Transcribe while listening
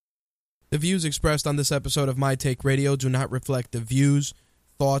The views expressed on this episode of My Take Radio do not reflect the views,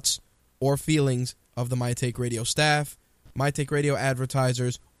 thoughts, or feelings of the My Take Radio staff, My Take Radio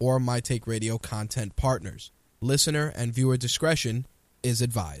advertisers, or My Take Radio content partners. Listener and viewer discretion is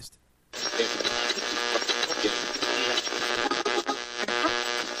advised.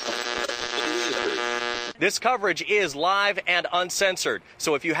 This coverage is live and uncensored,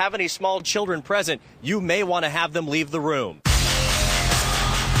 so if you have any small children present, you may want to have them leave the room.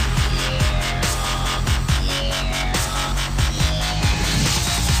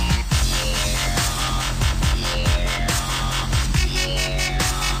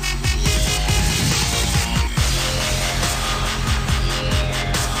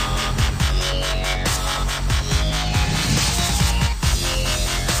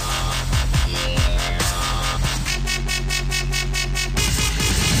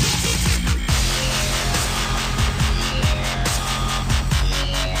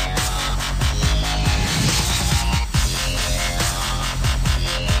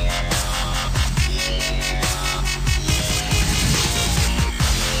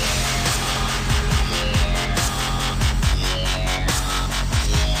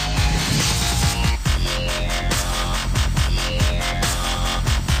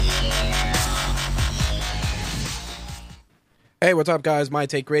 Hey, what's up, guys? My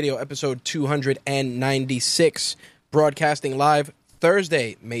Take Radio, episode 296, broadcasting live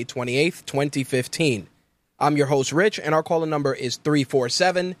Thursday, May 28th, 2015. I'm your host, Rich, and our call-in number is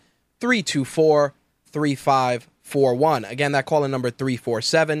 347-324-3541. Again, that call-in number,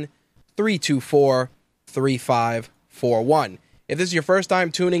 347-324-3541. If this is your first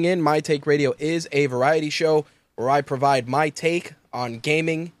time tuning in, My Take Radio is a variety show where I provide my take on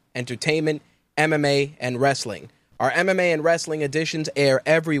gaming, entertainment, MMA, and wrestling. Our MMA and wrestling editions air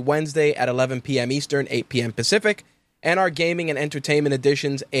every Wednesday at 11 p.m. Eastern, 8 p.m. Pacific, and our gaming and entertainment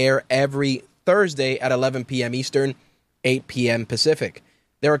editions air every Thursday at 11 p.m. Eastern, 8 p.m. Pacific.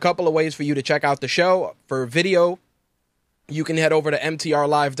 There are a couple of ways for you to check out the show. For video, you can head over to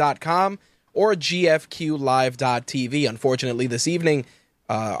mtrlive.com or gfqlive.tv. Unfortunately, this evening,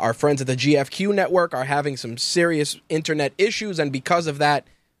 our friends at the GFQ network are having some serious internet issues, and because of that,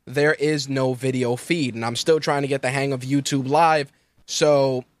 there is no video feed, and I'm still trying to get the hang of YouTube Live,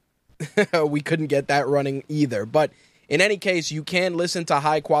 so we couldn't get that running either. But in any case, you can listen to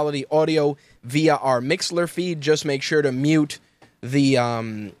high-quality audio via our Mixlr feed. Just make sure to mute the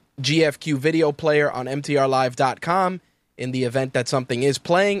GFQ video player on mtrlive.com in the event that something is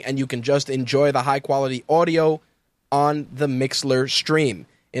playing, and you can just enjoy the high-quality audio on the Mixlr stream.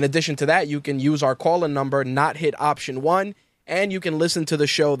 In addition to that, you can use our call-in number, not hit option 1, and you can listen to the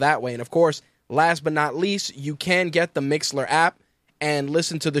show that way. And of course, last but not least, you can get the Mixlr app and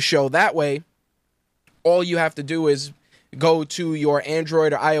listen to the show that way. All you have to do is go to your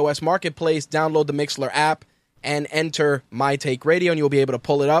Android or iOS marketplace, download the Mixlr app, and enter My Take Radio, and you'll be able to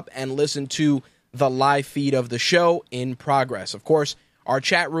pull it up and listen to the live feed of the show in progress. Of course, our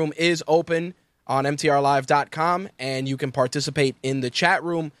chat room is open on mtrlive.com, and you can participate in the chat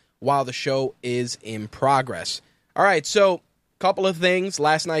room while the show is in progress. All right, so couple of things.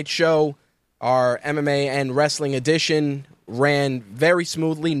 Last night's show, our MMA and wrestling edition, ran very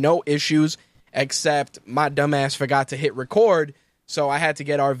smoothly, no issues, except my dumbass forgot to hit record, so I had to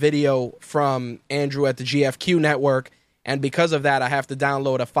get our video from Andrew at the GFQ network, and because of that, I have to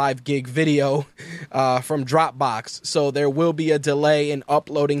download a 5-gig video from Dropbox, so there will be a delay in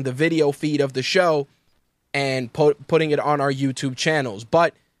uploading the video feed of the show and putting it on our YouTube channels,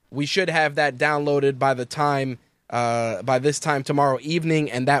 but we should have that downloaded by this time tomorrow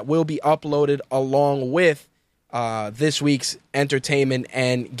evening, and that will be uploaded along with this week's entertainment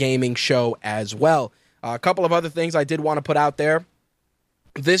and gaming show as well. A couple of other things I did want to put out there.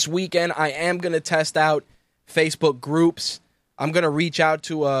 This weekend, I am going to test out Facebook groups. I'm going to reach out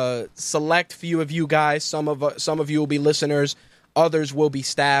to a select few of you guys. Some of you will be listeners, others will be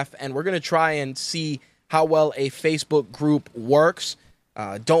staff, and we're going to try and see how well a Facebook group works.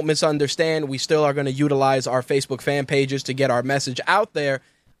 Don't misunderstand, we still are going to utilize our Facebook fan pages to get our message out there,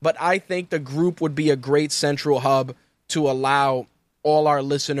 but I think the group would be a great central hub to allow all our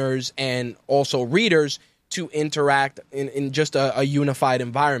listeners and also readers to interact in just a unified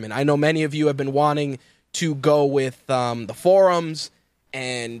environment. I know many of you have been wanting to go with the forums,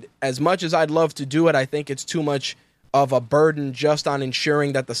 and as much as I'd love to do it, I think it's too much of a burden just on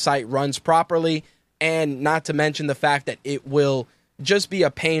ensuring that the site runs properly, and not to mention the fact that it will just be a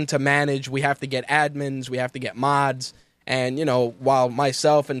pain to manage. We have to get admins, we have to get mods, and, you know, while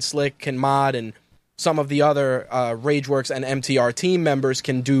myself and Slick can mod and some of the other RageWorks and MTR team members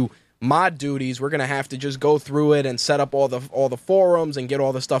can do mod duties. We're going to have to just go through it and set up all the forums and get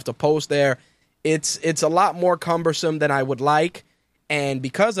all the stuff to post there. It's a lot more cumbersome than I would like, and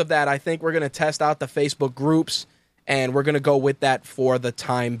because of that, I think we're going to test out the Facebook groups, and we're going to go with that for the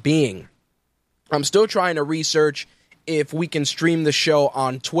time being. I'm still trying to research if we can stream the show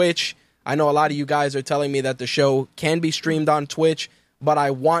on Twitch. I know a lot of you guys are telling me that the show can be streamed on Twitch, but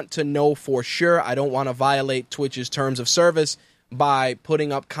I want to know for sure. I don't want to violate Twitch's terms of service by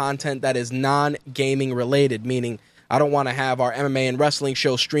putting up content that is non-gaming related, meaning I don't want to have our MMA and wrestling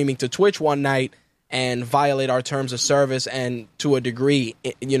show streaming to Twitch one night and violate our terms of service and, to a degree,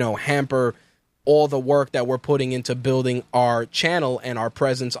 hamper all the work that we're putting into building our channel and our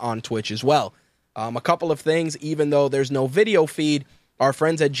presence on Twitch as well. A couple of things, even though there's no video feed, our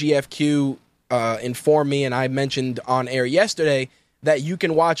friends at GFQ informed me, and I mentioned on air yesterday, that you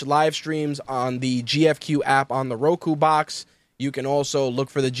can watch live streams on the GFQ app on the Roku box. You can also look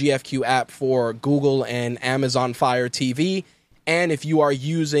for the GFQ app for Google and Amazon Fire TV. And if you are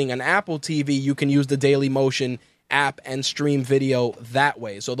using an Apple TV, you can use the Dailymotion app and stream video that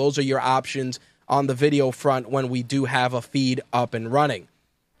way. So those are your options on the video front when we do have a feed up and running.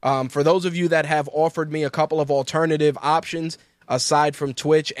 For those of you that have offered me a couple of alternative options, aside from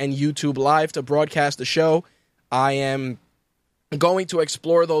Twitch and YouTube Live to broadcast the show, I am going to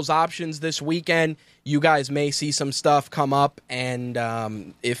explore those options this weekend. You guys may see some stuff come up, and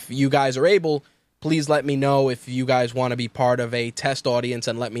if you guys are able, please let me know if you guys want to be part of a test audience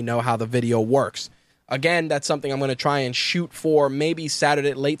and let me know how the video works. Again, that's something I'm going to try and shoot for maybe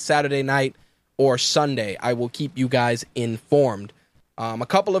late Saturday night or Sunday. I will keep you guys informed. A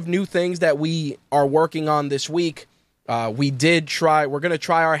couple of new things that we are working on this week. We're going to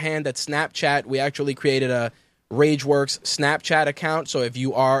try our hand at Snapchat. We actually created a RageWorks Snapchat account. So if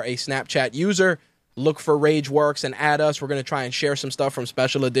you are a Snapchat user, look for RageWorks and add us. We're going to try and share some stuff from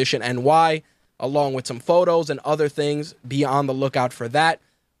Special Edition NY, along with some photos and other things. Be on the lookout for that.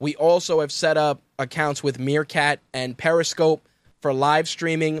 We also have set up accounts with Meerkat and Periscope for live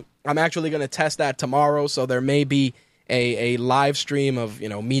streaming. I'm actually going to test that tomorrow, so there may be a live stream of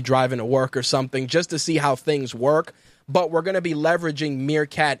me driving to work or something, just to see how things work. But we're going to be leveraging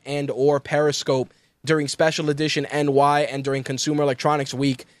Meerkat and or Periscope during Special Edition NY and during Consumer Electronics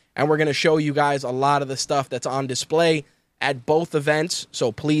Week, and we're going to show you guys a lot of the stuff that's on display at both events,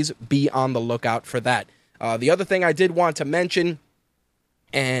 so please be on the lookout for that. The other thing I did want to mention,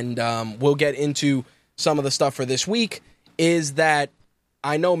 and we'll get into some of the stuff for this week, is that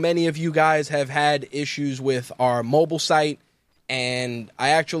I know many of you guys have had issues with our mobile site, and I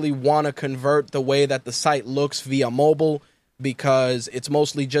actually want to convert the way that the site looks via mobile, because it's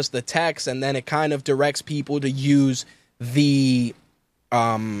mostly just the text, and then it kind of directs people to use the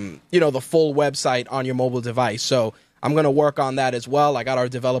full website on your mobile device. So I'm going to work on that as well. I got our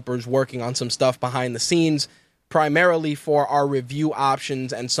developers working on some stuff behind the scenes, primarily for our review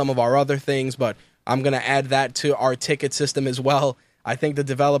options and some of our other things, but I'm going to add that to our ticket system as well. I think the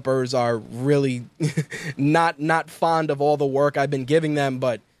developers are really not fond of all the work I've been giving them,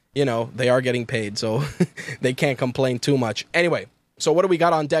 but they are getting paid, so they can't complain too much. Anyway, so what do we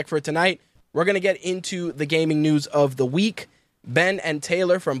got on deck for tonight? We're going to get into the gaming news of the week. Ben and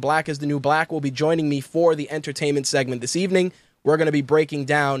Taylor from Black is the New Black will be joining me for the entertainment segment this evening. We're going to be breaking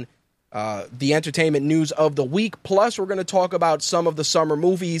down the entertainment news of the week, plus we're going to talk about some of the summer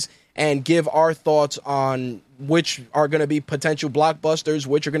movies and give our thoughts on which are going to be potential blockbusters,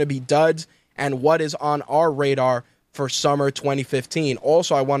 which are going to be duds, and what is on our radar for summer 2015.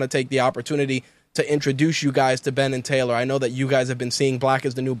 Also, I want to take the opportunity to introduce you guys to Ben and Taylor. I know that you guys have been seeing Black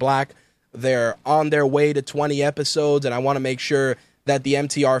is the New Black. They're on their way to 20 episodes, and I want to make sure that the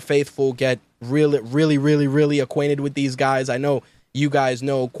MTR faithful get really acquainted with these guys. I know you guys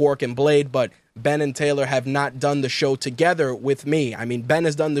know Quark and Blade, but Ben and Taylor have not done the show together with me. I mean, Ben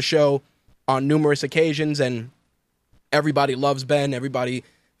has done the show on numerous occasions, and everybody loves Ben. Everybody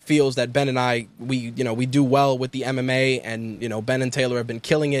feels that Ben and I, we do well with the MMA, and, Ben and Taylor have been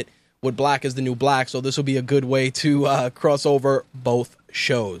killing it with Black is the New Black, so this will be a good way to cross over both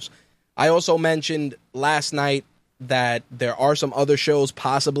shows. I also mentioned last night that there are some other shows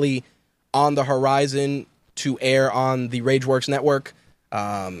possibly on the horizon to air on the RageWorks network.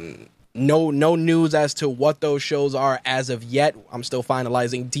 No news as to what those shows are as of yet. I'm still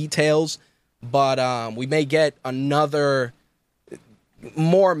finalizing details, but we may get another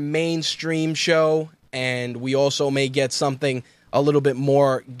more mainstream show, and we also may get something a little bit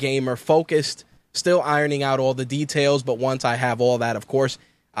more gamer focused. Still ironing out all the details, but once I have all that, of course,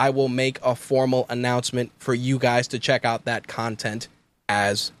 I will make a formal announcement for you guys to check out that content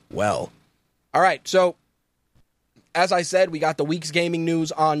as well. All right, so as I said, we got the week's gaming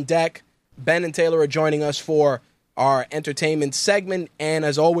news on deck. Ben and Taylor are joining us for our entertainment segment. And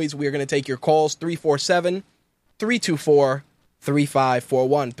as always, we are going to take your calls, 347-324-3541,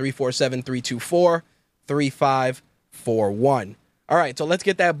 347-324-3541. All right, so let's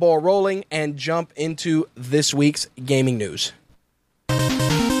get that ball rolling and jump into this week's gaming news.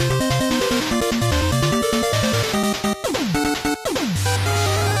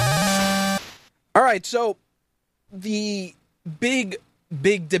 All right, so the big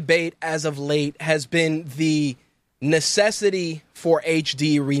debate as of late has been the necessity for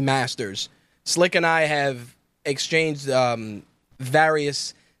HD remasters. Slick and I have exchanged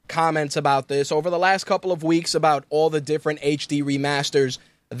various comments about this over the last couple of weeks about all the different HD remasters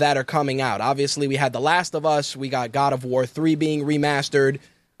that are coming out. Obviously, we had The Last of Us. We got God of War 3 being remastered.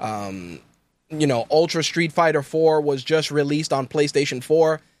 Ultra Street Fighter 4 was just released on PlayStation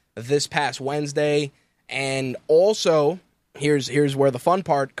 4 this past Wednesday. And also, here's where the fun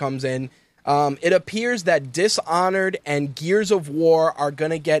part comes in. It appears that Dishonored and Gears of War are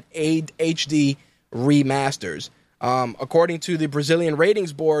going to get HD remasters. According to the Brazilian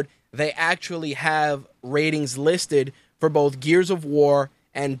ratings board, they actually have ratings listed for both Gears of War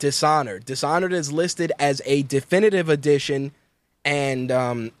and Dishonored. Dishonored is listed as a definitive edition, and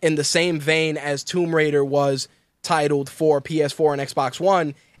in the same vein as Tomb Raider was titled for PS4 and Xbox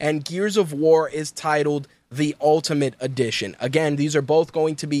One, and Gears of War is titled the Ultimate Edition. Again, these are both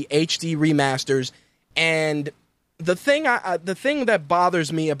going to be HD remasters, and the thing that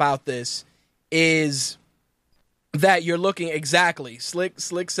bothers me about this is that you're looking exactly.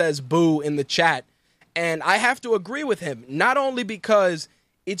 Slick says boo in the chat, and I have to agree with him, not only because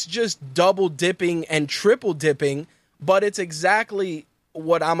it's just double dipping and triple dipping, but it's exactly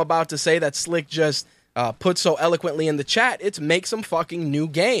what I'm about to say that Slick just put so eloquently in the chat. It's make some fucking new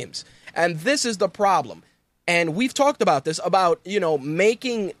games. And this is the problem. And we've talked about this, about,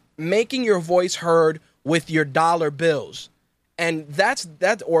 making your voice heard with your dollar bills. And that's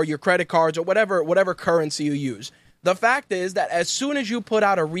or your credit cards or whatever currency you use. The fact is that as soon as you put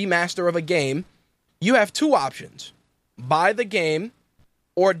out a remaster of a game, you have two options. Buy the game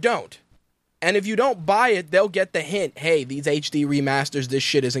or don't. And if you don't buy it, they'll get the hint, hey, these HD remasters, this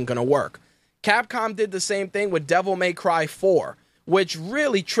shit isn't going to work. Capcom did the same thing with Devil May Cry 4, which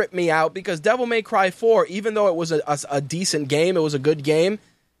really tripped me out because Devil May Cry 4, even though it was a decent game, it was a good game,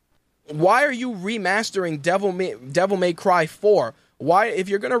 why are you remastering Devil May Cry 4? Why, if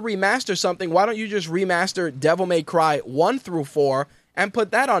you're going to remaster something, why don't you just remaster Devil May Cry 1 through 4 and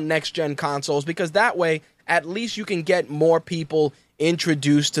put that on next-gen consoles? Because that way, at least you can get more people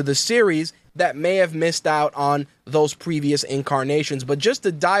introduced to the series that may have missed out on those previous incarnations. But just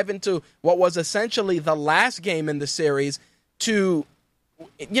to dive into what was essentially the last game in the series to,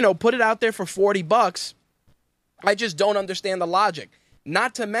 put it out there for $40, I just don't understand the logic.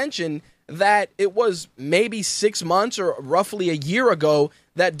 Not to mention that it was maybe 6 months or roughly a year ago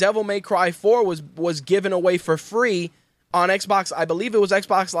that Devil May Cry 4 was given away for free on Xbox. I believe it was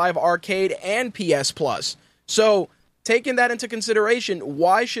Xbox Live Arcade and PS Plus. So, taking that into consideration,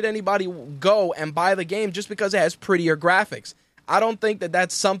 why should anybody go and buy the game just because it has prettier graphics? I don't think that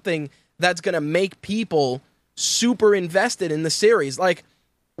that's something that's going to make people super invested in the series. Like,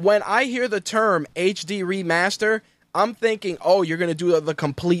 when I hear the term HD remaster, I'm thinking, oh, you're going to do the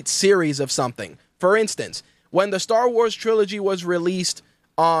complete series of something. For instance, when the Star Wars trilogy was released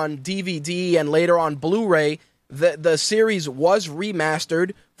on DVD and later on Blu-ray, the series was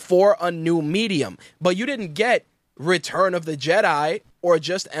remastered for a new medium. But you didn't get Return of the Jedi or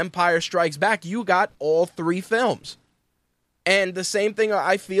just Empire Strikes Back. You got all three films. And the same thing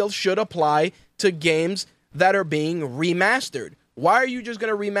I feel should apply to games that are being remastered. Why are you just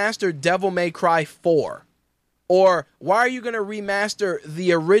going to remaster Devil May Cry 4? Or why are you going to remaster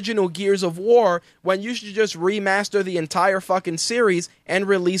the original Gears of War when you should just remaster the entire fucking series and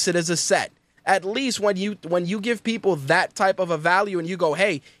release it as a set? At least when you give people that type of a value and you go,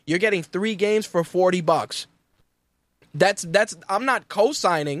 hey, you're getting 3 games for $40. That's I'm not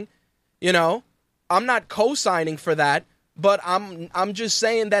co-signing, I'm not co-signing for that, but I'm just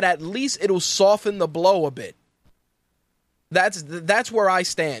saying that at least it'll soften the blow a bit. That's where I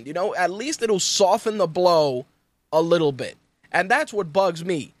stand, at least it'll soften the blow a little bit. And that's what bugs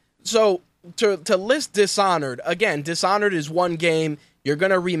me. So to list Dishonored, again, Dishonored is one game, you're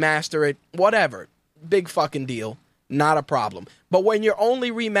going to remaster it, whatever. Big fucking deal, not a problem. But when you're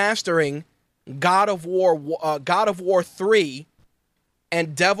only remastering God of War 3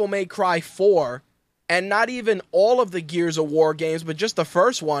 and Devil May Cry 4, and not even all of the Gears of War games, but just the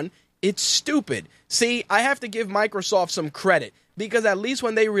first one, It's stupid. See, I have to give Microsoft some credit because at least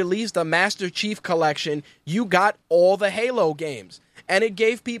when they released the Master Chief Collection, you got all the Halo games. And it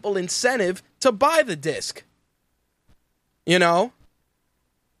gave people incentive to buy the disc. You know?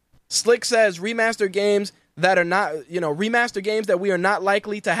 Slick says remaster games that are not, remaster games that we are not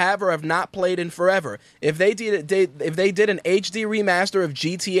likely to have or have not played in forever. If they did an HD remaster of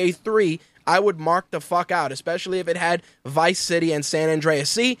GTA 3, I would mark the fuck out, especially if it had Vice City and San Andreas.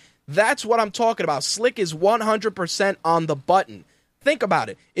 See, that's what I'm talking about. Slick is 100% on the button. Think about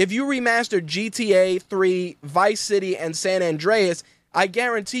it. If you remastered GTA 3, Vice City, and San Andreas, I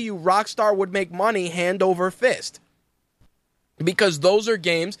guarantee you Rockstar would make money hand over fist. Because those are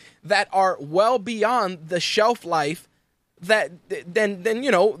games that are well beyond the shelf life than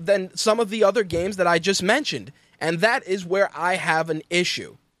some of the other games that I just mentioned. And that is where I have an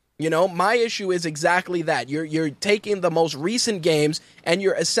issue. My issue is exactly that. You're taking the most recent games and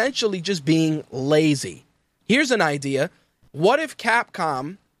you're essentially just being lazy. Here's an idea. What if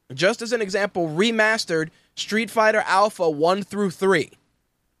Capcom, just as an example, remastered Street Fighter Alpha 1 through 3?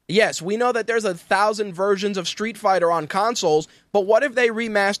 Yes, we know that there's 1,000 versions of Street Fighter on consoles, but what if they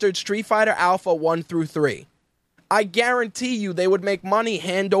remastered Street Fighter Alpha 1 through 3? I guarantee you they would make money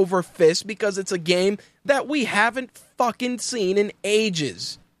hand over fist because it's a game that we haven't fucking seen in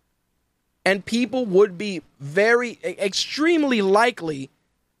ages. And people would be extremely likely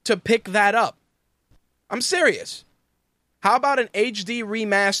to pick that up. I'm serious. How about an HD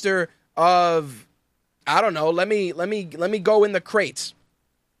remaster of, I don't know, let me go in the crates.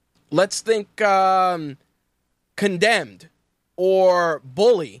 Let's think Condemned or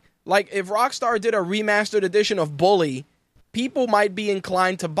Bully. Like, if Rockstar did a remastered edition of Bully, people might be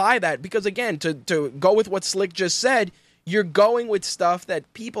inclined to buy that. Because, again, to go with what Slick just said, you're going with stuff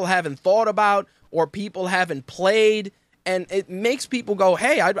that people haven't thought about or people haven't played. And it makes people go,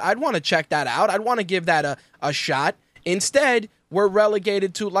 hey, I'd want to check that out. I'd want to give that a shot. Instead, we're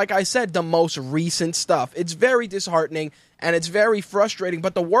relegated to, like I said, the most recent stuff. It's very disheartening. And it's very frustrating.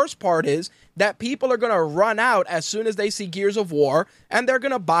 But the worst part is that people are going to run out as soon as they see Gears of War, and they're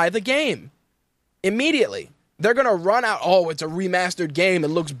going to buy the game immediately. They're going to run out. Oh, it's a remastered game. It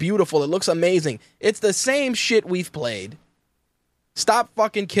looks beautiful. It looks amazing. It's the same shit we've played. Stop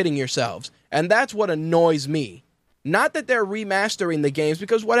fucking kidding yourselves. And that's what annoys me. Not that they're remastering the games,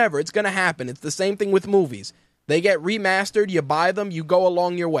 because whatever, it's going to happen. It's the same thing with movies. They get remastered, you buy them, you go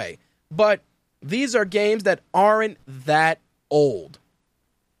along your way. But these are games that aren't that old.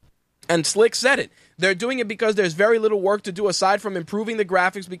 And Slick said it. They're doing it because there's very little work to do aside from improving the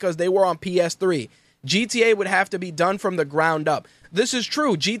graphics because they were on PS3. GTA would have to be done from the ground up. This is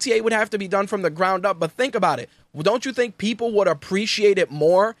true. GTA would have to be done from the ground up, but think about it. Don't you think people would appreciate it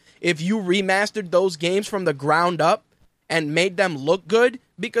more if you remastered those games from the ground up and made them look good?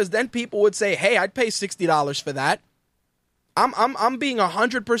 Because then people would say, hey, I'd pay $60 for that. I'm being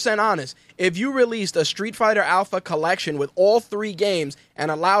 100% honest. If you released a Street Fighter Alpha collection with all 3 games and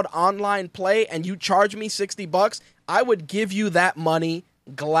allowed online play and you charged me $60, I would give you that money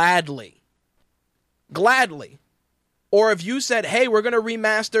gladly. Gladly. Or if you said, hey, we're going to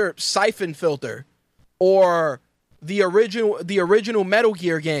remaster Siphon Filter or the original Metal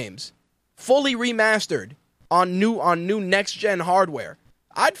Gear games, fully remastered on new next-gen hardware,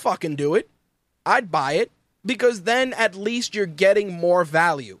 I'd fucking do it. I'd buy it. Because then at least you're getting more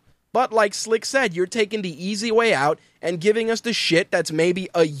value. But like Slick said, you're taking the easy way out and giving us the shit that's maybe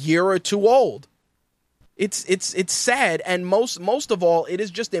a year or 2 old. It's sad, and most of all, it is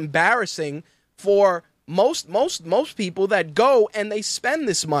just embarrassing for most people that go and they spend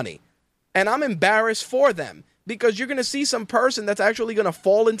this money. And I'm embarrassed for them because you're going to see some person that's actually going to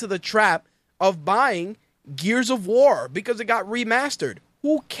fall into the trap of buying Gears of War because it got remastered.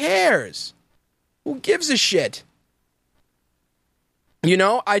 Who cares? Who gives a shit?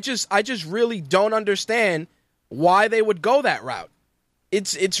 I just really don't understand why they would go that route.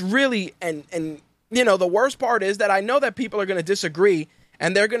 It's really, and the worst part is that I know that people are going to disagree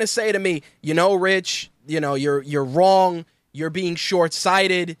and they're going to say to me, Rich, you're wrong. You're being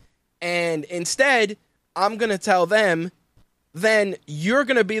short-sighted. And instead, I'm going to tell them, then you're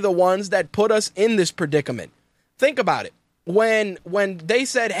going to be the ones that put us in this predicament. Think about it. When they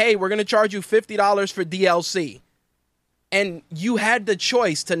said, hey, we're going to charge you $50 for DLC, and you had the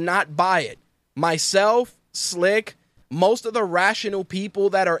choice to not buy it, myself, Slick, most of the rational people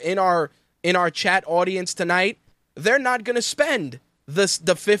that are in our chat audience tonight, they're not going to spend the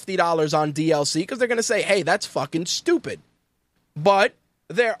 $50 on DLC because they're going to say, hey, that's fucking stupid. But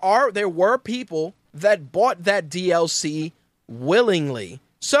there were people that bought that DLC willingly.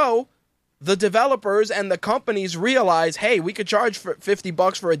 So the developers and the companies realize, hey, we could charge for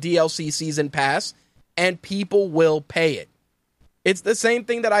 $50 for a DLC season pass, and people will pay it. It's the same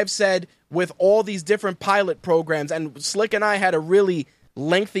thing that I've said with all these different pilot programs, and Slick and I had a really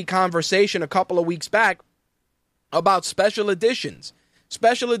lengthy conversation a couple of weeks back about special editions.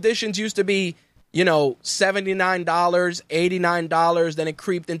 Special editions used to be, $79, $89, then it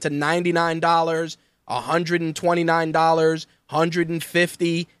creeped into $99, $129,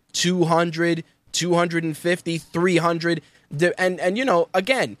 $150, $200, $250, $300. And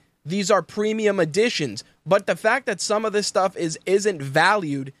again, these are premium editions, but the fact that some of this stuff isn't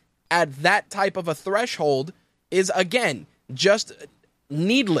valued at that type of a threshold is, again, just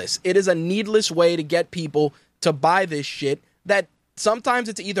needless. It is a needless way to get people to buy this shit that sometimes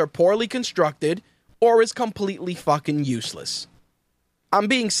it's either poorly constructed or is completely fucking useless. I'm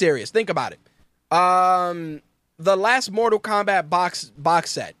being serious. Think about it. The last Mortal Kombat box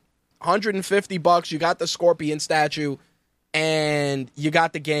set, $150. You got the Scorpion statue, and you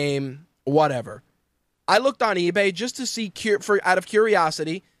got the game. Whatever. I looked on eBay just to see, out of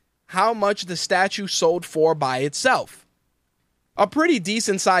curiosity, how much the statue sold for by itself. A pretty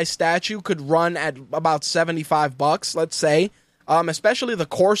decent sized statue could run at about $75, let's say, especially the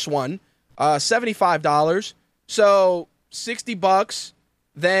coarse one, $75. So $60.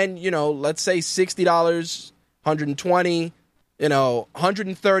 Then, let's say $60, $120,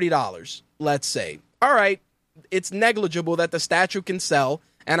 $130, let's say. All right, it's negligible that the statue can sell,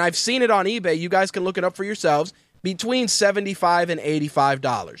 and I've seen it on eBay. You guys can look it up for yourselves, between $75 and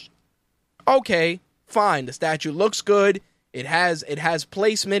 $85. Okay, fine. The statue looks good. It has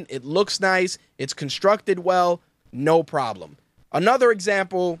placement. It looks nice. It's constructed well. No problem. Another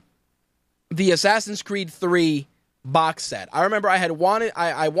example, the Assassin's Creed 3 box set. I remember I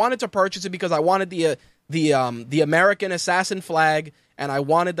wanted to purchase it because I wanted the American assassin flag, and I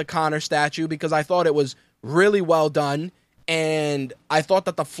wanted the Connor statue because I thought it was really well done, and I thought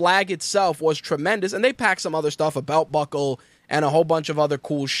that the flag itself was tremendous, and they packed some other stuff, a belt buckle and a whole bunch of other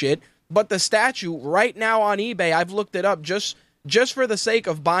cool shit. But the statue right now on eBay, I've looked it up just for the sake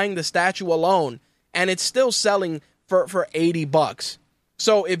of buying the statue alone, and it's still selling for $80.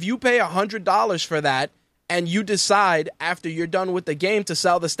 So if you pay $100 for that, and you decide after you're done with the game to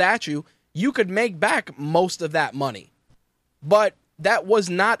sell the statue, you could make back most of that money. But that was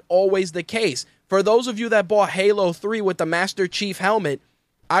not always the case. For those of you that bought Halo 3 with the Master Chief helmet,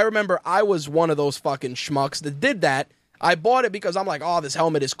 I remember I was one of those fucking schmucks that did that. I bought it because I'm like, oh, this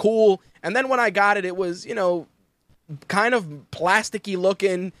helmet is cool. And then when I got it, it was, kind of plasticky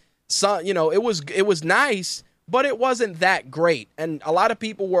looking. So, it was nice, but it wasn't that great. And a lot of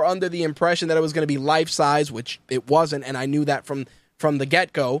people were under the impression that it was going to be life-size, which it wasn't, and I knew that from the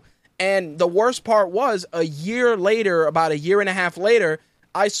get-go. And the worst part was, a year later, about a year and a half later,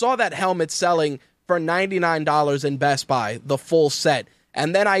 I saw that helmet selling for $99 in Best Buy, the full set.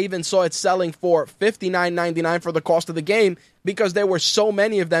 And then I even saw it selling for $59.99 for the cost of the game because there were so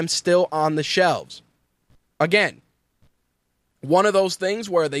many of them still on the shelves. Again, one of those things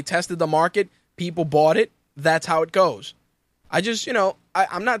where they tested the market, people bought it, that's how it goes. I just,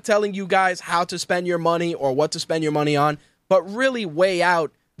 I'm not telling you guys how to spend your money or what to spend your money on, but really weigh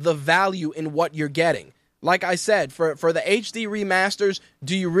out the value in what you're getting. Like I said, for the HD remasters,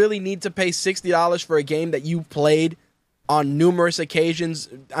 do you really need to pay $60 for a game that you played on numerous occasions?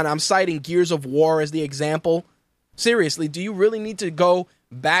 And I'm citing Gears of War as the example. Seriously, do you really need to go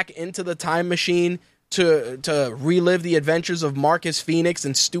back into the time machine to relive the adventures of Marcus Phoenix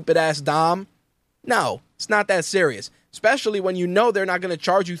and stupid-ass Dom? No, it's not that serious. Especially when you know they're not going to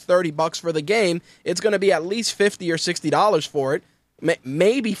charge you $30 for the game. It's going to be at least $50 or $60 for it.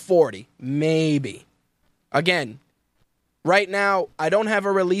 Maybe $40. Maybe. Again, right now, I don't have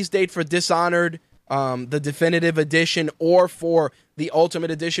a release date for Dishonored, the definitive edition, or for the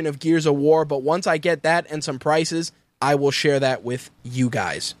Ultimate Edition of Gears of War, but once I get that and some prices, I will share that with you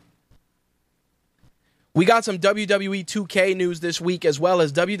guys. We got some WWE 2K news this week, as well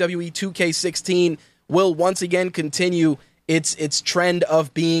as WWE 2K16 will once again continue its trend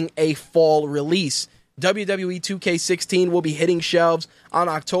of being a fall release. WWE 2K16 will be hitting shelves on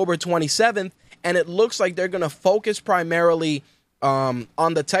October 27th, and it looks like they're going to focus primarily on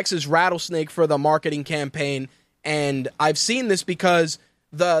the Texas Rattlesnake for the marketing campaign. And I've seen this because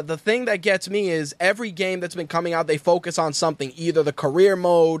the thing that gets me is every game that's been coming out, they focus on something, either the career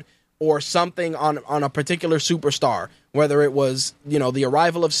mode or something on a particular superstar, whether it was, the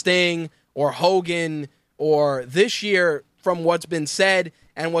arrival of Sting or Hogan, or this year, from what's been said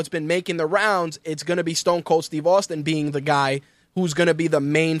and what's been making the rounds, it's going to be Stone Cold Steve Austin being the guy who's going to be the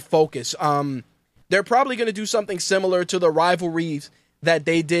main focus. They're probably going to do something similar to the rivalries that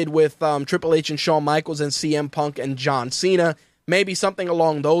they did with Triple H and Shawn Michaels and CM Punk and John Cena. Maybe something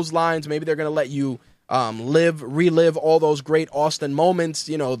along those lines. Maybe they're going to let you relive all those great Austin moments,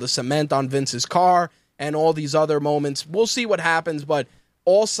 the cement on Vince's car and all these other moments. We'll see what happens, but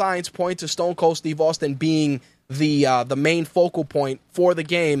all signs point to Stone Cold Steve Austin being the main focal point for the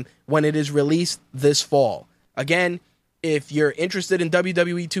game when it is released this fall. Again, if you're interested in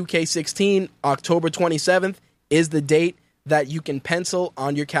WWE 2K16, October 27th is the date that you can pencil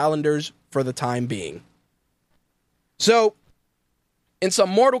on your calendars for the time being. So, in some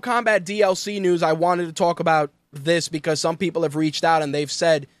Mortal Kombat DLC news, I wanted to talk about this because some people have reached out and they've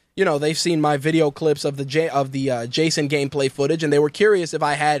said, they've seen my video clips of the Jason gameplay footage, and they were curious if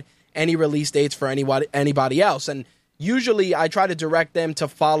I had any release dates for anybody else. And usually I try to direct them to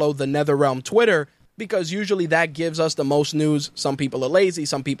follow the NetherRealm Twitter because usually that gives us the most news. Some people are lazy,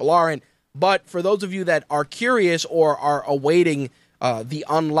 some people aren't. But for those of you that are curious or are awaiting the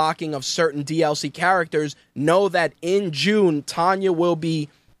unlocking of certain DLC characters, know that in June, Tanya will be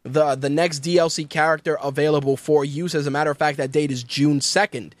the next DLC character available for use. As a matter of fact, that date is June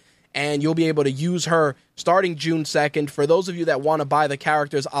 2nd, and you'll be able to use her starting June 2nd. For those of you that want to buy the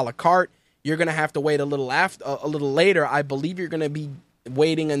characters a la carte, you're going to have to wait a little later. I believe you're going to be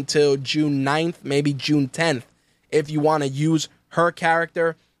waiting until June 9th, maybe June 10th, if you want to use her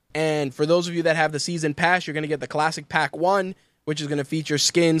character. And for those of you that have the Season Pass, you're going to get the Classic Pack 1, which is going to feature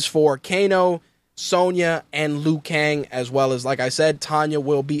skins for Kano, Sonya, and Liu Kang, as well as, like I said, Tanya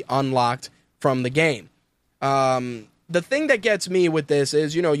will be unlocked from the game. The thing that gets me with this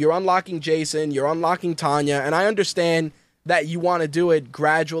is, you're unlocking Jason, you're unlocking Tanya, and I understand that you want to do it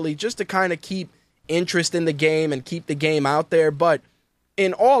gradually just to kind of keep interest in the game and keep the game out there, but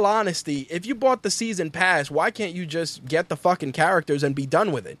in all honesty, if you bought the Season Pass, why can't you just get the fucking characters and be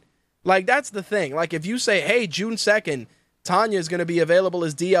done with it? Like, that's the thing. Like, if you say, hey, June 2nd, Tanya is going to be available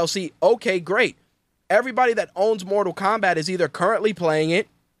as DLC, okay, great. Everybody that owns Mortal Kombat is either currently playing it,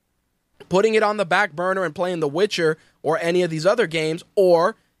 putting it on the back burner and playing The Witcher or any of these other games,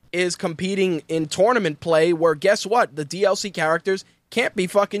 or is competing in tournament play where, guess what? The DLC characters can't be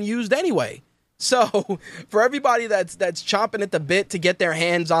fucking used anyway. So, for everybody that's chomping at the bit to get their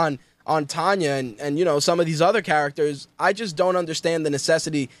hands on Tanya and some of these other characters, I just don't understand the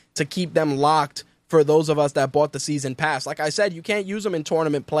necessity to keep them locked for those of us that bought the Season Pass. Like I said, you can't use them in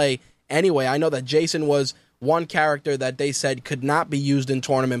tournament play anyway. I know that Jason was one character that they said could not be used in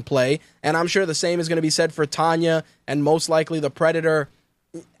tournament play, and I'm sure the same is going to be said for Tanya and most likely the Predator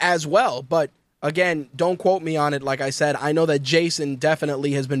as well. But, again, don't quote me on it. Like I said, I know that Jason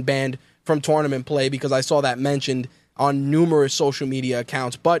definitely has been banned from tournament play because I saw that mentioned on numerous social media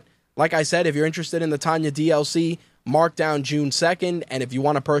accounts. But like I said, if you're interested in the Tanya DLC, mark down June 2nd, and if you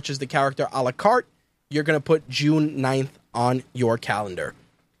want to purchase the character a la carte, you're going to put June 9th on your calendar.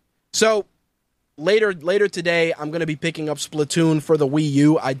 So later today, I'm going to be picking up Splatoon for the Wii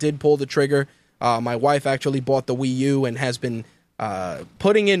U. I did pull the trigger. My wife actually bought the Wii U and has been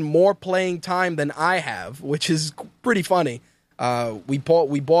putting in more playing time than I have, which is pretty funny. We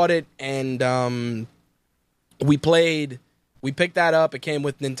bought it and we picked that up. It came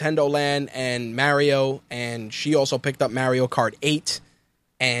with Nintendo Land and Mario, and she also picked up Mario Kart 8.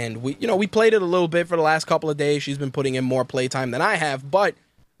 And we played it a little bit for the last couple of days. She's been putting in more playtime than I have, but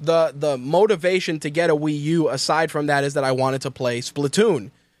the motivation to get a Wii U aside from that is that I wanted to play Splatoon,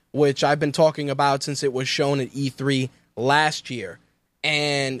 which I've been talking about since it was shown at E3 last year.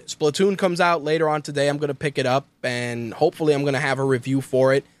 And Splatoon comes out later on today. I'm going to pick it up, and hopefully I'm going to have a review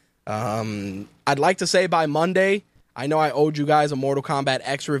for it. I'd like to say by Monday. I know I owed you guys a Mortal Kombat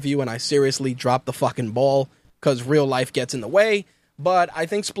X review, and I seriously dropped the fucking ball because real life gets in the way. But I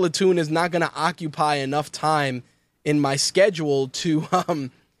think Splatoon is not going to occupy enough time in my schedule to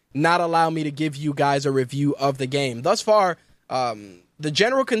not allow me to give you guys a review of the game. Thus far, the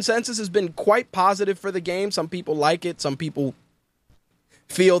general consensus has been quite positive for the game. Some people like it. Some people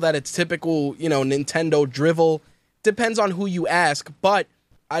feel that it's typical, Nintendo drivel. Depends on who you ask, but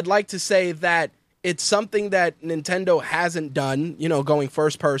I'd like to say that it's something that Nintendo hasn't done, going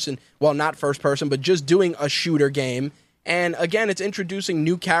first person. Well, not first person, but just doing a shooter game. And again, it's introducing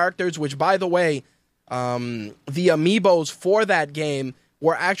new characters, which, by the way, the amiibos for that game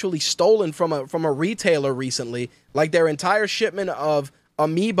were actually stolen from a retailer recently. Like, their entire shipment of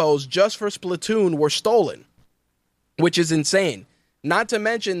amiibos just for Splatoon were stolen, which is insane. Not to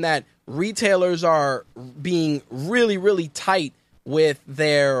mention that retailers are being really, really tight with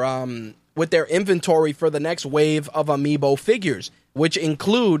their inventory for the next wave of amiibo figures, which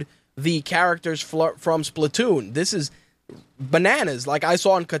include the characters from Splatoon. This is bananas. Like, I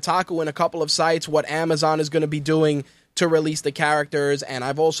saw on Kotaku and a couple of sites what Amazon is going to be doing to release the characters. And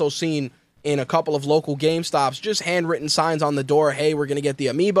I've also seen in a couple of local GameStops just handwritten signs on the door, hey, we're going to get the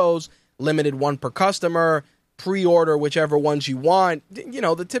amiibos, limited one per customer, pre-order whichever ones you want. You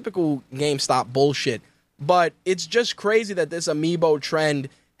know, the typical GameStop bullshit. But it's just crazy that this amiibo trend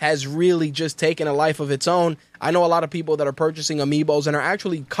has really just taken a life of its own. I know a lot of people that are purchasing amiibos and are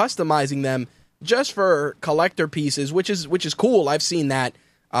actually customizing them just for collector pieces, which is cool. I've seen that.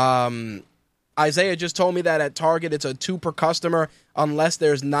 Isaiah just told me that at Target it's a 2 per customer unless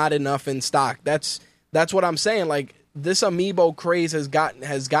there's not enough in stock. That's what I'm saying. Like, this amiibo craze has got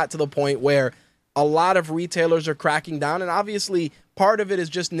to the point where a lot of retailers are cracking down, and obviously part of it is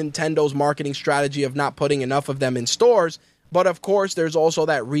just Nintendo's marketing strategy of not putting enough of them in stores. But of course, there's also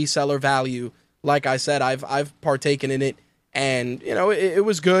that reseller value. Like I said, I've partaken in it, and you know it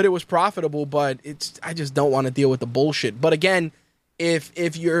was good, it was profitable, but I just don't want to deal with the bullshit. But again,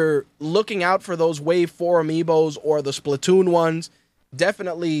 if you're looking out for those Wave 4 amiibos or the Splatoon ones,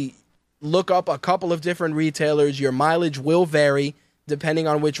 definitely look up a couple of different retailers. Your mileage will vary depending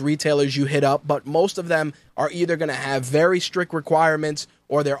on which retailers you hit up, but most of them are either going to have very strict requirements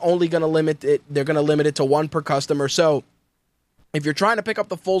or they're only going to limit it. They're going to limit it to 1 per customer. So if you're trying to pick up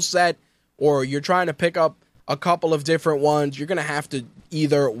the full set or you're trying to pick up a couple of different ones, you're going to have to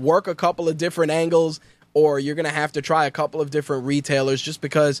either work a couple of different angles or you're going to have to try a couple of different retailers just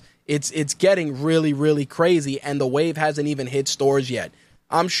because it's getting really, really crazy, and the wave hasn't even hit stores yet.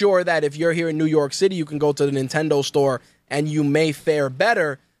 I'm sure that if you're here in New York City, you can go to the Nintendo store and you may fare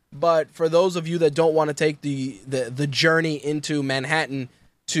better, but for those of you that don't want to take the journey into Manhattan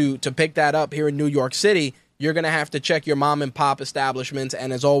to pick that up here in New York City, you're going to have to check your mom and pop establishments,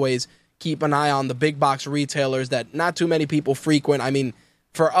 and as always, keep an eye on the big box retailers that not too many people frequent. I mean,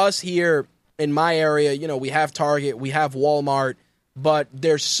 for us here in my area, you know, we have Target, we have Walmart, but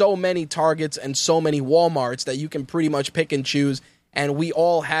there's so many Targets and so many Walmarts that you can pretty much pick and choose, and we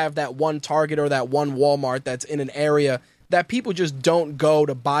all have that one Target or that one Walmart that's in an area that people just don't go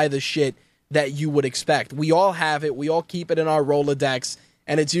to buy the shit that you would expect. We all have it, we all keep it in our Rolodex,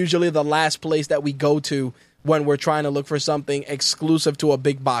 and it's usually the last place that we go to when we're trying to look for something exclusive to a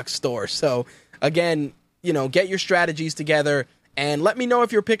big box store. So, again, you know, get your strategies together and let me know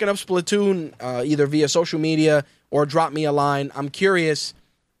if you're picking up Splatoon either via social media or drop me a line. I'm curious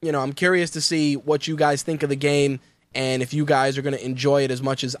to see what you guys think of the game and if you guys are going to enjoy it as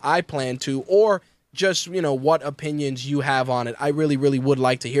much as I plan to, or just, you know, what opinions you have on it. I really, really would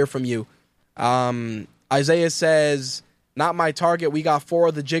like to hear from you. Isaiah says, not my Target. We got 4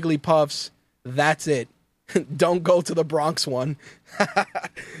 of the Jigglypuffs. That's it. Don't go to the Bronx one.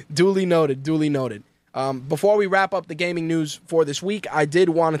 Duly noted. Before we wrap up the gaming news for this week, I did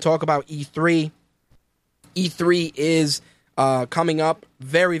want to talk about E3. E3 is coming up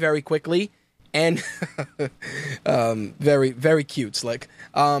very, very quickly, and very, very cute, Slick.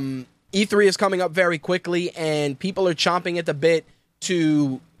 E3 is coming up very quickly, and people are chomping at the bit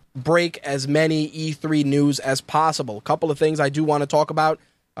to break as many E3 news as possible. A couple of things I do want to talk about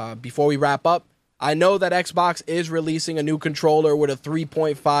before we wrap up. I know that Xbox is releasing a new controller with a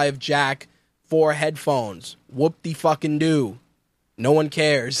 3.5 jack for headphones. Whoop-de-fucking-do. No one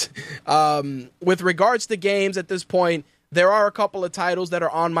cares. With regards to games at this point, there are a couple of titles that are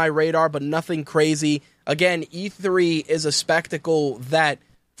on my radar, but nothing crazy. Again, E3 is a spectacle that,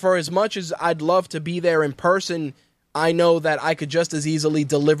 for as much as I'd love to be there in person, I know that I could just as easily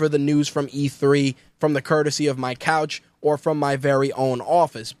deliver the news from E3 from the courtesy of my couch or from my very own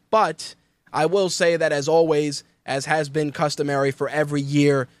office. But I will say that, as always, as has been customary for every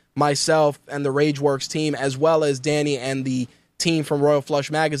year, myself and the Rageworks team, as well as Danny and the team from Royal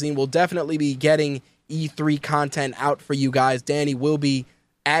Flush Magazine, will definitely be getting E3 content out for you guys. Danny will be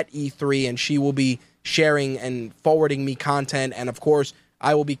at E3, and she will be sharing and forwarding me content, and of course,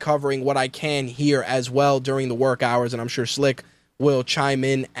 I will be covering what I can here as well during the work hours, and I'm sure Slick will chime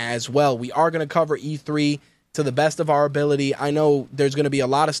in as well. We are going to cover E3 to the best of our ability. I know there's going to be a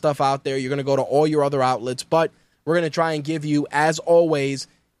lot of stuff out there. You're going to go to all your other outlets, but we're going to try and give you, as always,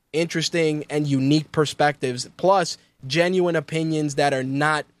 interesting and unique perspectives, plus genuine opinions that are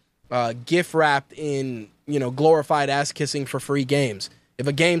not gift wrapped in, you know, glorified ass kissing for free games. If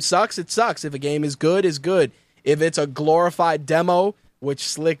a game sucks, it sucks. If a game is good, it's good. If it's a glorified demo, which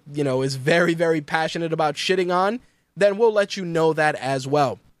Slick, you know, is very, very passionate about shitting on, then we'll let you know that as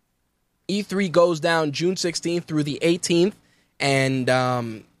well. E3 goes down June 16th through the 18th, and,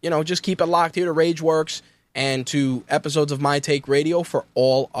 you know, just keep it locked here to Rageworks and to episodes of My Take Radio for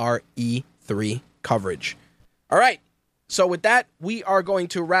all our E3 coverage. All right, so with that, we are going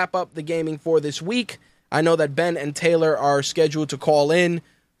to wrap up the gaming for this week. I know that Ben and Taylor are scheduled to call in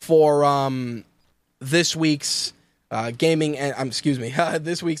for this week's gaming and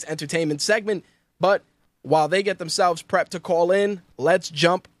this week's entertainment segment. But while they get themselves prepped to call in, let's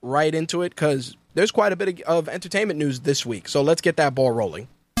jump right into it because there's quite a bit of entertainment news this week. So let's get that ball rolling.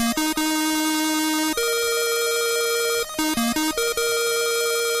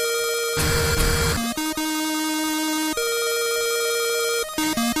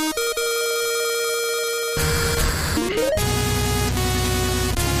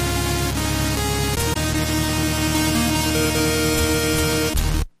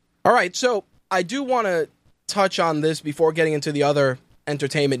 All right, so I do want to touch on this before getting into the other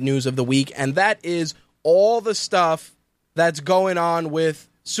entertainment news of the week, and that is all the stuff that's going on with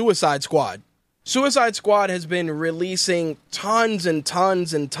Suicide Squad. Suicide Squad has been releasing tons and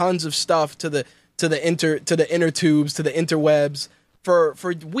tons and tons of stuff to the inner tubes, to the interwebs for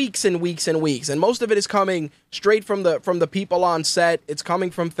weeks and weeks and weeks, and most of it is coming straight from the people on set. It's coming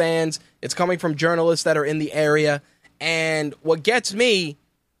from fans. It's coming from journalists that are in the area, and what gets me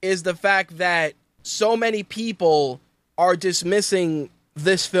is the fact that so many people are dismissing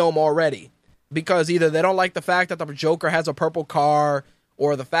this film already because either they don't like the fact that the Joker has a purple car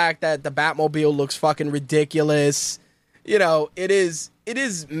or the fact that the Batmobile looks fucking ridiculous. You know, it is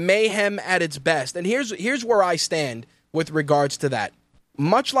mayhem at its best. And here's where I stand with regards to that.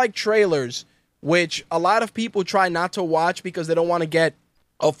 Much like trailers, which a lot of people try not to watch because they don't want to get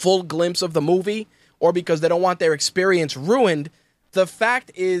a full glimpse of the movie or because they don't want their experience ruined, the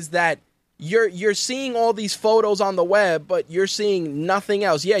fact is that you're seeing all these photos on the web, but you're seeing nothing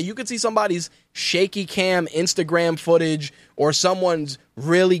else. Yeah, you could see somebody's shaky cam Instagram footage or someone's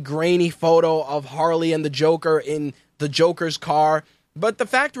really grainy photo of Harley and the Joker in the Joker's car, but the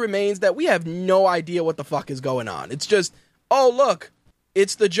fact remains that we have no idea what the fuck is going on. It's just, oh, look,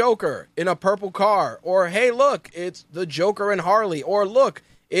 it's the Joker in a purple car, or hey, look, it's the Joker and Harley, or look,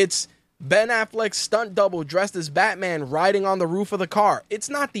 it's Ben Affleck's stunt double dressed as Batman riding on the roof of the car. It's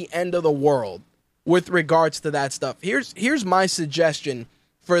not the end of the world with regards to that stuff. Here's my suggestion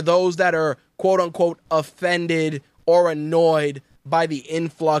for those that are quote-unquote offended or annoyed by the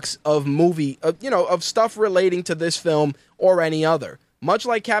influx of of stuff relating to this film or any other. Much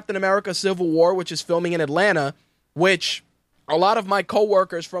like Captain America Civil War, which is filming in Atlanta, which a lot of my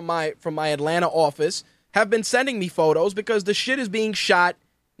coworkers from my Atlanta office have been sending me photos because the shit is being shot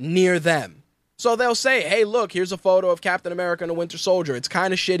near them. So they'll say, hey, look, here's a photo of Captain America and the Winter Soldier. It's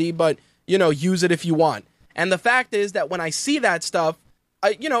kind of shitty, but, use it if you want. And the fact is that when I see that stuff,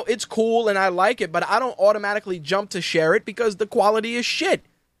 it's cool and I like it, but I don't automatically jump to share it because the quality is shit.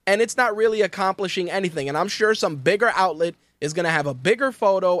 And it's not really accomplishing anything. And I'm sure some bigger outlet is going to have a bigger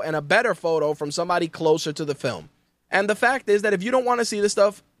photo and a better photo from somebody closer to the film. And the fact is that if you don't want to see this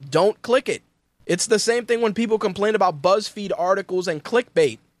stuff, don't click it. It's the same thing when people complain about BuzzFeed articles and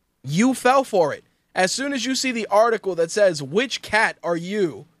clickbait. You fell for it. As soon as you see the article that says, which cat are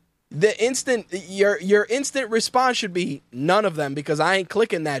you? Your instant response should be none of them because I ain't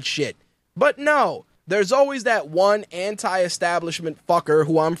clicking that shit. But no, there's always that one anti-establishment fucker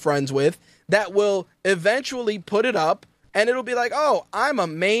who I'm friends with that will eventually put it up and it'll be like, oh, I'm a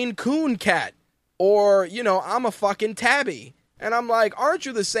Maine Coon cat. Or, I'm a fucking tabby. And I'm like, aren't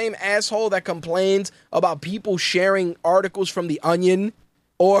you the same asshole that complains about people sharing articles from The Onion?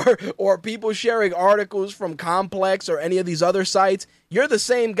 Or people sharing articles from Complex or any of these other sites? You're the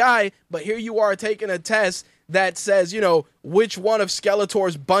same guy, but here you are taking a test that says, which one of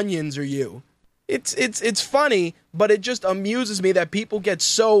Skeletor's bunions are you? It's funny, but it just amuses me that people get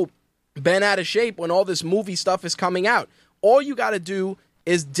so bent out of shape when all this movie stuff is coming out. All you got to do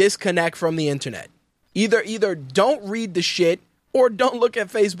is disconnect from the internet. Either don't read the shit or don't look at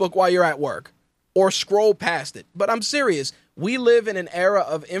Facebook while you're at work or scroll past it. But I'm serious. We live in an era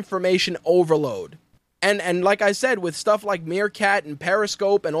of information overload. And like I said, with stuff like Meerkat and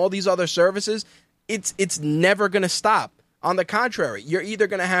Periscope and all these other services, it's never going to stop. On the contrary, you're either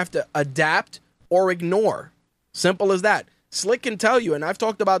going to have to adapt or ignore. Simple as that. Slick can tell you, and I've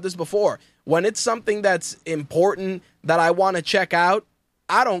talked about this before, when it's something that's important that I want to check out,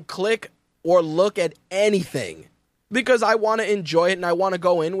 I don't click or look at anything because I want to enjoy it and I want to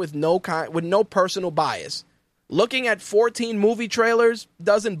go in with no personal bias. Looking at 14 movie trailers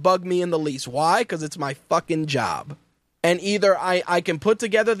doesn't bug me in the least. Why? Because it's my fucking job. And either I can put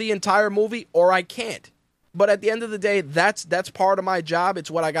together the entire movie or I can't. But at the end of the day, that's part of my job. It's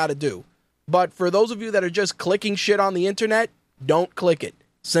what I got to do. But for those of you that are just clicking shit on the internet, don't click it.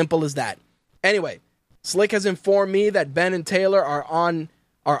 Simple as that. Anyway, Slick has informed me that Ben and Taylor are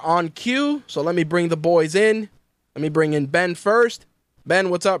on cue. So let me bring the boys in. Let me bring in Ben first. Ben,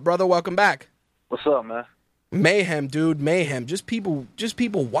 what's up, brother? Welcome back. What's up, man? Mayhem, dude, mayhem. Just people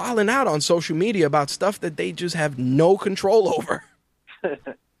wilding out on social media about stuff that they just have no control over.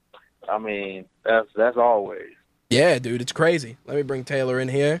 I mean, that's always. Yeah, dude, it's crazy. Let me bring Taylor in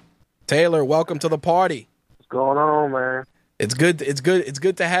here. Taylor, welcome to the party. What's going on, man? It's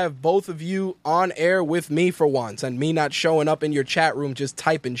good to have both of you on air with me for once, and me not showing up in your chat room just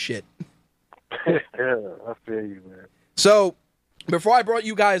typing shit. Yeah, I feel you, man. So, before I brought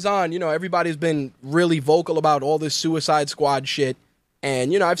you guys on, everybody's been really vocal about all this Suicide Squad shit,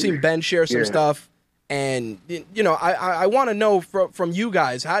 and I've seen Ben share some stuff, and I want to know from you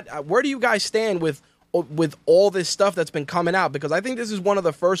guys, where do you guys stand with all this stuff that's been coming out? Because I think this is one of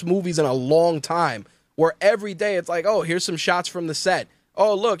the first movies in a long time where every day it's like, oh, here's some shots from the set.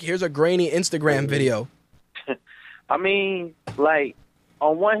 Oh, look, here's a grainy Instagram video. I mean, like,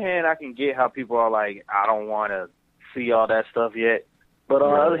 on one hand, I can get how people are like, I don't want to see all that stuff yet. But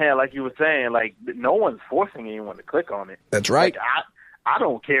on the other hand, like you were saying, like, no one's forcing anyone to click on it. That's right. Like, I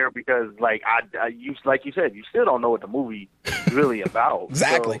don't care because, like, you like you said, you still don't know what the movie is really about.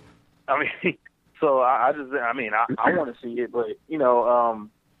 Exactly. So, I mean, I want to see it, but,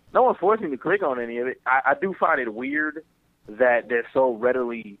 no one's forcing me to click on any of it. I do find it weird that they're so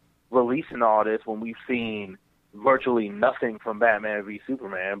readily releasing all this when we've seen virtually nothing from Batman v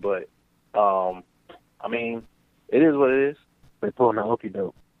Superman. But, I mean, it is what it is. They're pulling the hokey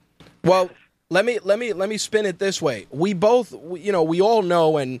dope. Well, let me spin it this way. We both, we all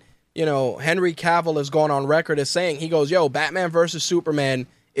know, and Henry Cavill has gone on record as saying, he goes, "Yo, Batman versus Superman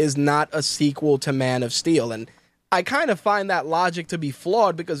is not a sequel to Man of Steel," and I kind of find that logic to be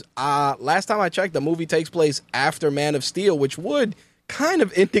flawed because last time I checked, the movie takes place after Man of Steel, which would kind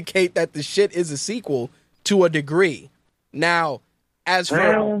of indicate that the shit is a sequel to a degree. Now, as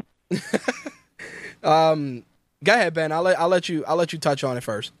for go ahead, Ben. I'll let you touch on it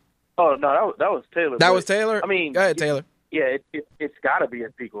first. Oh no, that was Taylor. That was Taylor. I mean, go ahead, Taylor. Yeah, it's got to be a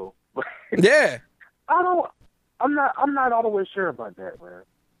sequel. Yeah. I'm not all the way sure about that, man.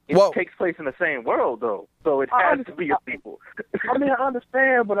 It takes place in the same world, though, so it has to be a sequel. I mean, I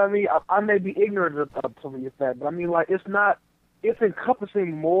understand, but I mean, I may be ignorant of some of your facts, but I mean, like, it's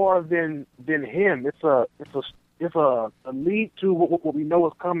encompassing more than him. It's a lead to what we know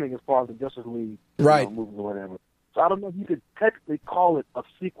is coming as far as the Justice League movies or whatever. So I don't know if you could technically call it a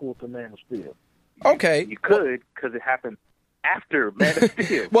sequel to Man of Steel. Okay, you could, because it happened after Man of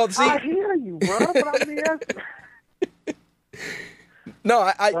Steel. Well, see, I hear you, bro, but I mean, no,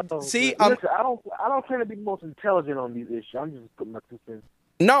 I see. Listen, I don't claim to be the most intelligent on these issues. I'm just putting my 2 cents.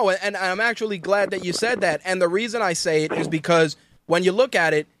 No, and I'm actually glad that you said that. And the reason I say it is because when you look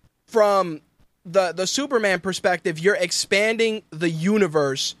at it from the Superman perspective, you're expanding the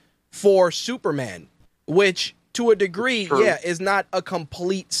universe for Superman, which to a degree, is not a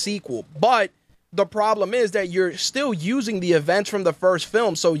complete sequel. But the problem is that you're still using the events from the first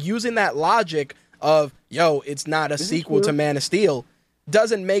film. So using that logic of, it's not a sequel to Man of Steel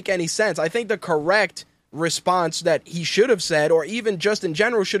doesn't make any sense. I think the correct response that he should have said, or even just in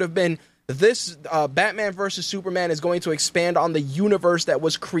general should have been, this Batman versus Superman is going to expand on the universe that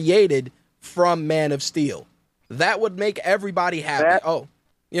was created from Man of Steel. That would make everybody happy.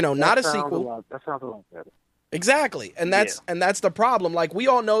 Not a sequel. That sounds a lot better. Exactly. And that's the problem. Like, we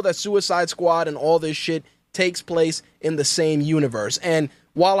all know that Suicide Squad and all this shit takes place in the same universe. And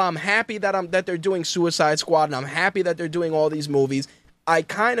while I'm happy that they're doing Suicide Squad and I'm happy that they're doing all these movies, I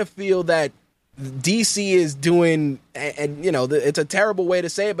kind of feel that DC is doing, and it's a terrible way to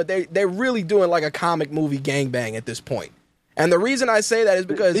say it, but they're really doing like a comic movie gangbang at this point. And the reason I say that is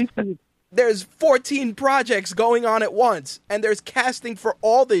because there's 14 projects going on at once, and there's casting for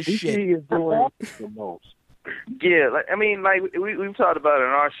all this shit. DC is doing the most. Yeah, we've talked about it on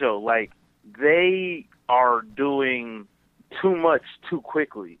our show. Like, they are doing too much too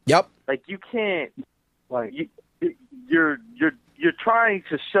quickly. Yep. Like, you can't. Like, you're trying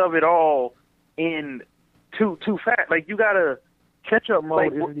to shove it all in too fast. Like, you gotta. Catch-up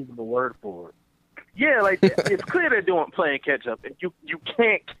mode isn't even the word for it. Yeah, like, it's clear they're playing catch-up. You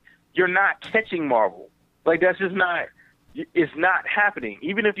can't. You're not catching Marvel. Like, that's just not. It's not happening.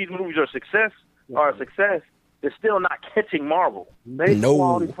 Even if these movies are a success, they're still not catching Marvel. Make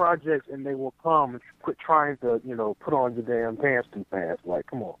quality projects, and they will come. And quit trying to, put on your damn pants too fast. Like,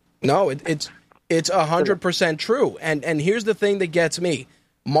 come on. No, it's 100% true. And here's the thing that gets me.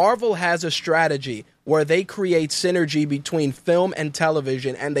 Marvel has a strategy where they create synergy between film and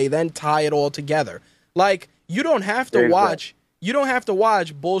television, and they then tie it all together. Like, you don't have to watch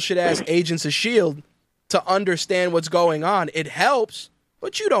bullshit ass Agents of S.H.I.E.L.D. to understand what's going on. It helps,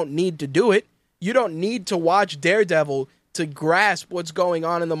 but you don't need to do it. You don't need to watch Daredevil to grasp what's going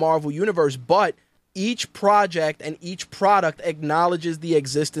on in the Marvel Universe. But each project and each product acknowledges the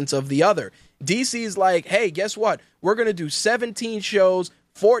existence of the other. DC's like, hey, guess what? We're going to do 17 shows,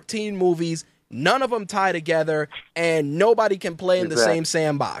 14 movies, none of them tie together, and nobody can play in the same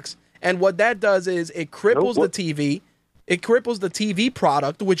sandbox. And what that does is it cripples the TV. It cripples the TV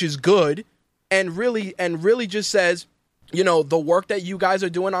product, which is good, and really just says, you know, the work that you guys are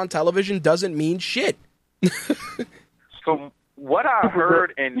doing on television doesn't mean shit. From what I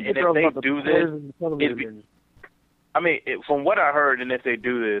heard, and if they do this, from what I heard, and if they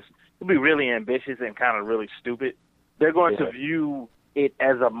do this, it'll be really ambitious and kind of really stupid. They're going to view it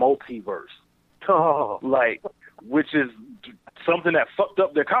as a multiverse, which is something that fucked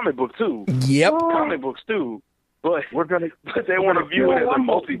up their comic book too. Yep, comic books too. But but they want to view it as a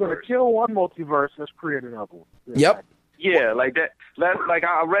multiverse. We're gonna kill one multiverse. Let's create another one. Yep. Yeah, like that. Like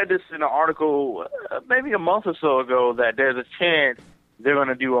I read this in an article maybe a month or so ago that there's a chance they're going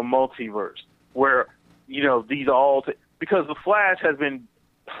to do a multiverse where, you know, these are all because the Flash has been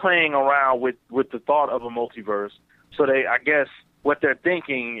playing around with the thought of a multiverse. So I guess what they're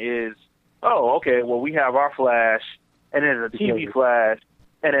thinking is, oh, okay, well we have our Flash and there's a TV Flash,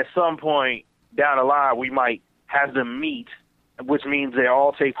 and at some point down the line we might have them meet, which means they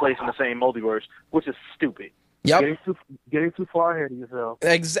all take place in the same multiverse, which is stupid. Yep. Getting too far ahead of yourself.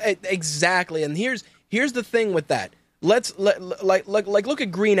 Exactly. And here's the thing with that. Let's look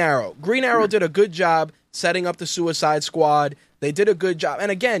at Green Arrow. Green Arrow did a good job setting up the Suicide Squad. They did a good job.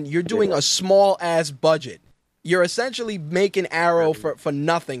 And again, you're doing a small ass budget. You're essentially making Arrow for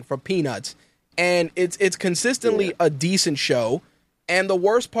nothing, for peanuts. And it's consistently a decent show. And the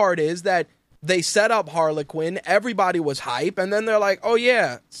worst part is that they set up Harley Quinn, everybody was hype, and then they're like, oh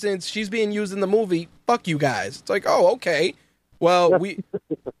yeah, since she's being used in the movie, fuck you guys. It's like, oh, okay. Well, we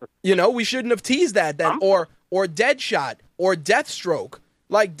shouldn't have teased that then. Or Deadshot, or Deathstroke.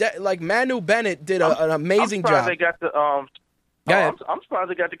 Like Manu Bennett did an amazing job. They got the I'm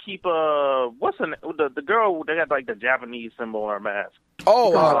surprised they got to keep what's the girl, they got like the Japanese symbol on her mask.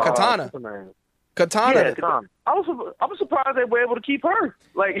 Oh, Katana. Katana. Yeah, Katana. I was surprised they were able to keep her.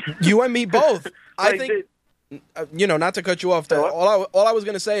 Like you and me both. I think not to cut you off. All I was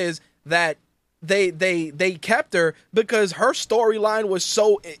gonna say is that they kept her because her storyline was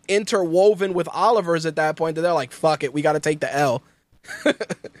so interwoven with Oliver's at that point that they're like, fuck it, we got to take the L.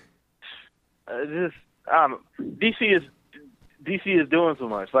 DC is doing so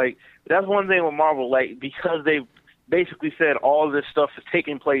much. Like that's one thing with Marvel. Like because they basically said all of this stuff is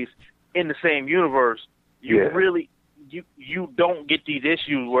taking place in the same universe, you don't get these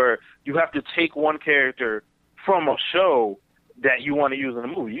issues where you have to take one character from a show that you want to use in a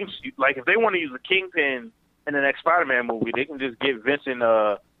movie. Like if they want to use the Kingpin in the next Spider-Man movie, they can just give Vincent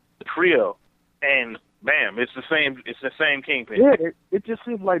Trio, and bam, it's the same Kingpin. Yeah, it just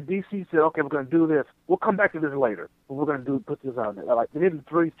seems like DC said, okay, we're going to do this. We'll come back to this later, but we're going to put this out there. Like they didn't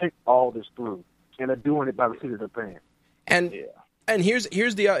really think all this through, and they're doing it by the seat of their pants. And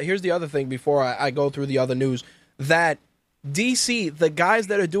here's the other thing before I go through the other news, that DC, the guys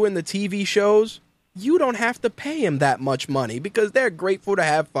that are doing the TV shows, you don't have to pay them that much money because they're grateful to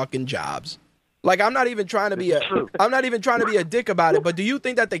have fucking jobs. Like I'm not even trying to be a dick about it, but do you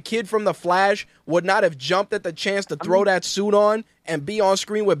think that the kid from The Flash would not have jumped at the chance to throw that suit on and be on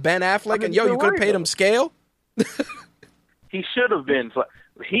screen with Ben Affleck and you could have paid him scale? He should have been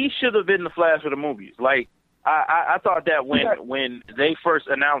the Flash of the movies. Like I thought that when they first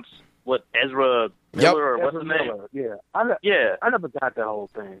announced Ezra Miller or what's his name? Yeah. I never got that whole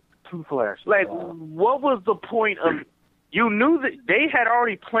thing. Too Flash. Like, what was the point of? You knew that they had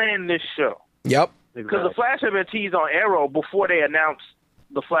already planned this show. Yep. Because the Flash had been teased on Arrow before they announced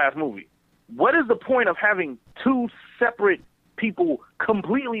the Flash movie. What is the point of having two separate people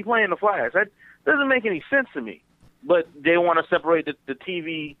completely playing the Flash? That doesn't make any sense to me. But they want to separate the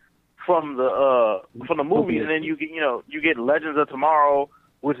TV from the movies, and then you get Legends of Tomorrow,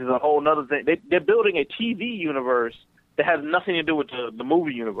 which is a whole nother thing. They're building a TV universe that has nothing to do with the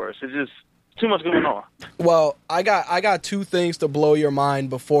movie universe. It's just too much going on. Well, I got two things to blow your mind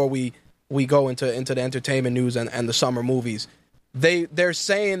before we go into the entertainment news and the summer movies. They're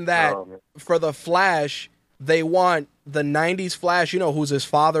saying that for the Flash, they want the 90s Flash, who's his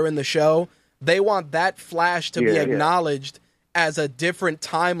father in the show. They want that Flash to be acknowledged as a different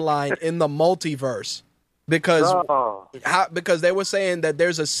timeline in the multiverse. Because they were saying that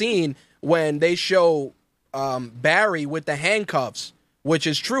there's a scene when they show Barry with the handcuffs, which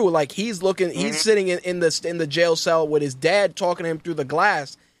is true. Like he's sitting in the jail cell with his dad talking to him through the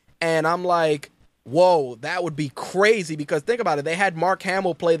glass, and I'm like, whoa, that would be crazy. Because think about it, they had Mark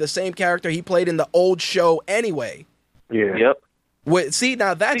Hamill play the same character he played in the old show anyway. Yeah. Yep. See,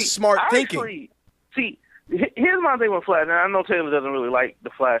 now that's smart thinking. here's my thing with Flash. And I know Taylor doesn't really like the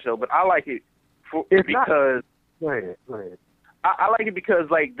Flash show, but I like it because. Go ahead. I like it because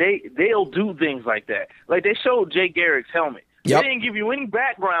like they'll do things like that. Like they showed Jay Garrick's helmet. Yep. They didn't give you any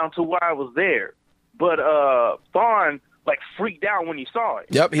background to why I was there, but Thawne like freaked out when he saw it.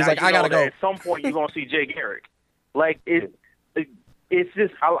 Yep, he's now, like, I gotta go. At some point, you're gonna see Jay Garrick. Like it's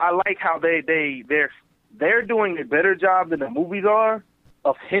just I like how they're doing a better job than the movies are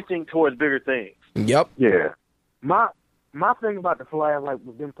of hinting towards bigger things. Yep. Yeah. My thing about the Flash, like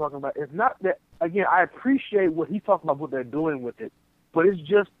we've been talking about, is not that. Again, I appreciate what he's talking about, what they're doing with it, but it's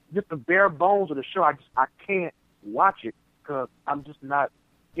just the bare bones of the show. I can't watch it because I'm just not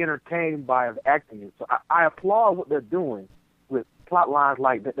entertained by his acting. So I applaud what they're doing with plot lines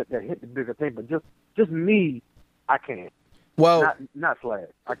like that hit the bigger thing, but just me, I can't. Well, not Flash.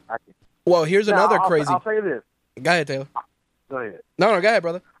 I can't. Well, here's another crazy. I'll say this. Go ahead, Taylor. Go ahead. No, go ahead,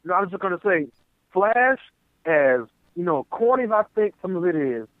 brother. No, I was just going to say, Flash, as corny as I think some of it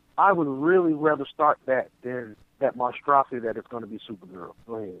is, I would really rather start that than that monstrosity that is going to be Supergirl.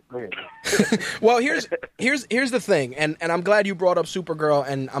 Go ahead. Well, here's the thing, and I'm glad you brought up Supergirl,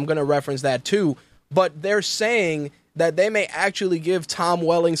 and I'm going to reference that too. But they're saying that they may actually give Tom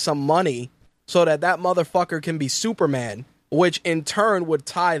Welling some money so that motherfucker can be Superman, which in turn would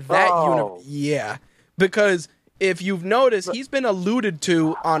tie that Yeah, because if you've noticed, he's been alluded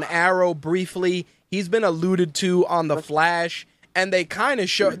to on Arrow briefly. He's been alluded to on The Flash. And they kind of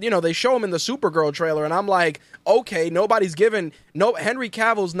show, they show him in the Supergirl trailer, and I'm like, okay, Henry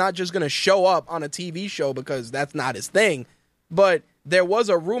Cavill's not just going to show up on a TV show because that's not his thing. But there was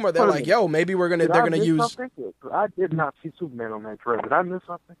a rumor, they're like, yo, maybe they're going to use. Something? I did not see Superman on that trailer. Did I miss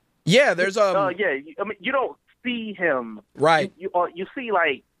something? Yeah, there's I mean, you don't see him. Right. You see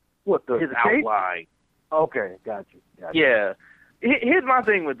like his tape? outline. Okay, got you. Yeah. Here's my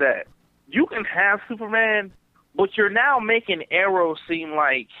thing with that. You can have Superman, but you're now making Arrow seem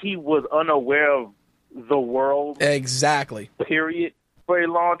like he was unaware of the world. Exactly. Period. For a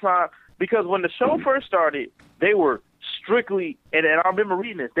long time. Because when the show first started, they were strictly, and I remember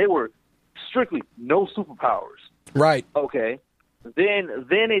reading this, they were strictly no superpowers. Right. Okay. Then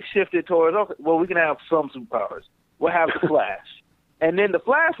it shifted towards, okay, well, we can have some superpowers. We'll have the Flash. And then the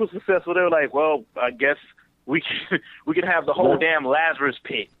Flash was successful. They were like, well, I guess we can have the whole damn Lazarus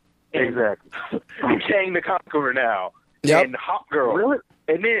Pit. Exactly. Kang the Conqueror now. Yep. And Hawkgirl. Really?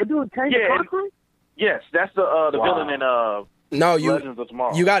 And then We're doing Kang the Conqueror? Yes, that's the villain in Legends of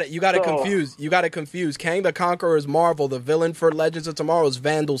Tomorrow. You got it confused. You got it confused. Kang the Conqueror is Marvel. The villain for Legends of Tomorrow is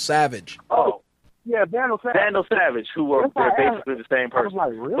Vandal Savage. Oh. Yeah, Vandal Savage. Vandal Savage, who are they're basically the same person. I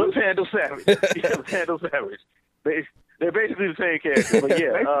was like, really? But Vandal Savage. Yeah, Vandal Savage. They're basically the same character. But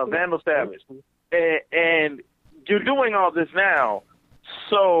yeah, Vandal Savage. And you're doing all this now.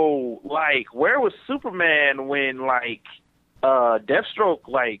 So, like, where was Superman when, like, Deathstroke,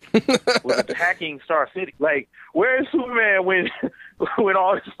 like, was attacking Star City? Like, where is Superman when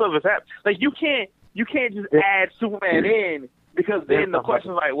all this stuff is happening? Like, you can't just add Superman in because then the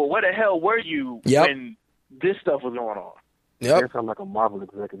question's like, well, where the hell were you when this stuff was going on? Yep. I sound like a Marvel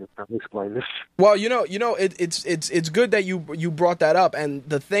executive trying to explain this. Well, it's good that you brought that up. And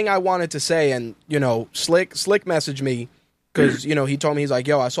the thing I wanted to say, and Slick messaged me because he told me, he's like,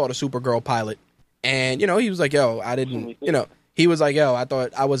 yo, I saw the Supergirl pilot, and he was like, yo, I didn't, he was like, yo, I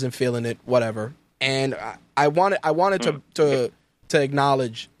thought I wasn't feeling it, whatever. And I wanted to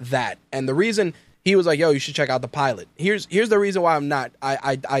acknowledge that, and the reason. He was like, yo, you should check out the pilot. Here's the reason why I'm not.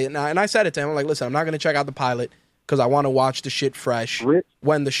 And I said it to him. I'm like, listen, I'm not going to check out the pilot because I want to watch the shit fresh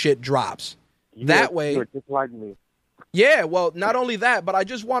when the shit drops. That way. You're just like me. Yeah, well, not only that, but I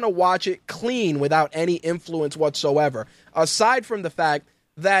just want to watch it clean without any influence whatsoever. Aside from the fact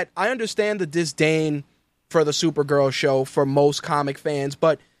that I understand the disdain for the Supergirl show for most comic fans,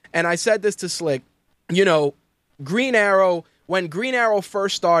 and I said this to Slick, Green Arrow, when Green Arrow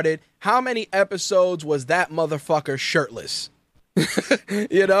first started, how many episodes was that motherfucker shirtless?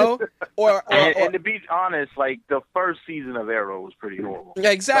 Or and to be honest, like the first season of Arrow was pretty horrible.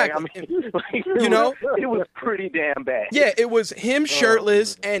 Exactly. It was pretty damn bad. Yeah, it was him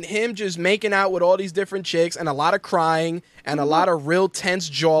shirtless and him just making out with all these different chicks and a lot of crying and a lot of real tense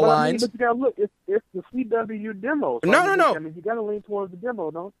jawlines. But you gotta look, it's the CW demo. So No. I mean, you gotta lean towards the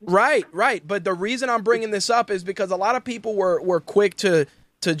demo, don't you? Right. But the reason I'm bringing this up is because a lot of people were quick to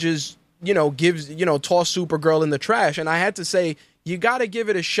just toss Supergirl in the trash, and I had to say you got to give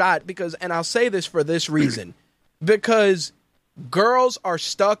it a shot and I'll say this for this reason, because girls are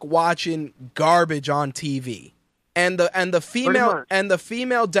stuck watching garbage on TV, and the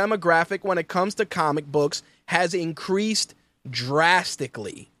female demographic when it comes to comic books has increased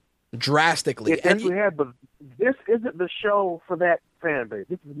drastically. drastically. It definitely had, but this isn't the show for that fan base.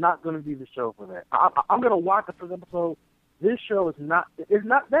 This is not going to be the show for that. I'm going to watch the first episode. This show is not. It's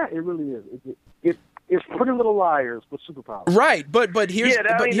not that. It really is. It's Pretty Little Liars with superpowers. Right, but here's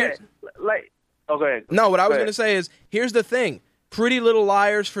like. Oh, go ahead. No, what I was going to say is, here's the thing. Pretty Little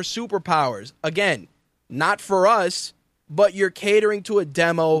Liars for superpowers. Again, not for us, but you're catering to a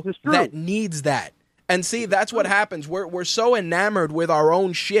demo that needs that. And see, that's what happens. We're so enamored with our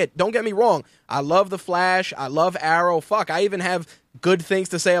own shit. Don't get me wrong. I love The Flash. I love Arrow. Fuck, I even have good things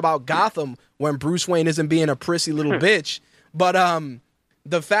to say about Gotham when Bruce Wayne isn't being a prissy little bitch. But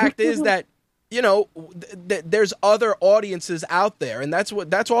the fact is that, you know, there's other audiences out there, and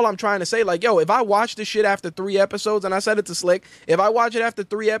that's all I'm trying to say. Like, yo, if I watch this shit after 3 episodes, and I said it to Slick, if I watch it after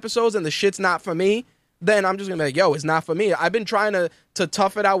 3 episodes and the shit's not for me, then I'm just gonna be like, yo, it's not for me. I've been trying to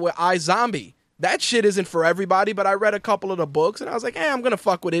tough it out with iZombie. That shit isn't for everybody, but I read a couple of the books, and I was like, I'm gonna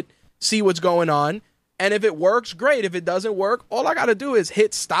fuck with it, see what's going on, and if it works, great. If it doesn't work, all I gotta do is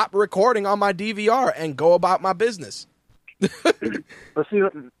hit stop recording on my DVR and go about my business. But see,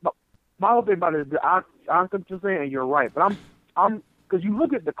 my whole thing about it is, I understand what you're saying, and you're right. But I'm because you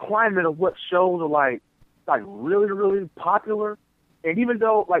look at the climate of what shows are like really, really popular, and even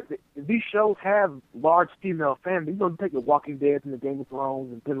though like these shows have large female fan base, you know, take the Walking Dead and the Game of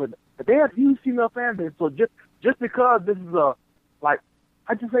Thrones and things like that, but they have huge female fan base. So just because this is a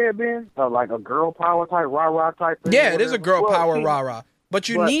how'd you say it, Ben? Like a girl power type, rah-rah type thing. Yeah, it is a girl power rah-rah. But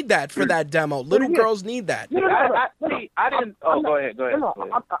you need that for that demo. Little girls need that. I didn't. Oh, go ahead.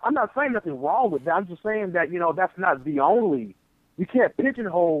 I'm not saying nothing wrong with that. I'm just saying that, you know, that's not the only. You can't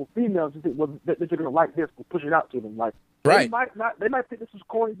pigeonhole females and think, well, that you're going to like this, push it out to them. Like, right. They might think this is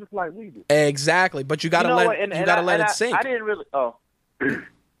corny just like we do. Exactly. But you got to let it sink. I didn't really. Oh,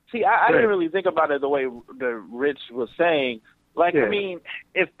 see, I didn't really think about it the way the Rich was saying. Like, I mean,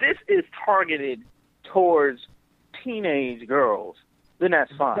 if this is targeted towards teenage girls, then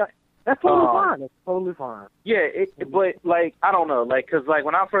that's fine. That's totally fine. That's totally fine. Yeah, but, like, I don't know. Like, because, like,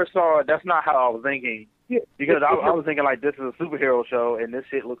 when I first saw it, that's not how I was thinking. Yeah, because I was thinking, like, this is a superhero show, and this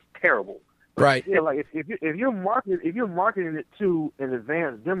shit looks terrible. Right. Yeah, like, if you're marketing it to an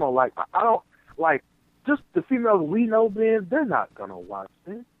advanced demo, like, I don't, like, just the females we know, Ben, they're not going to watch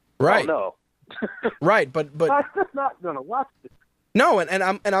this. Right. Oh, no. Right, but they're not going to watch this. No, and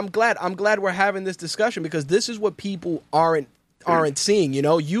I'm glad we're having this discussion, because this is what people aren't seeing. You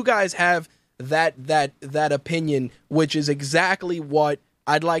know, you guys have that opinion, which is exactly what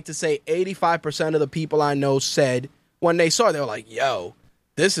I'd like to say 85% of the people I know said when they saw it. They were like, yo,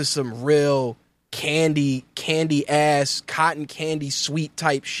 this is some real candy ass, cotton candy sweet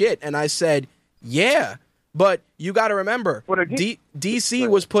type shit. And I said, yeah, but you got to remember, DC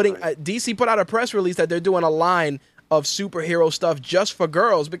was DC put out a press release that they're doing a line of superhero stuff just for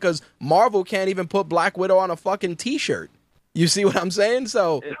girls, because Marvel can't even put Black Widow on a fucking t-shirt. You see what I'm saying?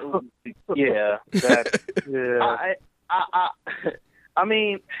 So yeah, yeah. I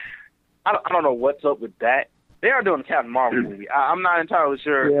mean, I don't know what's up with that. They are doing a Captain Marvel movie. I'm not entirely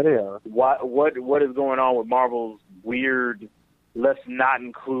sure. Yeah, they are. What is going on with Marvel's weird? Let's not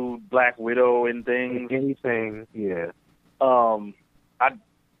include Black Widow in things. Anything? Yeah.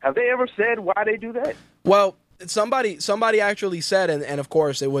 Have they ever said why they do that? Well, somebody actually said, and of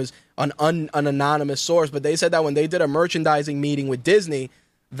course it was an anonymous source, but they said that when they did a merchandising meeting with Disney,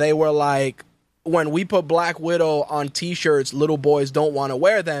 they were like, when we put Black Widow on t-shirts, little boys don't want to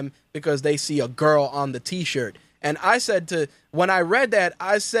wear them because they see a girl on the t-shirt. And I said when I read that,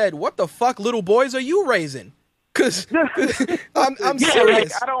 I said, what the fuck little boys are you raising? Because I'm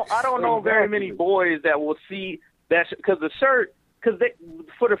serious. Like, I don't know very many boys that will see that, because the shirt, because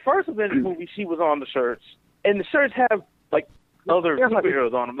for the first Avengers movie, she was on the shirts, and the shirts have like other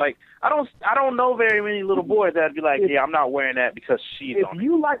superheroes on them. Like, I don't know very many little boys that'd be like, yeah, I'm not wearing that because she's on it. If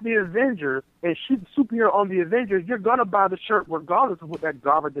you like the Avengers and she's a superhero on the Avengers, you're gonna buy the shirt regardless of what that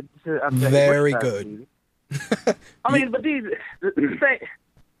garbage. Very good. I mean, but we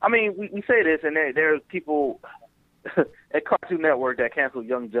say this, and there's people at Cartoon Network that canceled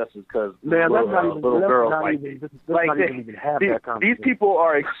Young Justice because little girls like these people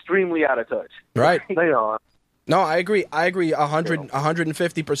are extremely out of touch. Right. They are. No, I agree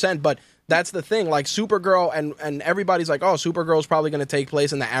 150%, but that's the thing. Like, Supergirl, and everybody's like, oh, Supergirl's probably going to take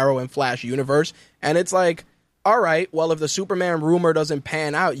place in the Arrow and Flash universe. And it's like, all right, well, if the Superman rumor doesn't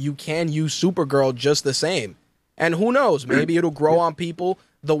pan out, you can use Supergirl just the same. And who knows, maybe it'll grow on people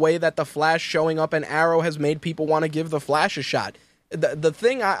the way that the Flash showing up in Arrow has made people want to give the Flash a shot. The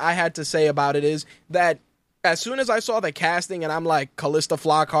thing I had to say about it is that as soon as I saw the casting and I'm like, Callista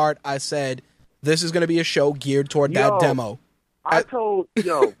Flockhart, I said, this is going to be a show geared toward that demo. I told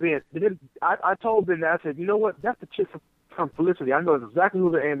Ben. I told Ben that I said, you know what? That's the chick from Felicity. I know exactly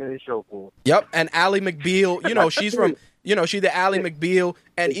who they're aiming this show for. Yep, and Ally McBeal. She's from. She's the Ally McBeal,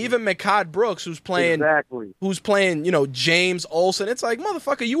 and even Mehcad Brooks, who's playing. Exactly. Who's playing? James Olsen. It's like,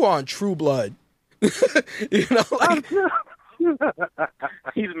 motherfucker, you are on True Blood. Like.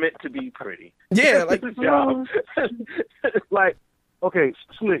 He's meant to be pretty. Yeah, like. Like, okay,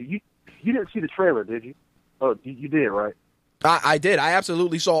 Slick, you didn't see the trailer, did you? Oh, you did, right? I did. I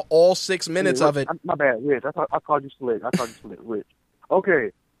absolutely saw all 6 minutes of it. My bad, Rich. I called you Slick. Rich.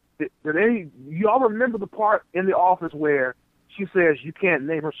 Okay. Did y'all remember the part in The Office where she says you can't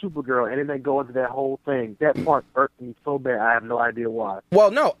name her Supergirl, and then they go into that whole thing? That part irked me so bad. I have no idea why.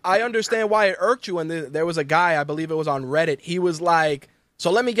 Well, no, I understand why it irked you. And there was a guy, I believe it was on Reddit. He was like, so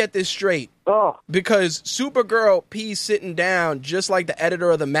let me get this straight. Oh. Because Supergirl P's sitting down, just like the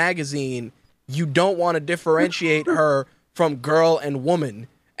editor of the magazine, you don't want to differentiate her from girl and woman.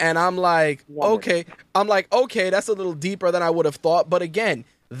 And I'm like, okay, that's a little deeper than I would have thought. But again,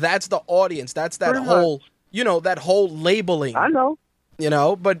 that's the audience. That's that Pretty whole, that whole labeling. I know.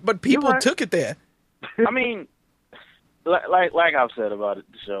 But people took it there. I mean, like I've said about the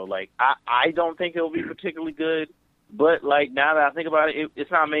show, like I don't think it'll be particularly good. But like now that I think about it,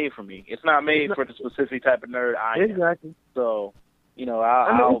 it's not made for me. It's not made for the specific type of nerd I am. Exactly. So,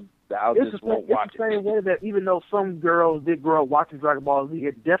 I'll just won't watch it. It's the same way that even though some girls did grow up watching Dragon Ball Z,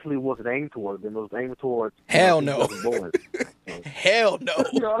 it definitely wasn't aimed towards them. It was aimed towards Hell no. Hell no.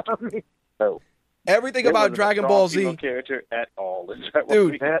 You know what I mean? No. Everything about Dragon Ball Z character at all,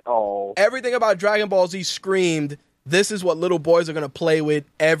 dude. At all. Everything about Dragon Ball Z screamed, this is what little boys are going to play with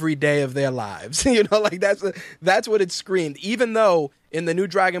every day of their lives. Like that's what it screamed. Even though in the new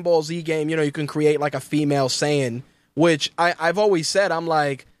Dragon Ball Z game, you can create like a female Saiyan, which I've always said, I'm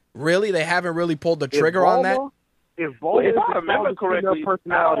like, really? They haven't really pulled the trigger on that? If I remember correctly,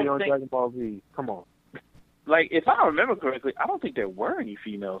 personality on Dragon Ball Z, come on. Like, if I remember correctly, I don't think there were any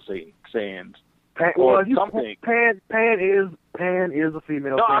female Saiyans. Pan is a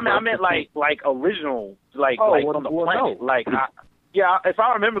female. No, I meant like original, on the planet. No. Like, if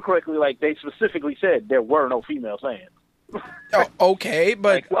I remember correctly, like they specifically said there were no female Saiyans. Okay,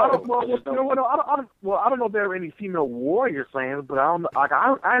 but I don't know if there were any female warrior Saiyans, but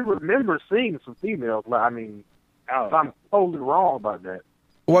I remember seeing some females. Like, I mean, I'm totally wrong about that.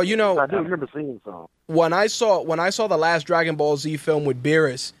 Well, I do remember seeing some. When I saw the last Dragon Ball Z film with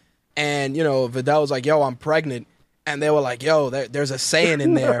Beerus, and Videl was like, "Yo, I'm pregnant," and they were like, "Yo, there's a Saiyan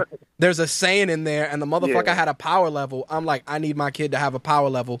in there. There's a Saiyan in there," and the motherfucker had a power level. I'm like, I need my kid to have a power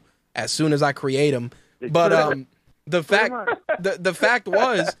level as soon as I create him. But the fact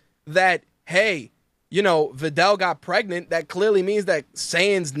was that, hey, Videl got pregnant. That clearly means that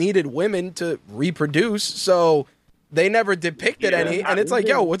Saiyans needed women to reproduce. So they never depicted any, and it's like,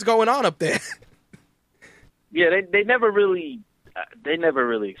 yo, what's going on up there? Yeah, they never really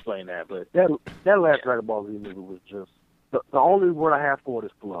explained that. But that last Dragon Ball Z movie was just the only word I have for it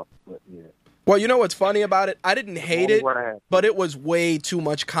is fluff. But yeah. Well, you know what's funny about it? I didn't hate it, but it was way too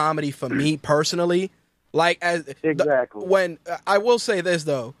much comedy for me personally. Like when I will say this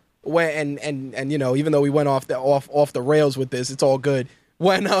though, when and even though we went off the rails with this, it's all good.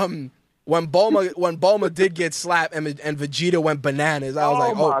 When Bulma did get slapped and Vegeta went bananas, I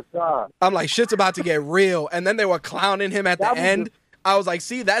was my God. I'm like, shit's about to get real. And then they were clowning him at the end. I was like,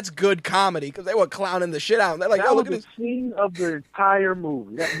 see, that's good comedy because they were clowning the shit out. And they're like, look at this. That was the scene of the entire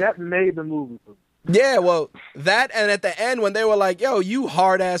movie. That made the movie. Yeah, well, that and at the end when they were like, yo, you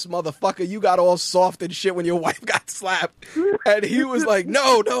hard-ass motherfucker, you got all soft and shit when your wife got slapped. And he was like,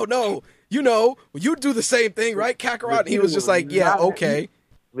 no. You do the same thing, right, Kakarot? And he was just like, yeah, okay.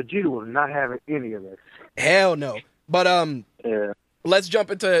 Vegeta was not having any of that. Hell no. But let's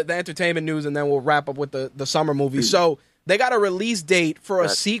jump into the entertainment news and then we'll wrap up with the summer movie. So they got a release date for a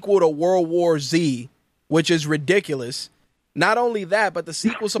sequel to World War Z, which is ridiculous. Not only that, but the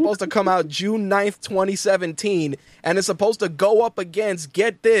sequel's supposed to come out June 9th, 2017, and it's supposed to go up against,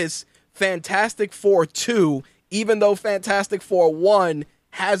 get this, Fantastic Four 2, even though Fantastic Four 1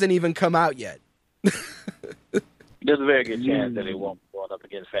 hasn't even come out yet. There's a very good chance that it won't go up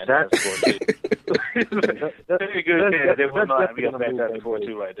against Fantastic Four 2. Very good chance it will not be a Fantastic Four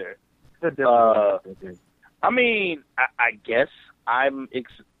 2 right there. I mean, I guess I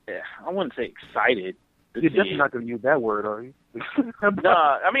wouldn't say excited. You're definitely not going to use that word, are you?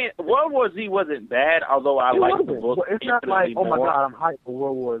 Nah, I mean, World War Z wasn't bad, although I like the book. It's not like, oh my God, I'm hyped for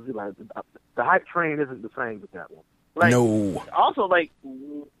World War Z. Like, the hype train isn't the same with that one. Like, no. Also, like,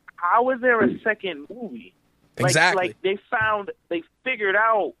 how is there a second movie? Like, exactly. Like, they figured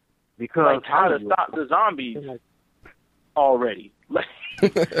out because how to stop the zombies. already. Like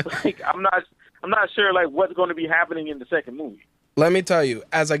I'm not sure like what's going to be happening in the second movie. Let me tell you,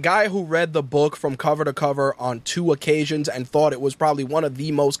 as a guy who read the book from cover to cover on 2 occasions and thought it was probably one of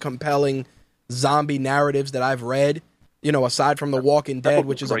the most compelling zombie narratives that I've read, you know, aside from The Walking Dead,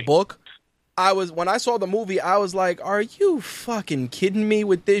 which is a book, when I saw the movie, I was like, are you fucking kidding me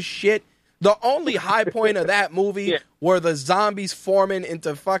with this shit? The only high point of that movie were the zombies forming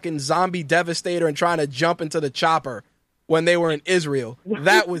into fucking zombie devastator and trying to jump into the chopper when they were in Israel.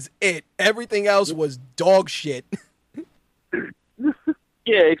 That was it. Everything else was dog shit.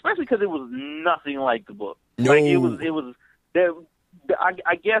 Yeah, especially because it was nothing like the book. No. Like it was.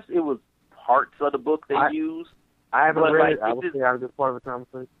 I guess it was parts of the book they used. I haven't read like, it. I will say I was just part of the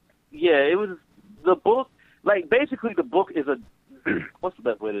conversation. Yeah, it was the book. Like basically, the book is a what's the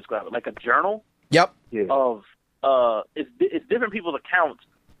best way to describe it? Like a journal. Yep. Yeah. Of it's different people's accounts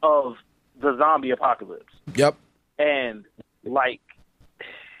of the zombie apocalypse. Yep. And like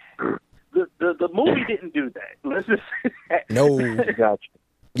the movie didn't do that. Let's just No. Gotcha.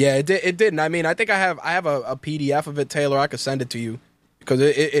 Yeah, it didn't. I mean, I think I have a PDF of it, Taylor. I could send it to you because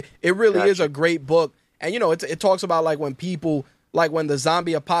it really is a great book. And you know, it talks about like when people, like when the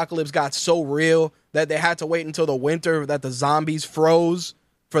zombie apocalypse got so real that they had to wait until the winter that the zombies froze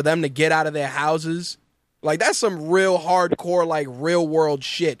for them to get out of their houses. Like that's some real hardcore, like real world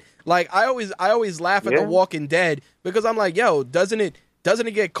shit. Like I always laugh at The Walking Dead because I'm like, yo, doesn't it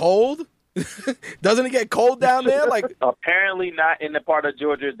get cold? Doesn't it get cold down there? Like apparently not in the part of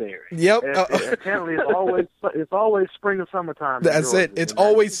Georgia there. Yep. Apparently, it's always spring or summertime. That's it. It's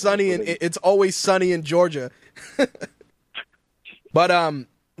always sunny in Georgia. But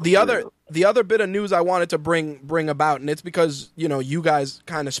the other bit of news I wanted to bring about, and it's because you know you guys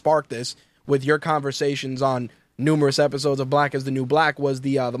kind of sparked this with your conversations on numerous episodes of Black is the New Black, was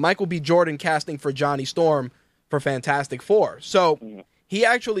the Michael B. Jordan casting for Johnny Storm for Fantastic Four. So he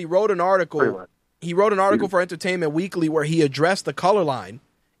actually wrote an article. He wrote an article for Entertainment Weekly where he addressed the color line,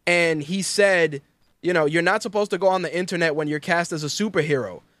 and he said, you know, you're not supposed to go on the internet when you're cast as a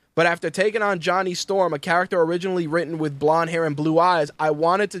superhero. But after taking on Johnny Storm, a character originally written with blonde hair and blue eyes, I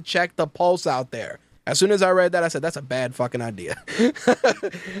wanted to check the pulse out there. As soon as I read that, I said, that's a bad fucking idea.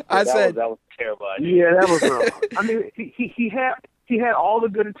 That was a terrible idea. Yeah, that was I mean, he had all the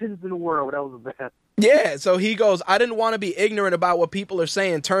good intentions in the world, but that was a bad. Yeah, so he goes, I didn't want to be ignorant about what people are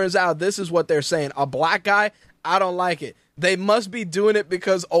saying. Turns out this is what they're saying. A black guy? I don't like it. They must be doing it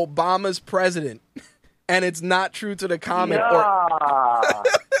because Obama's president. And it's not true to the comic.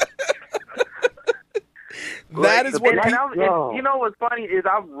 That is what you know what's funny is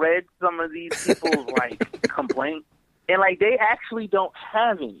I've read some of these people's like complaints, and like they actually don't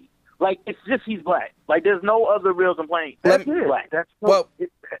have any. Like it's just he's black. Like there's no other real complaint. That's it. Black. That's well.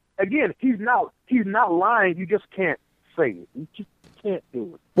 Again, he's not lying. You just can't say it. You just can't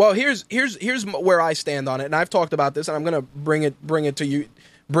do it. Well, here's where I stand on it, and I've talked about this, and I'm gonna bring it to you,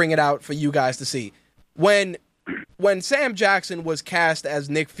 bring it out for you guys to see. When Sam Jackson was cast as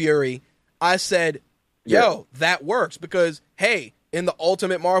Nick Fury, I said, yo, that works because, hey, in the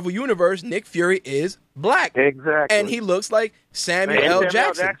Ultimate Marvel Universe, Nick Fury is black. Exactly. And he looks like Samuel L.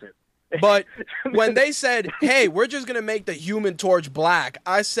 Jackson. But when they said, hey, we're just going to make the Human Torch black,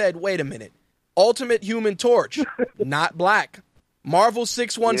 I said, wait a minute. Ultimate Human Torch, not black. Marvel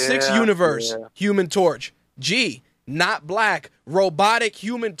 616 Universe, Human Torch. Not black. Robotic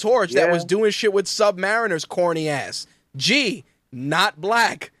Human Torch that was doing shit with Submariner's corny ass. Not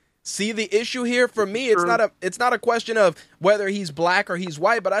black. See the issue here? For me, it's not a question of whether he's black or he's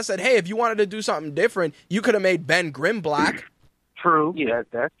white, but I said, hey, if you wanted to do something different, you could have made Ben Grimm black. True. Yeah,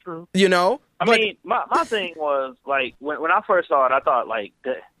 that's true. You know? I mean, my thing was, like, when I first saw it, I thought, like,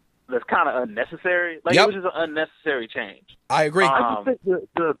 that's kind of unnecessary. Like, it was just an unnecessary change. I agree. I just think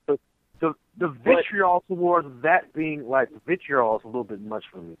the vitriol towards that being, like, vitriol is a little bit much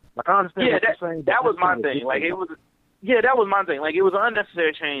for me. Like, I understand what you're saying. That was my thing. Like, it was... Yeah, that was my thing. Like, it was an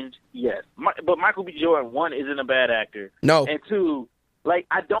unnecessary change, yes. But Michael B. Jordan, one, isn't a bad actor. No. And two, like,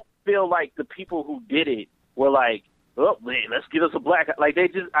 I don't feel like the people who did it were like, oh, man, let's get us a black... Like, they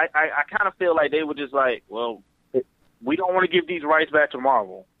just... I kind of feel like they were just like, well, we don't want to give these rights back to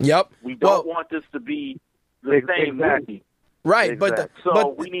Marvel. Yep. We don't want this to be the same movie. Right, exactly.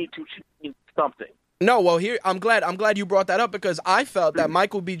 but we need to change something. No, well, here I'm glad you brought that up because I felt that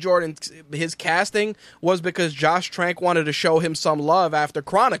Michael B. Jordan, his casting was because Josh Trank wanted to show him some love after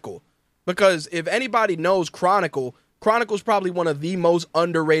Chronicle. Because if anybody knows Chronicle's probably one of the most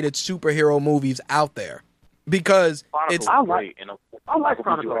underrated superhero movies out there. because Chronicle it's was great, and I like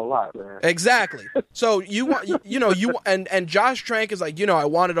Chronicle a lot, man. exactly. So you want and Josh Trank is like, I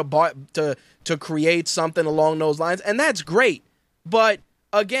wanted to create something along those lines, and that's great. But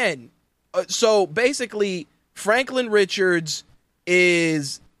again, so basically Franklin Richards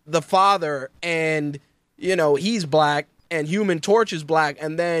is the father, and he's black, and Human Torch is black,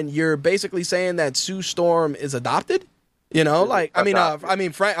 and then you're basically saying that Sue Storm is adopted. Frank.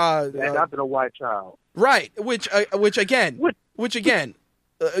 Adopted a white child, right? Which again,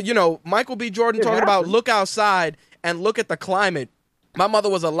 Michael B. Jordan talking about look outside and look at the climate. My mother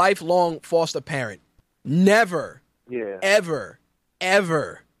was a lifelong foster parent. Never, ever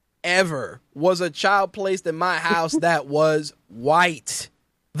was a child placed in my house that was white.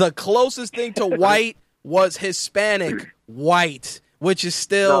 The closest thing to white was Hispanic white, which is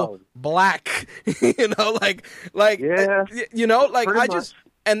still black. And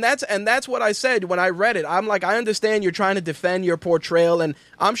that's what I said when I read it. I'm like, I understand you're trying to defend your portrayal, and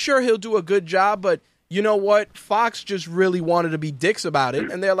I'm sure he'll do a good job, but you know what? Fox just really wanted to be dicks about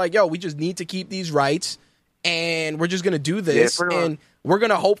it, and they're like, yo, we just need to keep these rights, and we're just going to do this, and we're going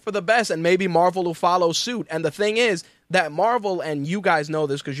to hope for the best, and maybe Marvel will follow suit. And the thing is that Marvel, and you guys know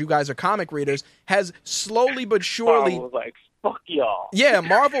this because you guys are comic readers, has slowly but surely... Marvel was like, fuck y'all. Yeah,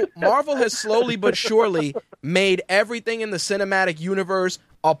 Marvel has slowly but surely made everything in the cinematic universe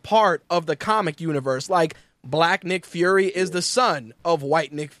a part of the comic universe. Like, Black Nick Fury is the son of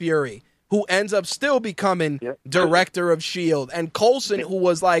White Nick Fury, who ends up still becoming director of S.H.I.E.L.D. And Coulson, who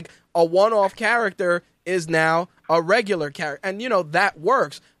was like a one-off character, is now a regular character. And, that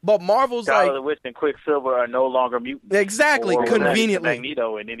works. But Marvel's Scarlet Witch and Quicksilver are no longer mutants. Exactly, conveniently.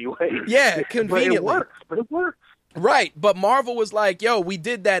 Magneto in any way. Yeah, conveniently. But it works. Right, but Marvel was like, yo, we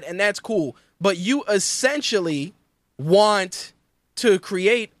did that, and that's cool. But you essentially want to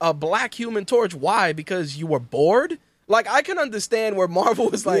create a black Human Torch. Why? Because you were bored? Like, I can understand where Marvel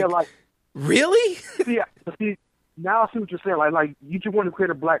was like, really? See, now I see what you're saying. Like you just want to create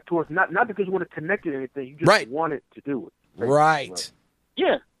a black Torch, not because you want to connect it to anything. You just wanted to do it. Right.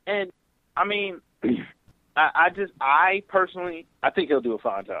 Yeah, and I mean, I personally think he'll do a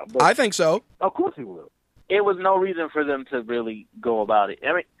fine job. But I think so. Of course he will. It was no reason for them to really go about it.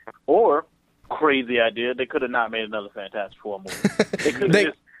 I mean, or crazy idea, they could have not made another Fantastic Four movie. They could have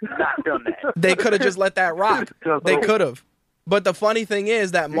just not done that. They could have just let that rock. They could have. But the funny thing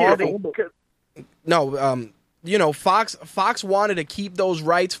is that Marvel, Fox wanted to keep those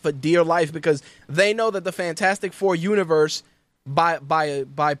rights for dear life because they know that the Fantastic Four universe,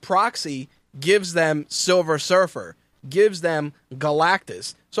 by proxy, gives them Silver Surfer, gives them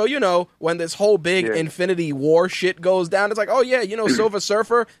Galactus. So, when this whole big Infinity War shit goes down, it's like, oh, yeah, Silver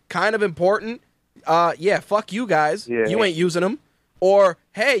Surfer, kind of important. Fuck you guys. Yeah. You ain't using them. Or,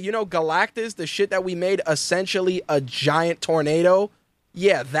 hey, Galactus, the shit that we made essentially a giant tornado.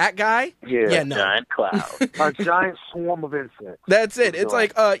 Yeah, that guy? Yeah, no. Giant cloud. A giant swarm of insects. That's it. It's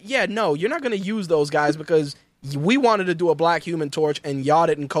like, no, you're not going to use those guys because we wanted to do a black Human Torch and y'all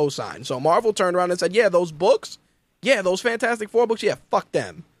didn't co-sign. So Marvel turned around and said, yeah, those books, those Fantastic Four books, fuck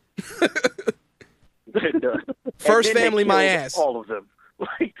them. First Family, my ass. All of them.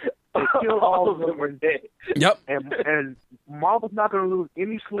 All of them were dead. Yep. And Marvel's not going to lose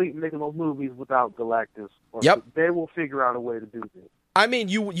any sleep making those movies without Galactus. Yep. They will figure out a way to do this. I mean,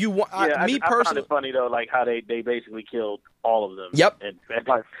 me personally. I found it funny though, like how they basically killed all of them. Yep. And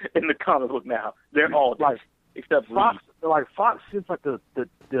in the comic book now, they're all dead, except Fox. Fox seems like the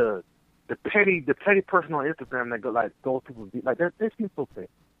petty person on Instagram that those people they seem so fake.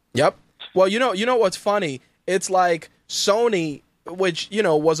 Yep. Well, you know what's funny? It's like Sony, which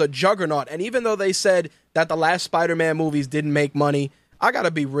was a juggernaut, and even though they said that the last Spider-Man movies didn't make money, I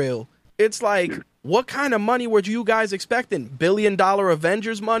gotta be real. It's like, what kind of money were you guys expecting? $1 billion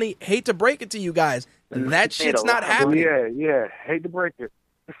Avengers money? Hate to break it to you guys, that shit's not happening. Yeah. Hate to break it.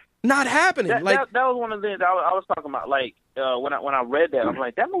 Not happening. That was one of the things I was talking about. Like when I read that, I'm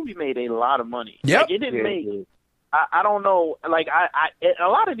like, that movie made a lot of money. Yep. Like, it didn't make. I don't know. Like a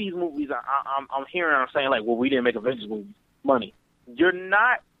lot of these movies, I'm hearing. I'm saying like, well, we didn't make Avengers movies money. You're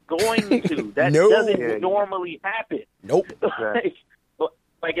not going to. That doesn't normally happen. Nope.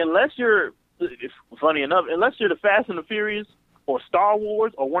 Like unless you're, funny enough, unless you're the Fast and the Furious or Star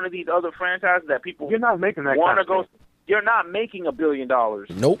Wars or one of these other franchises that people you're not making that want to go. You're not making $1 billion.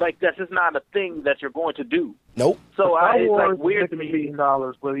 Nope. Like that's just not a thing that you're going to do. Nope. So it's like weird to me. $1 billion,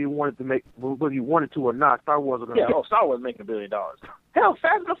 whether you wanted to or not. Star Wars are going to. Star Wars making $1 billion. Hell,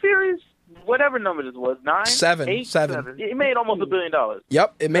 Fast and the Furious, whatever number this was, 9, 7, 8, 7. It made almost $1 billion.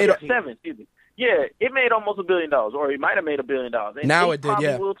 Yep, it made 7. Excuse me. Yeah, it made almost $1 billion, or it might have made $1 billion. Now it did,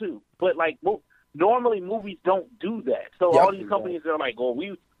 probably will too. But like normally movies don't do that. So Yep. all these companies are like, well,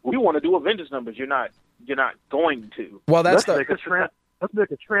 we want to do Avengers numbers. You're not going to. Well, that's Let's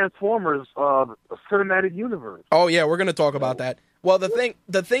make a Transformers cinematic universe. Oh yeah, we're gonna talk about that. Well, the thing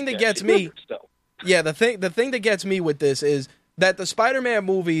that gets me, the thing that gets me with this is that the Spider-Man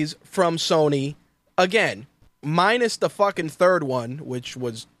movies from Sony, again, minus the fucking third one, which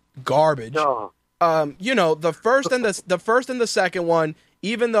was garbage. No. The first and the second one,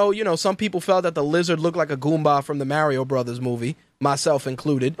 even though, some people felt that the lizard looked like a Goomba from the Mario Brothers movie, myself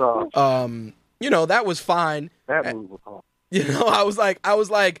included. That was fine. That movie was hard. I was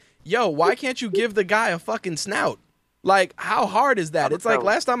like, yo, why can't you give the guy a fucking snout? Like, how hard is that? It's like,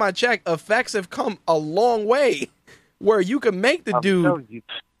 last time I checked, effects have come a long way where you can make the dude,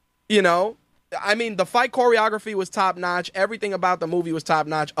 I mean, the fight choreography was top notch. Everything about the movie was top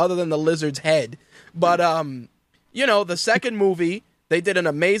notch, other than the lizard's head. But the second movie, they did an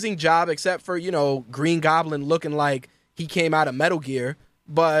amazing job, except for Green Goblin looking like he came out of Metal Gear.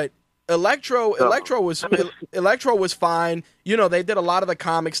 But Electro was fine. They did a lot of the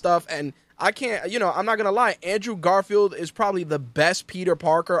comic stuff, and I can't. I'm not gonna lie. Andrew Garfield is probably the best Peter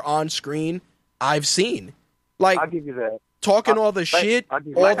Parker on screen I've seen. Like, I'll give you that. Talking all the shit, all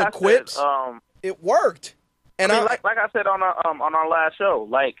the quips, it worked. And like I said on our last show,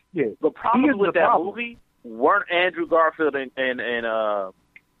 the problem with that movie weren't Andrew Garfield and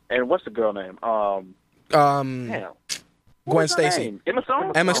what's the girl name? Gwen Stacy,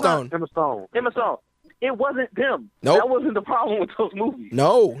 Emma Stone. It wasn't them. Nope. That wasn't the problem with those movies.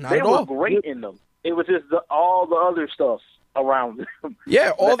 No, not at all. They were great in them. It was just all the other stuff around them.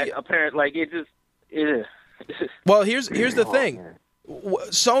 Yeah, all the apparent Well, here's the thing.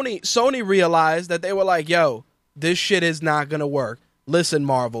 Sony realized that they were like, yo, this shit is not going to work. Listen,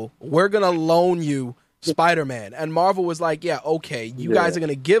 Marvel, we're going to loan you Spider-Man. And Marvel was like, yeah, okay, you guys are going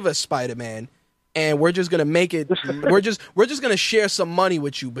to give us Spider-Man, and we're just going to make it, we're just going to share some money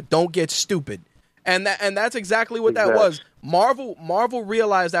with you, but don't get stupid. And that's exactly what that was. Marvel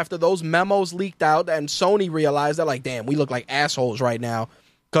realized after those memos leaked out, and Sony realized that, like, damn, we look like assholes right now.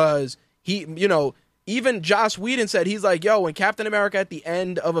 Because even Joss Whedon said, he's like, yo, when Captain America at the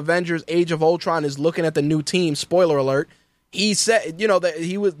end of Avengers Age of Ultron is looking at the new team, spoiler alert, he said,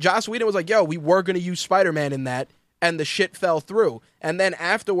 that Joss Whedon was like, yo, we were going to use Spider-Man in that, and the shit fell through. And then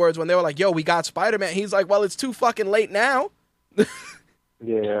afterwards, when they were like, yo, we got Spider-Man, he's like, well, it's too fucking late now.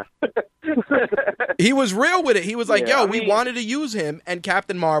 Yeah. He was real with it. He was like, we wanted to use him and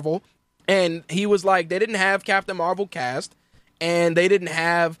Captain Marvel, and he was like, they didn't have Captain Marvel cast, and they didn't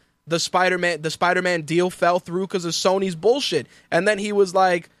have the Spider-Man deal fell through because of Sony's bullshit. And then he was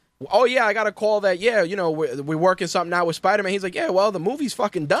like, oh yeah, I got a call that, we're working something out with Spider-Man. He's like, yeah, well, the movie's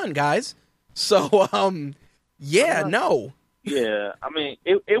fucking done, guys. So, no. Yeah, I mean,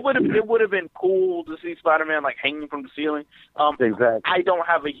 it would have been cool to see Spider-Man like hanging from the ceiling. Exactly. I don't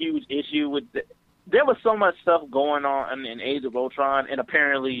have a huge issue with there was so much stuff going on in Age of Ultron, and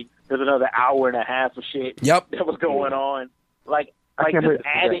apparently there's another hour and a half of shit that was going on. Like just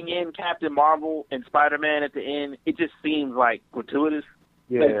adding in Captain Marvel and Spider-Man at the end, it just seems like gratuitous.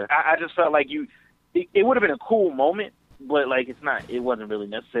 Yeah, like, I just felt like it would have been a cool moment, but like it wasn't really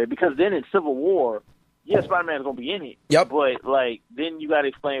necessary, because then in Civil War, Spider-Man is gonna be in it. Yep. But like then you got to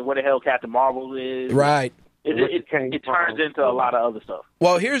explain what the hell Captain Marvel is. Right. It turns into a lot of other stuff.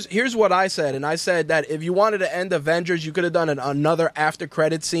 Well, here's what I said, and I said that if you wanted to end Avengers, you could have done another after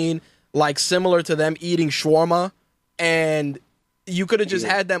credit scene like similar to them eating shawarma, and you could have just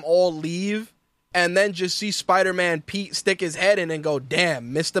had them all leave, and then just see Spider-Man Pete stick his head in and go,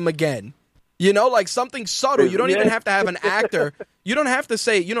 damn, missed him again. Like something subtle. You don't even have to have an actor. You don't have to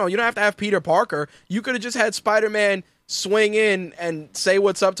say, you don't have to have Peter Parker. You could have just had Spider-Man swing in and say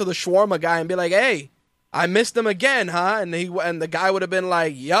what's up to the shawarma guy and be like, hey, I missed him again, huh? And the guy would have been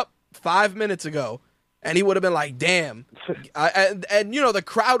like, yep, 5 minutes ago. And he would have been like, damn. And the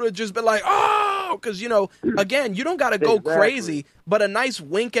crowd would just be like, oh, because, again, you don't got to go crazy, but a nice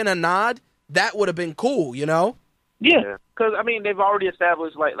wink and a nod, that would have been cool, Yeah, because I mean they've already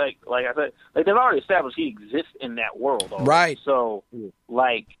established, like I said, they've already established he exists in that world already. Right? So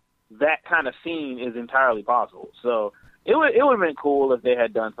like that kind of scene is entirely possible. So it would have been cool if they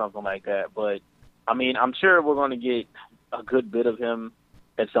had done something like that. But I mean, I'm sure we're going to get a good bit of him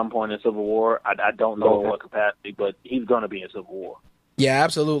at some point in Civil War. I don't know in what capacity, but he's going to be in Civil War. Yeah,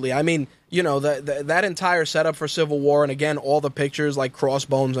 absolutely. I mean, that entire setup for Civil War, and again, all the pictures like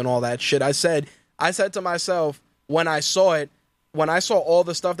Crossbones and all that shit. I said to myself, when I saw all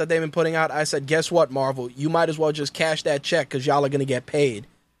the stuff that they've been putting out, I said, guess what, Marvel? You might as well just cash that check because y'all are going to get paid.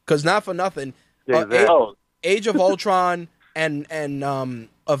 Because not for nothing, Age of Ultron and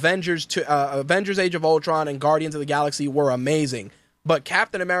Avengers Age of Ultron and Guardians of the Galaxy were amazing. But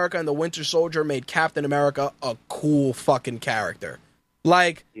Captain America and the Winter Soldier made Captain America a cool fucking character.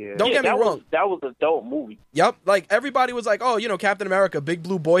 Like, don't get me wrong. That was a dope movie. Yep. Like, everybody was like, oh, Captain America, big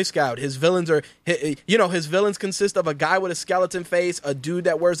blue Boy Scout. His villains his villains consist of a guy with a skeleton face, a dude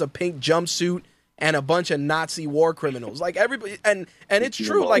that wears a pink jumpsuit, and a bunch of Nazi war criminals. Like, everybody, and it's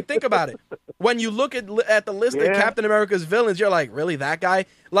true. Like, think about it. When you look at the list of Captain America's villains, you're like, really, that guy?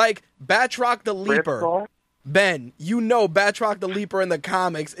 Like, Batroc the Leaper. Ben, Batroc the Leaper in the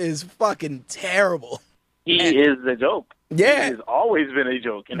comics is fucking terrible. He is the joke. Yeah. He has always been a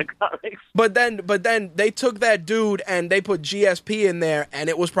joke in the comics. But then they took that dude and they put GSP in there, and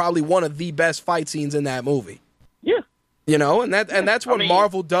it was probably one of the best fight scenes in that movie. Yeah. And that's what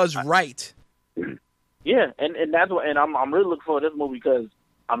Marvel does right. Yeah, and that's what, and I'm really looking forward to this movie because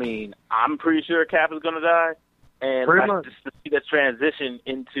I'm pretty sure Cap is gonna die, and just to see that transition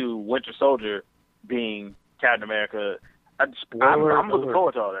into Winter Soldier being Captain America, I'm looking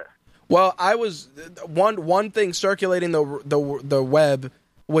forward to all that. Well, I was one thing circulating the web,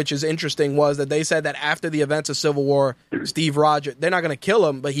 which is interesting, was that they said that after the events of Civil War, Steve Rogers, they're not going to kill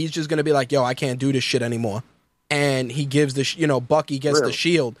him, but he's just going to be like, yo, I can't do this shit anymore. And he gives Bucky gets the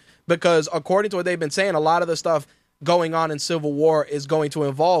shield. Because according to what they've been saying, a lot of the stuff going on in Civil War is going to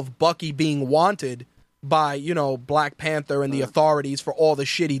involve Bucky being wanted by, Black Panther and the authorities for all the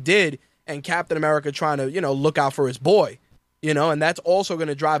shit he did, and Captain America trying to, look out for his boy. And that's also going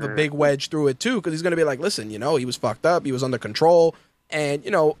to drive a big wedge through it, too, because he's going to be like, listen, he was fucked up. He was under control. And,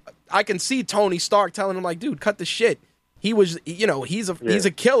 I can see Tony Stark telling him, like, dude, cut the shit. He was, he's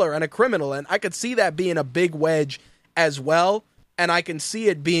a killer and a criminal. And I could see that being a big wedge as well. And I can see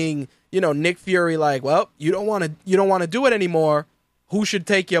it being, Nick Fury like, well, you don't want to do it anymore. Who should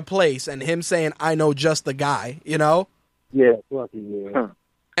take your place? And him saying, I know just the guy, Yeah, lucky, yeah.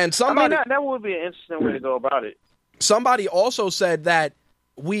 And somebody... that would be an interesting way to go about it. Somebody also said that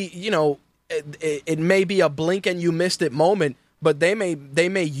it may be a blink and you missed it moment, but they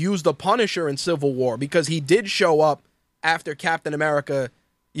may use the Punisher in Civil War because he did show up after Captain America,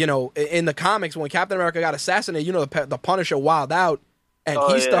 in the comics when Captain America got assassinated. The Punisher wilded out and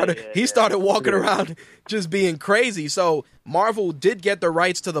he started walking around just being crazy. So Marvel did get the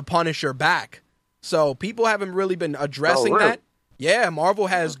rights to the Punisher back. So people haven't really been addressing that. Yeah, Marvel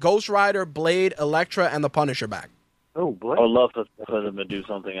has Ghost Rider, Blade, Elektra, and the Punisher back. Oh, Blade. I would love for them to do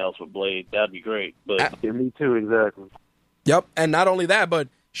something else with Blade. That'd be great. But yeah, me too, exactly. Yep, and not only that, but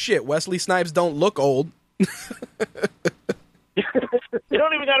shit, Wesley Snipes don't look old. It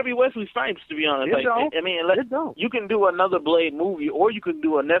don't even got to be Wesley Snipes, to be honest. It don't. You can do another Blade movie, or you can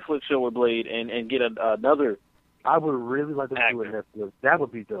do a Netflix show with Blade and get another. I would really like to do a Netflix. That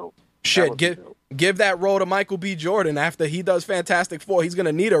would be dope. Shit, give that role to Michael B. Jordan after he does Fantastic Four. He's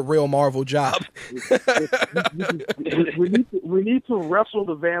gonna need a real Marvel job. we need to wrestle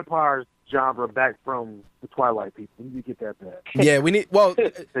the vampires genre back from the Twilight people. We need to get that back. Yeah, we need. Well,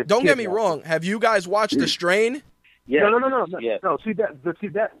 don't get me wrong. Have you guys watched The Strain? Yeah. No. Yes. No, see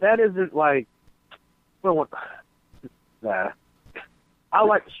that isn't like. Well, nah. I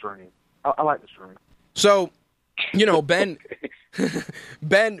like The Strain. I like The Strain. So,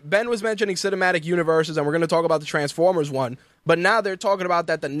 Ben was mentioning cinematic universes, and we're going to talk about the Transformers one. But now they're talking about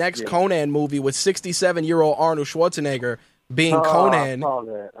that the next Conan movie with 67-year-old Arnold Schwarzenegger being Conan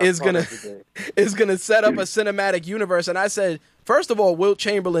is gonna set up a cinematic universe. And I said, first of all, Wilt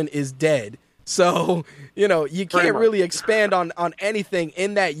Chamberlain is dead. So, you can't really expand on anything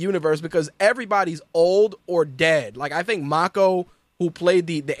in that universe because everybody's old or dead. Like, I think Mako, who played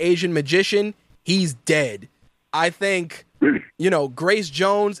the Asian magician, he's dead. I think, Grace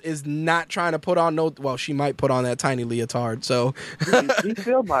Jones is not trying to put on she might put on that tiny leotard. So she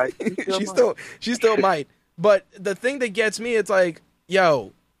still might. She still might. But the thing that gets me, it's like,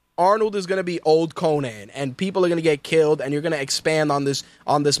 yo, Arnold is going to be old Conan and people are going to get killed and you're going to expand on this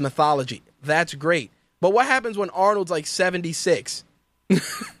mythology. That's great. But what happens when Arnold's like 76?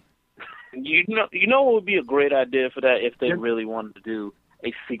 You know what would be a great idea for that if they really wanted to do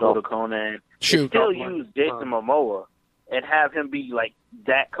a sequel to Conan? Shoot. Still use Jason Momoa and have him be like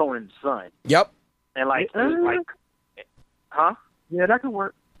that Conan's son. Yep. And Yeah, that could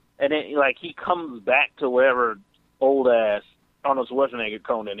work. And then he comes back to wherever old ass Arnold Schwarzenegger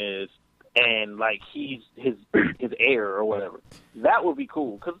Conan is, and he's his heir or whatever. That would be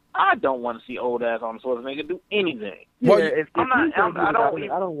cool because I don't want to see old ass Arnold Schwarzenegger do anything. Yeah, I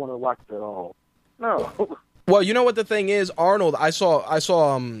don't want to watch it at all. No. Well, you know what the thing is, Arnold. I saw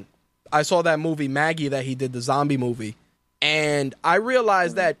that movie Maggie that he did, the zombie movie, and I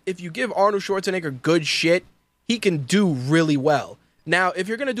realized that if you give Arnold Schwarzenegger good shit, he can do really well. Now, if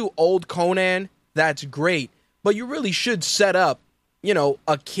you're going to do old Conan, that's great, but you really should set up, you know,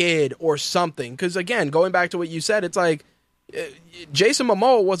 a kid or something. Because, again, going back to what you said, it's like Jason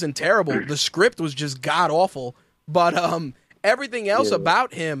Momoa wasn't terrible. The script was just god-awful. But everything else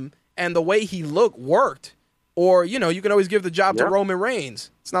about him and the way he looked worked. Or, you know, you can always give the job to Roman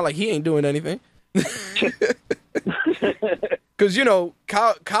Reigns. It's not like he ain't doing anything. Because, you know,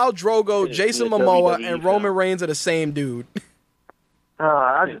 Khal Drogo, Jason Momoa, and Roman Reigns are the same dude.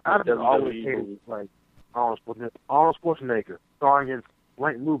 I just always hated, like, Arnold Schwarzenegger starring in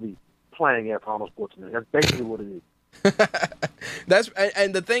blank movie playing as Arnold Schwarzenegger. That's basically what it is.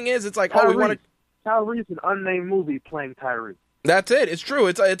 And the thing is, it's like, Tyrese, we want to... Tyrese, an unnamed movie playing Tyrese. That's it. It's true.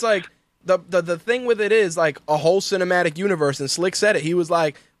 It's like... The thing with it is, like, a whole cinematic universe, and Slick said it. He was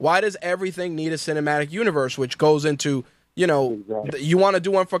like, why does everything need a cinematic universe, which goes into, you know, you want to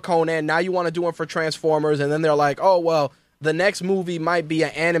do one for Conan, now you want to do one for Transformers, and then they're like, oh, well, the next movie might be an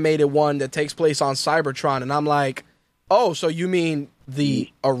animated one that takes place on Cybertron, and I'm like, oh, so you mean the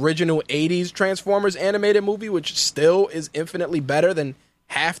original 80s Transformers animated movie, which still is infinitely better than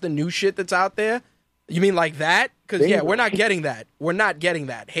half the new shit that's out there? You mean like that? Because, yeah, we're not getting that. We're not getting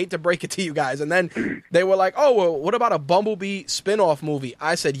that. Hate to break it to you guys. And then they were like, oh, well, what about a Bumblebee spin-off movie?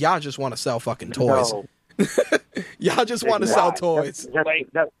 I said, y'all just want to sell fucking toys. No. Y'all just want to sell toys.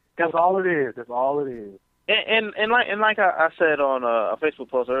 That's all it is. That's all it is. And like I said on a Facebook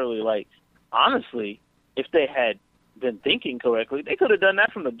post earlier, like, honestly, if they had been thinking correctly, they could have done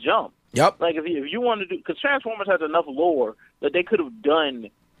that from the jump. Yep. Like, if you wanted to do... Because Transformers has enough lore that they could have done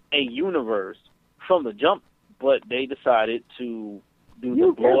a universe from the jump, but they decided to do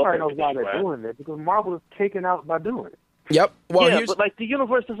the blow up. Everybody knows why they're doing it, because Marvel is taken out by doing it. Yep. Well, but like the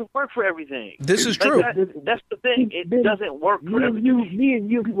universe doesn't work for everything. This is true. That's the thing. It doesn't work for everything. Me and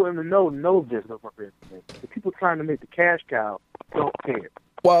you, people in the know this doesn't work for everything. The people trying to make the cash cow don't care.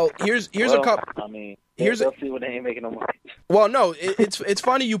 Well, here's a couple. I mean, they'll see when they ain't making no money. Well, no, it's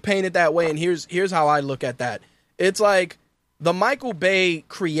funny you paint it that way, and here's how I look at that. It's like, the Michael Bay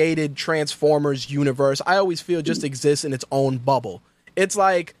created Transformers universe, I always feel, just exists in its own bubble. It's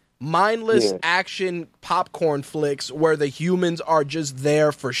like mindless action popcorn flicks where the humans are just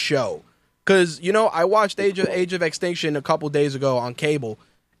there for show. Because, you know, I watched Age of Extinction a couple days ago on cable,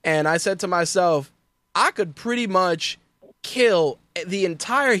 and I said to myself, I could pretty much kill the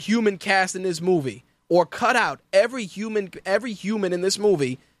entire human cast in this movie, or cut out every human in this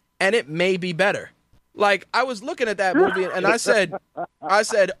movie, and it may be better. Like, I was looking at that movie, and I said,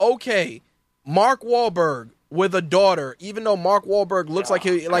 okay, Mark Wahlberg with a daughter, even though Mark Wahlberg looks like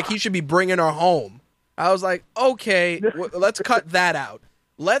he should be bringing her home. I was like, okay, let's cut that out.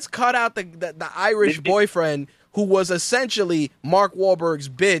 Let's cut out the Irish boyfriend who was essentially Mark Wahlberg's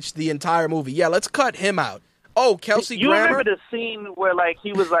bitch the entire movie. Yeah, let's cut him out. Oh, Kelsey Grammer. You remember the scene where, like,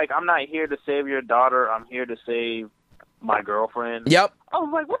 he was like, I'm not here to save your daughter, I'm here to save my girlfriend? Yep. I was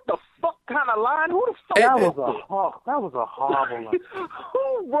like, what the fuck kind of line? Who the fuck? That was a horrible line.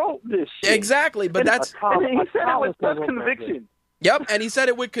 Who wrote this shit? Exactly, but that's... And he said it with such conviction. Yep, and he said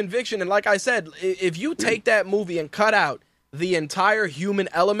it with conviction, and like I said, if you take that movie and cut out the entire human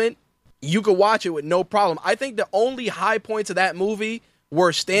element, you could watch it with no problem. I think the only high points of that movie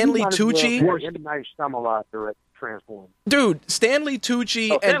were Stanley Tucci. Dude, Stanley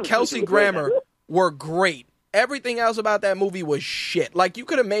Tucci and Kelsey Grammer were great. Everything else about that movie was shit. Like, you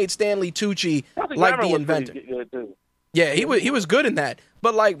could have made Stanley Tucci like the inventor. Yeah, he was good in that.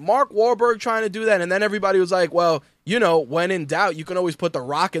 But, like, Mark Wahlberg trying to do that, and then everybody was like, well, you know, when in doubt, you can always put The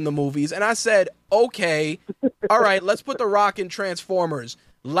Rock in the movies. And I said, okay, all right, let's put The Rock in Transformers.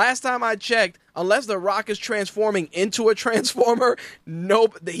 Last time I checked, unless The Rock is transforming into a Transformer,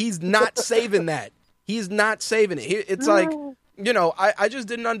 nope, he's not saving that. He's not saving it. It's like, you know, I just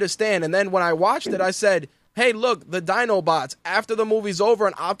didn't understand. And then when I watched it, I said, hey, look, the Dinobots, after the movie's over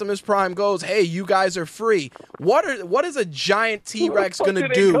and Optimus Prime goes, hey, you guys are free. What is a giant T-Rex going to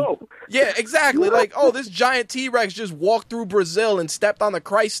do? Yeah, exactly. Like, oh, this giant T-Rex just walked through Brazil and stepped on the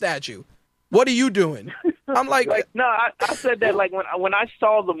Christ statue. What are you doing? I'm like no, I said that, like, when I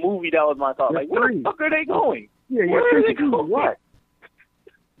saw the movie, that was my thought. Like, where the fuck are they going? Yeah, where are they going? What?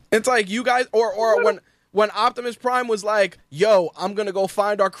 It's like you guys, or when Optimus Prime was like, yo, I'm going to go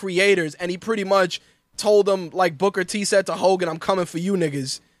find our creators, and he pretty much told them, like Booker T said to Hogan, I'm coming for you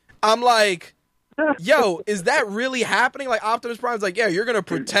niggas. I'm like, yo, is that really happening? Like, Optimus Prime's like, yeah, you're going to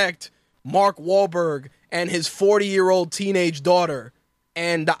protect Mark Wahlberg and his 40-year-old teenage daughter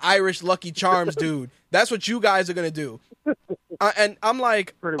and the Irish Lucky Charms dude. That's what you guys are going to do. And I'm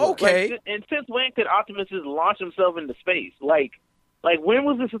like, okay. Like, and since when could Optimus just launch himself into space? Like, Like, when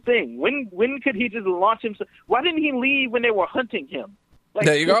was this a thing? When could he just launch himself? Why didn't he leave when they were hunting him? Like,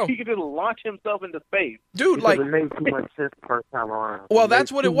 there you go. He could just launch himself into space. Dude, Because like, it made too much sense the first time around. well,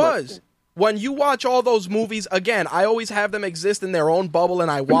 that's what it was. When you watch all those movies, again, I always have them exist in their own bubble,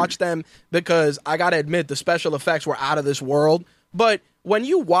 and I watch them because I gotta admit the special effects were out of this world. But when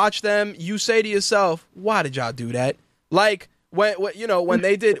you watch them, you say to yourself, "Why did y'all do that?" Like when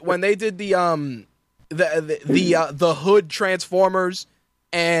they did the Hood Transformers,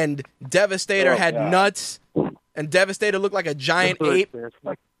 and Devastator had nuts, and Devastator looked like a giant ape.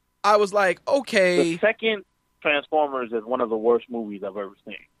 I was like, okay. The second Transformers is one of the worst movies I've ever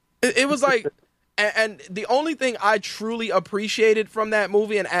seen. It was like, and the only thing I truly appreciated from that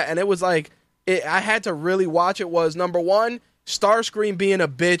movie, and it was like, I had to really watch it, was number one, Starscream being a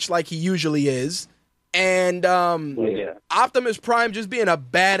bitch like he usually is, and Optimus Prime just being a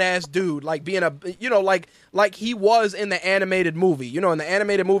badass dude, like being a, like he was in the animated movie. In the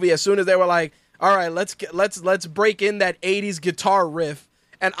animated movie, as soon as they were like, all right, let's break in that 80s guitar riff,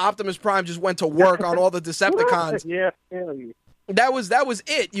 and Optimus Prime just went to work on all the Decepticons. Yeah. That was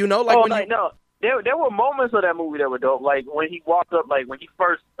it, No, there were moments of that movie that were dope. Like when he walked up, like when he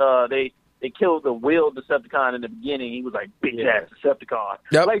first they killed the wheel Decepticon in the beginning. He was like, bitch ass Decepticon.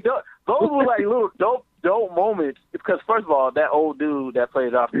 Yep. Like those were like little dope moments. Because first of all, that old dude that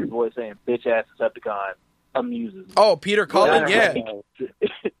plays Optimus voice saying bitch ass Decepticon amuses me. Oh, Peter Cullen, yeah.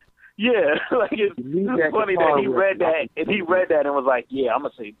 Yeah, like it's funny that he read that and was like, yeah, I'm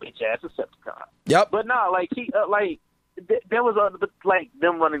gonna say bitch ass Decepticon. Yep. But no, like he there was like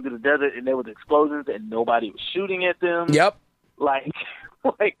them running through the desert and there was explosions and nobody was shooting at them. Yep. Like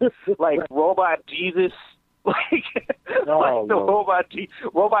Robot Jesus,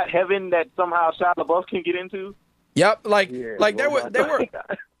 Robot Heaven that somehow Shia LaBeouf can get into. Yep.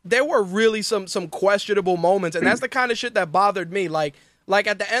 There were really some questionable moments, and that's the kind of shit that bothered me. Like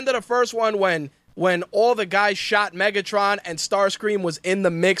at the end of the first one when all the guys shot Megatron and Starscream was in the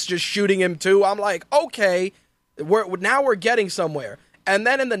mix just shooting him too. I'm like, okay. We're getting somewhere. And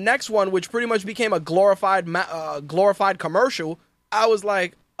then in the next one, which pretty much became a glorified commercial, I was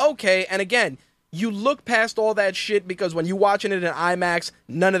like, okay. And again, you look past all that shit because when you're watching it in IMAX,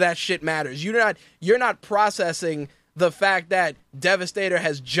 none of that shit matters. You're not processing the fact that Devastator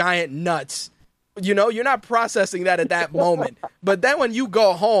has giant nuts. You're not processing that at that moment. But then when you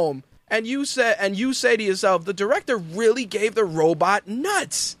go home and you say to yourself, the director really gave the robot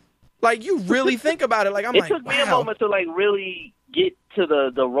nuts. Like, you really think about it. Like, it took me a moment to, like, really get to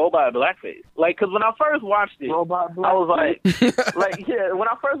the robot blackface. Like, because when I first watched it, I was like, when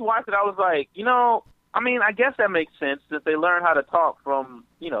I first watched it, I was like, I mean, I guess that makes sense since they learned how to talk from,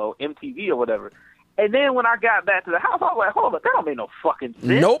 MTV or whatever. And then when I got back to the house, I was like, hold up, that don't make no fucking sense.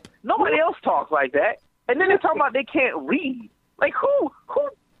 Nope. Nobody else talks like that. And then they're talking about they can't read. Like, who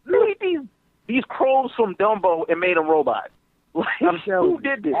made these crows from Dumbo and made them robots? Like, who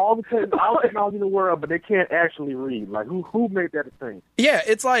did this? All the technology in the world, but they can't actually read. Like, who made that a thing? Yeah,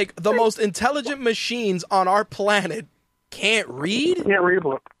 it's like the most intelligent machines on our planet can't read? Can't read a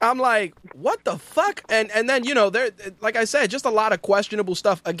book. I'm like, what the fuck? And then, there, like I said, just a lot of questionable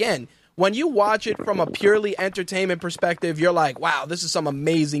stuff. Again, when you watch it from a purely entertainment perspective, you're like, wow, this is some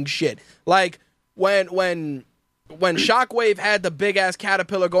amazing shit. Like, when Shockwave had the big-ass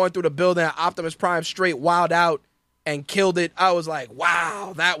caterpillar going through the building and Optimus Prime straight wild out and killed it, I was like,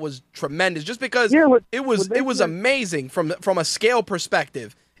 wow, that was tremendous. Just because it was amazing from a scale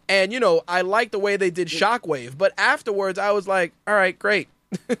perspective. And, I like the way they did Shockwave. But afterwards, I was like, all right, great.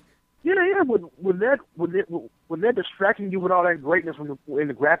 Yeah. When they're distracting you with all that greatness in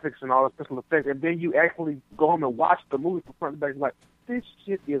the graphics and all the special effects, and then you actually go home and watch the movie from front to back, like, this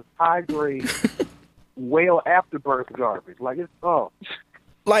shit is high-grade whale afterbirth garbage. Like, it's,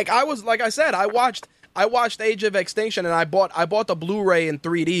 Like I said, I watched Age of Extinction, and I bought the Blu-ray in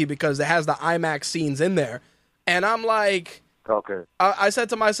 3D because it has the IMAX scenes in there. And I'm like, okay. I said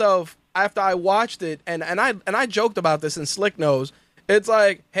to myself after I watched it, and I joked about this in Slick Nose. It's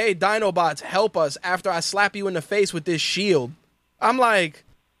like, hey, Dinobots, help us after I slap you in the face with this shield. I'm like,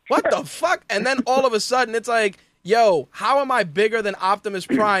 what the fuck? And then all of a sudden, it's like, yo, how am I bigger than Optimus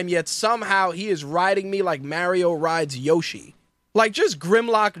Prime, yet somehow he is riding me like Mario rides Yoshi? Like, just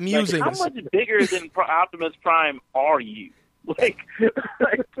Grimlock musings. Like, how much bigger than Optimus Prime are you? Like,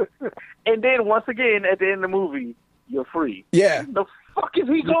 and then once again, at the end of the movie, you're free. Yeah. The fuck is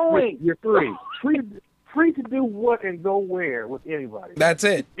he going? You're free. Free to do what and go where with anybody. That's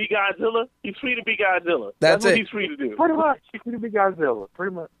it. Be Godzilla. He's free to be Godzilla. That's what it. He's free to do. Pretty much. He's free to be Godzilla.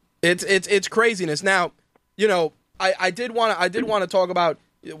 Pretty much. It's craziness. Now, I did want to talk about,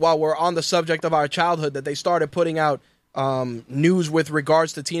 while we're on the subject of our childhood, that they started putting out news with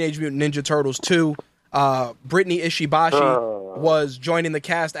regards to Teenage Mutant Ninja Turtles 2. Brittany Ishibashi was joining the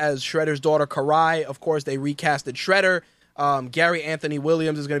cast as Shredder's daughter Karai. Of course, they recasted Shredder. Gary Anthony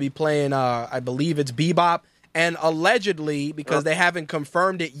Williams is going to be playing, I believe it's Bebop. And allegedly, because they haven't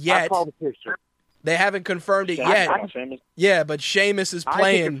confirmed it yet. I saw the picture. They haven't confirmed it yet. Yeah, but Sheamus is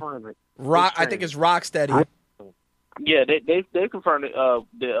playing. I think it's Rocksteady. Yeah, they've confirmed it.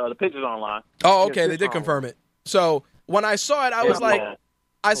 The pictures online. Oh, okay, they did confirm it. So when I saw it, I was like,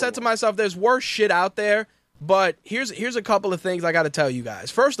 I said to myself, "There's worse shit out there." But here's a couple of things I got to tell you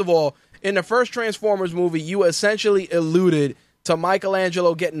guys. First of all, in the first Transformers movie, you essentially alluded to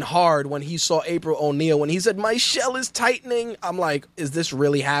Michelangelo getting hard when he saw April O'Neil. When he said, "My shell is tightening," I'm like, "Is this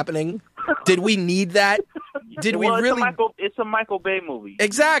really happening? Did we need that? Did we really?" It's a Michael Bay movie.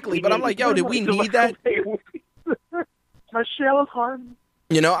 Exactly, but I'm like, yo, did we need that? My shell is hard.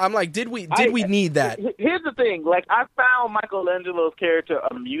 You know, I'm like, did we need that? Here's the thing. Like, I found Michelangelo's character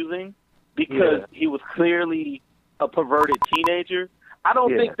amusing because he was clearly a perverted teenager. I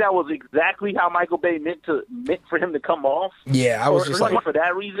don't think that was exactly how Michael Bay meant for him to come off. Yeah, I was just like, for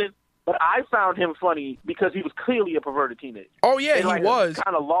that reason. But I found him funny because he was clearly a perverted teenager. Oh yeah, and, he was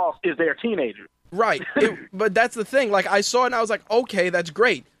kind of lost is their teenager. Right. But that's the thing. Like, I saw it and I was like, okay, that's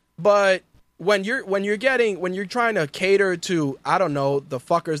great. But when you're trying to cater to, I don't know, the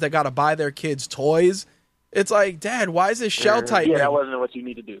fuckers that got to buy their kids toys, it's like, Dad, why is this shell tightening? Yeah, that wasn't what you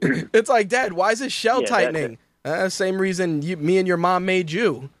need to do. It's like, Dad, why is this shell tightening? Same reason me and your mom made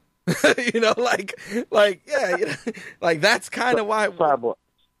you. You know, like yeah, you know, like that's kind of why.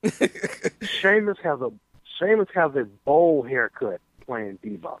 Sheamus has a bowl haircut playing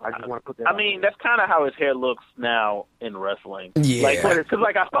Bebop. I just want to put that. I mean, that's kind of how his hair looks now in wrestling. Yeah, because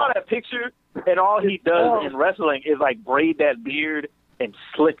I saw that picture, and all he does in wrestling is like braid that beard and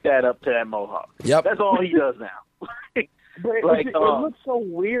slick that up to that mohawk. Yep, that's all he does now. But like, it looks so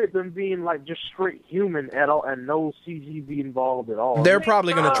weird than being like just straight human at all, and no CGV involved at all. They're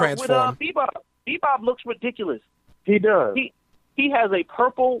probably going to transform. Bebop looks ridiculous. He does. He has a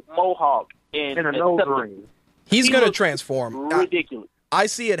purple mohawk and a nose ring. He's going to transform. Ridiculous. I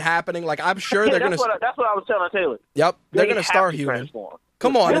see it happening. Like, I'm sure they're going to. That's what I was telling Taylor. Yep, they're going to star human. Transform.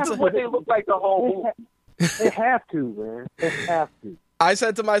 Come on, that's what they look like the whole movie. They have to, man. They have to. I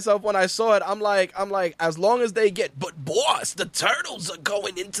said to myself when I saw it, I'm like, as long as they get, but boss, the turtles are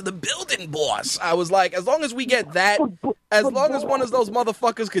going into the building, boss. I was like, as long as we get that, as long as one of those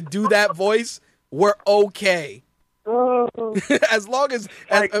motherfuckers could do that voice, we're okay. As long as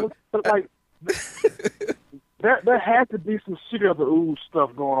there has to be some shit of the ooze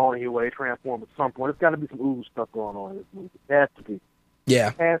stuff going on here where they transform at some point. There's got to be some ooze stuff going on in this movie. It has to be. Yeah.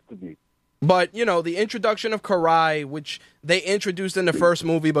 It has to be. But, you know, the introduction of Karai, which they introduced in the first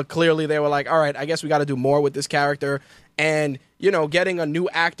movie, but clearly they were like, all right, I guess we got to do more with this character. And, you know, getting a new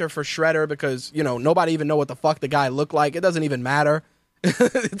actor for Shredder because, you know, nobody even know what the fuck the guy looked like. It doesn't even matter.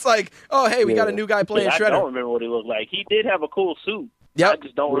 It's like, oh, hey, we got a new guy playing Shredder. I don't remember what he looked like. He did have a cool suit. Yep. I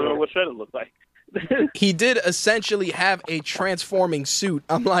just don't remember what Shredder looked like. He did essentially have a transforming suit.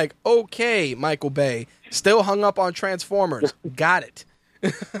 I'm like, okay, Michael Bay. Still hung up on Transformers. Got it.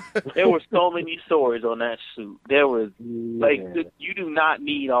 There were so many swords on that suit. There was you do not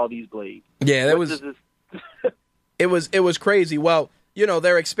need all these blades. Yeah, that was. It was crazy. Well, you know,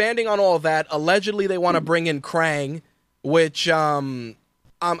 they're expanding on all that. Allegedly, they want to bring in Krang, which I'm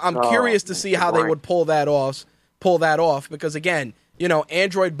curious to see how they would pull that off. Because again, you know,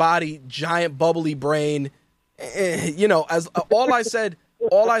 android body, giant bubbly brain. You know, as all I said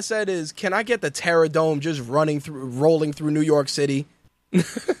is, can I get the Terradome just rolling through New York City?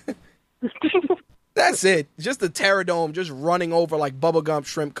 That's it. Just the Terradome just running over like Bubba Gump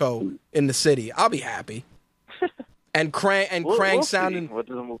Shrimp Co. in the city. I'll be happy. And Krang sounding. What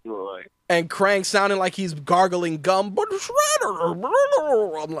does the movie look like? And Krang sounding like he's gargling gum. But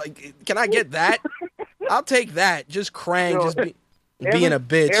Shredder. I'm like, can I get that? I'll take that. Just Krang being a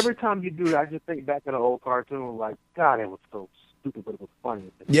bitch. Every time you do that, I just think back to the old cartoon. Like, God, it was so stupid, but it was funny.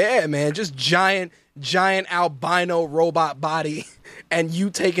 Yeah, man, just giant albino robot body, and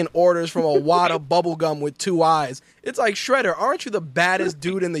you taking orders from a wad of bubblegum with 2 eyes. It's like, Shredder, aren't you the baddest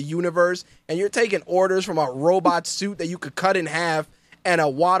dude in the universe? And you're taking orders from a robot suit that you could cut in half and a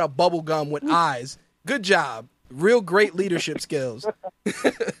wad of bubblegum with eyes. Good job. Real great leadership skills.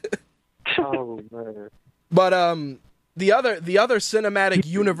 Oh, man. But the other cinematic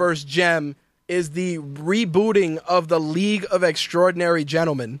universe gem is the rebooting of the League of Extraordinary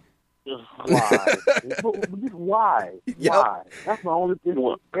Gentlemen. Why? Why? Yep. Why? That's my only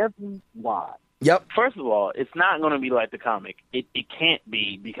thing. Why? Yep. First of all, it's not going to be like the comic. It can't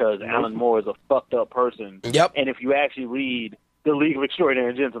be because Alan Moore is a fucked up person. Yep. And if you actually read The League of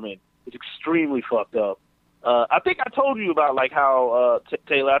Extraordinary Gentlemen, it's extremely fucked up. I think I told you about like how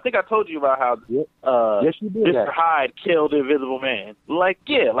Taylor. I think I told you about how yes, you did. Mr. Hyde killed the Invisible Man. Like,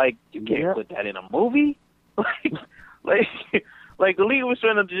 yeah, like you can't put that in a movie. Like the League of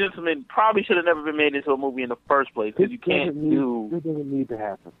Extraordinary Gentlemen probably should have never been made into a movie in the first place because you can't do. It doesn't need to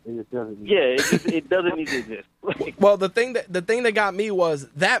happen. It just doesn't. It doesn't need to exist. Well, the thing that got me was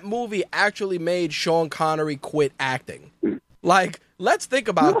that movie actually made Sean Connery quit acting. Like, let's think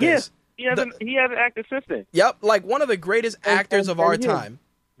about this. He hasn't acted since then. Yep, like one of the greatest actors of our time.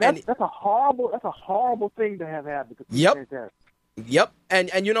 That's a horrible thing to have happened. Yep,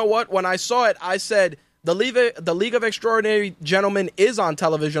 and you know what? When I saw it, I said the League of Extraordinary Gentlemen is on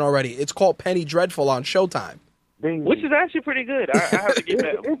television already. It's called Penny Dreadful on Showtime, which is actually pretty good. I have to get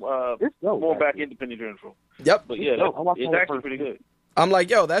that more back into Penny Dreadful. Yep, but yeah, it's actually pretty good. I'm like,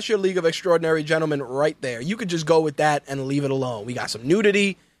 yo, that's your League of Extraordinary Gentlemen right there. You could just go with that and leave it alone. We got some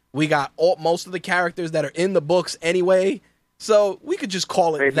nudity. We got most of the characters that are in the books anyway, so we could just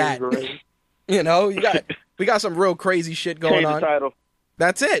call it that. You know, we got some real crazy shit going on. Title.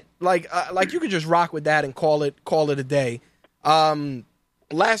 That's it. Like you could just rock with that and call it a day.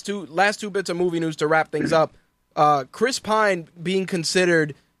 Last two bits of movie news to wrap things up. Chris Pine being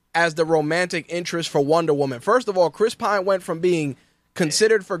considered as the romantic interest for Wonder Woman. First of all, Chris Pine went from being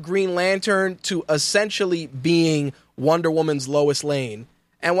considered for Green Lantern to essentially being Wonder Woman's Lois Lane.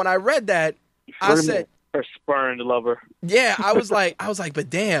 And when I read that, I said, her spurned lover. Yeah, I was like, but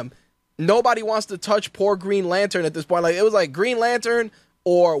damn, nobody wants to touch poor Green Lantern at this point. Like, it was like Green Lantern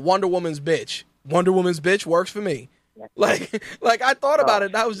or Wonder Woman's bitch. Wonder Woman's bitch works for me. Like I thought about it,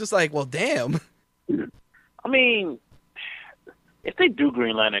 and I was just like, well, damn. I mean, if they do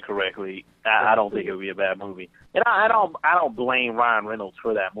Green Lantern correctly, I don't think it would be a bad movie. And I don't blame Ryan Reynolds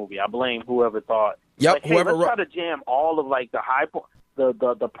for that movie. I blame whoever thought. Yep, like, hey, let's try to jam all of like the high point.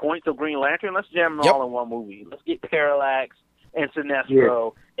 The points of Green Lantern, let's jam them all in one movie. Let's get Parallax and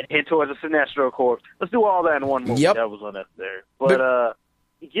Sinestro and head towards the Sinestro Corps. Let's do all that in one movie. That was unnecessary. But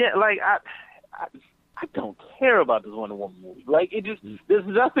like I don't care about this Wonder Woman movie. Like, it just there's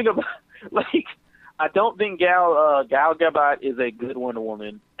nothing about like I don't think Gal Gadot is a good Wonder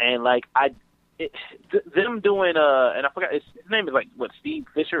Woman, and like them doing and I forgot his name is like what, Steve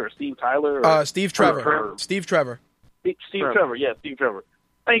Fisher or Steve Tyler or Steve Trevor. Steve Trevor. Steve Trevor.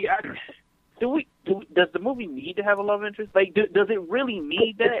 Like, does the movie need to have a love interest? Like, does it really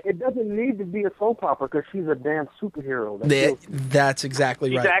need that? It doesn't need to be a soap opera because she's a damn superhero. That's exactly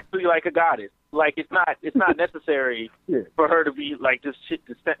right. She's actually like a goddess. Like, it's not necessary for her to be like this shit.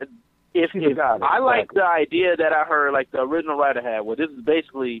 If I like the idea that I heard, like the original writer had, where this is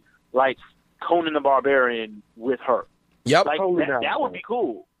basically like Conan the Barbarian with her. Yep, like that would be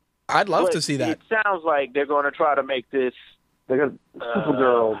cool. I'd love to see that. It sounds like they're going to try to make this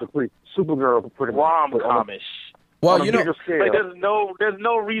Supergirl pretty rom-comish. Well, you know, like there's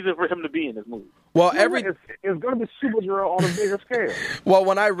no reason for him to be in this movie. Well, it's going to be Supergirl on a bigger scale. Well,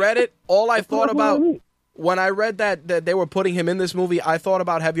 when I read it, all I thought about when I read that they were putting him in this movie, I thought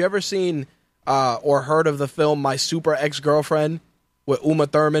about, have you ever seen or heard of the film My Super Ex-Girlfriend with Uma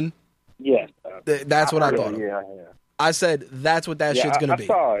Thurman? Yes. That's what I thought of. Yeah. I said that's what that shit's going to be. I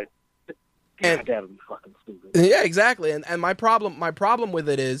saw it. And, that would be fucking stupid. Yeah, exactly. And my problem with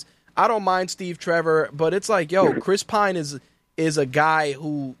it is I don't mind Steve Trevor, but it's like, yo, Chris Pine is a guy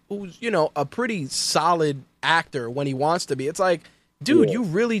who's, you know, a pretty solid actor when he wants to be. It's like, dude, you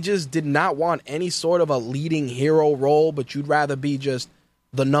really just did not want any sort of a leading hero role, but you'd rather be just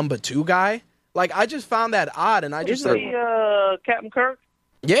the number 2 guy. Like, I just found that odd, and I just Isn't he Captain Kirk?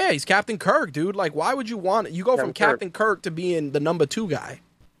 Yeah, he's Captain Kirk, dude. Like, why would you want you go from Captain Kirk to being the number 2 guy?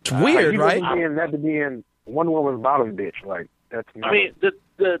 It's weird, right? That to being Wonder Woman's bottom bitch. Like, that's. I mean,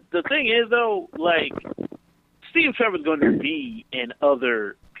 the thing is though, like, Steve Trevor's going to be in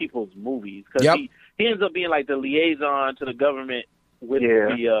other people's movies because he ends up being like the liaison to the government with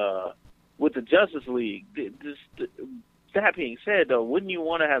the Justice League. That being said, though, wouldn't you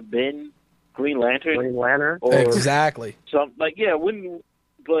want to have been Green Lantern? Exactly. So, like, wouldn't you?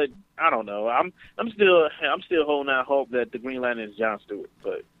 But I don't know. I'm still holding out hope that the Green Lantern is John Stewart.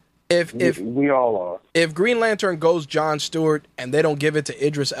 But if we all are, if Green Lantern goes John Stewart and they don't give it to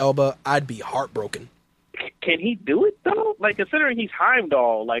Idris Elba, I'd be heartbroken. Can he do it though? Like, considering he's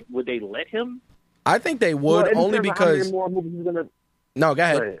Heimdall, like, would they let him? I think they would, only because. No, go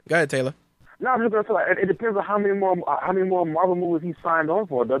ahead, Taylor. No, I'm just gonna say, like, it depends on how many more Marvel movies he signed on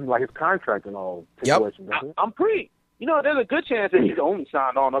for. Doesn't, like, his contract and all. I'm pretty. You know, there's a good chance that he's only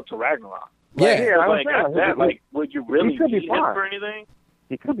signed on up to Ragnarok. Yeah. I Like, understand. that, like, would you really could be need him fine. for anything?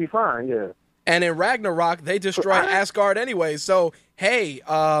 He could be fine. Yeah. And in Ragnarok, they destroy Asgard anyway. So, hey,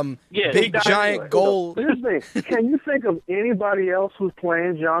 Yeah, he big died giant anyway. gold. Here's the thing. Can you think of anybody else who's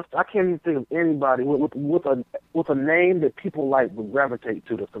playing Johnston? I can't even think of anybody with a name that people like would gravitate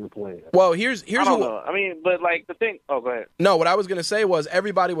to that's going to play it. Well, here's I don't know. I mean, but like the thing. Oh, go ahead. No, what I was gonna say was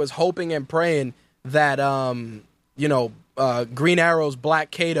everybody was hoping and praying that Green Arrow's Black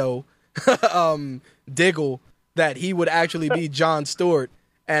Kato, Diggle, that he would actually be Jon Stewart.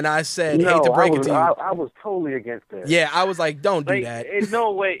 And I said, hate to break it to you. I was totally against that. Yeah, I was like, don't do Like, that. in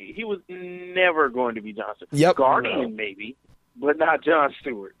no way, he was never going to be Johnson. Yep. Guardian maybe, but not Jon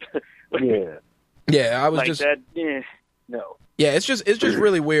Stewart. Yeah. Yeah, I was like just that. No. Yeah, it's just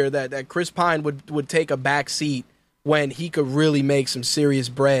really weird that Chris Pine would take a back seat when he could really make some serious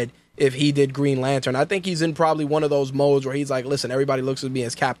bread if he did Green Lantern. I think he's in probably one of those modes where he's like, listen, everybody looks at me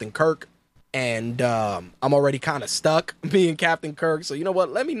as Captain Kirk, and I'm already kind of stuck being Captain Kirk. So you know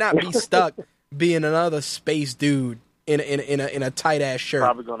what? Let me not be stuck being another space dude in a tight ass shirt.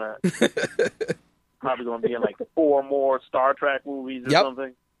 Probably gonna be in like 4 more Star Trek movies or Yep.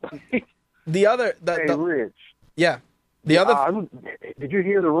 something. The other, Hey, Rich. yeah, the other. Did you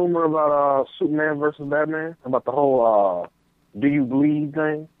hear the rumor about Superman versus Batman? About the whole "Do you bleed"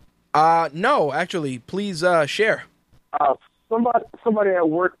 thing? No, actually, please share. Somebody at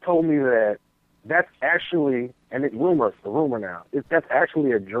work told me that that's actually, and it's a rumor now. That's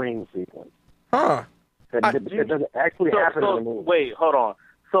actually a dream sequence. Huh. That doesn't actually happen in the movie. Wait, hold on.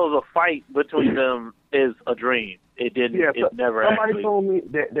 So the fight between them is a dream. It didn't. Yeah, it never somebody actually. told me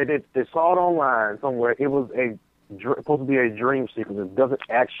that they saw it online somewhere. It was supposed to be a dream sequence. It doesn't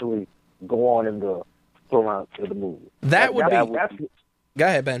actually go on in the storyline of the movie. That would be. That's, Go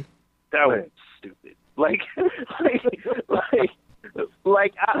ahead, Ben. That was stupid.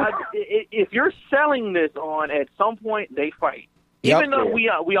 If you're selling this on at some point they fight. Yep. Even though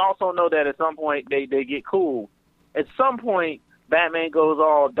we also know that at some point they get cool. At some point, Batman goes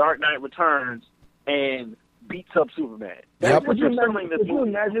all Dark Knight Returns and beats up Superman. That's Yep. what you're selling this Could you movie.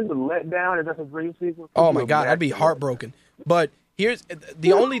 imagine the letdown if that's a dream sequence? Oh Could my you God, I'd be imagine heartbroken. But here's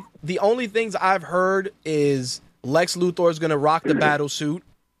the only things I've heard is Lex Luthor is going to rock the battle suit,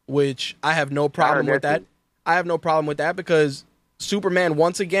 which I have no problem heard with that that. I have no problem with that because Superman,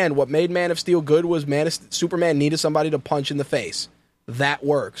 once again, what made Man of Steel good was Superman needed somebody to punch in the face. That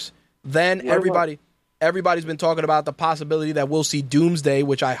works. Then everybody's been talking about the possibility that we'll see Doomsday,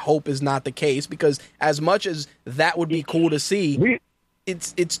 which I hope is not the case, because as much as that would be cool to see,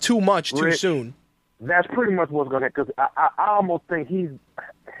 it's too much too soon. That's pretty much what's going to happen, because I almost think he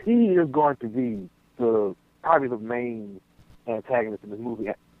is going to be probably the main antagonist in this movie.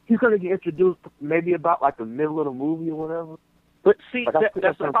 He's going to get introduced maybe about like the middle of the movie or whatever. But see, Like,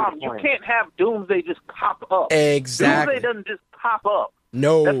 that's the problem. You can't have Doomsday just pop up. Exactly. Doomsday doesn't just pop up.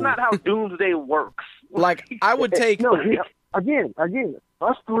 No. That's not how Doomsday works. Like, I would take... No, again,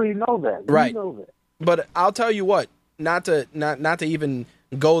 us three know that. Right. We know that. But I'll tell you what, not to even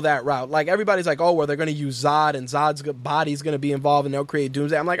go that route. Like, everybody's like, oh, well, they're going to use Zod, and Zod's body's going to be involved, and they'll create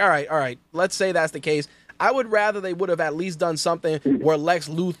Doomsday. I'm like, all right, let's say that's the case. I would rather they would have at least done something where Lex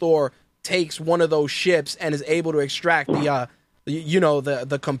Luthor takes one of those ships and is able to extract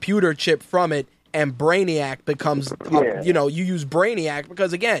the computer chip from it, and Brainiac becomes, you use Brainiac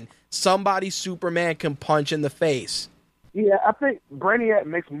because, again, somebody Superman can punch in the face. Yeah, I think Brainiac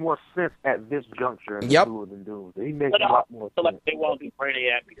makes more sense at this juncture than Doomsday. He makes a lot more sense. They won't do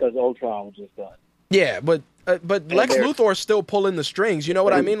Brainiac because Ultron was just done. Yeah, but Lex Luthor's still pulling the strings. You know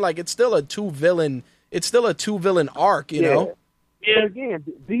what I mean? Like, it's still a two villain arc. You know. Yeah. But again,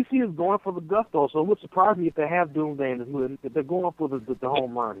 DC is going for the gusto, so it would surprise me if they have Doomsday in this movie. If they're going for the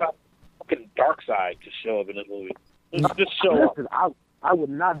home run. Fucking Darkseid to show up in this movie. Just show up. Listen, I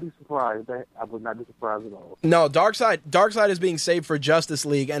would not be surprised. I would not be surprised at all. No, Darkseid is being saved for Justice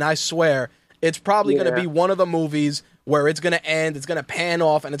League, and I swear it's probably going to be one of the movies where it's going to end, it's going to pan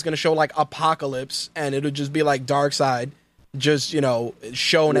off, and it's going to show like Apocalypse, and it'll just be like Darkseid, just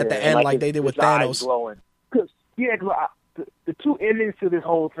shown at the end like they did with Thanos. Because the two endings to this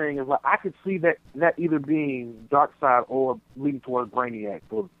whole thing is like I could see that either being Darkseid or leading towards Brainiac,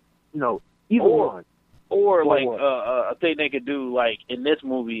 or either one. Or like a thing they could do, like in this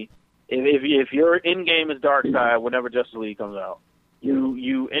movie, if your end game is Darkseid, whenever Justice League comes out,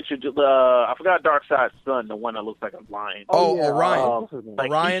 you introduce I forgot Darkseid's son, the one that looks like a lion. Orion.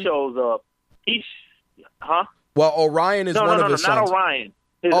 Orion. He shows up. Well, Orion is one of his sons. Not Orion.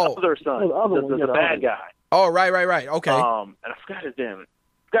 His other son, the bad guy. Oh, right. Okay. And I forgot his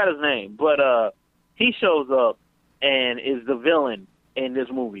name, but he shows up and is the villain in this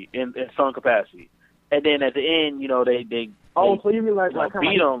movie in some capacity. And then at the end, they so you mean like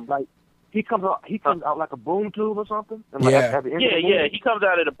beat him. Like he comes out like a boom tube or something? And Yeah. At the end of the Yeah, movie? he comes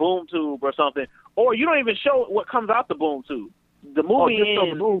out of the boom tube or something. Or you don't even show what comes out the boom tube. The movie just show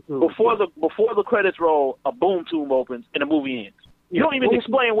the ends boom tube. before the credits roll, a boom tube opens and the movie ends. You don't even boom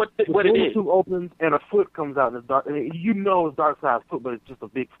explain what The it boom is. tube opens and a foot comes out. And it's dark. And it's Darkseid's foot, but it's just a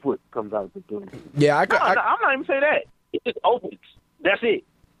big foot comes out of the boom tube. Yeah, I'm not even saying that. It just opens. That's it.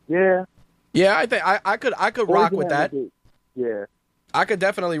 Yeah. Yeah, I think I could Or rock you with can have that. Yeah. I could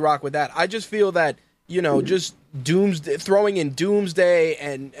definitely rock with that. I just feel that, just throwing in Doomsday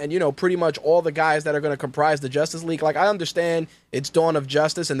and pretty much all the guys that are going to comprise the Justice League. Like, I understand it's Dawn of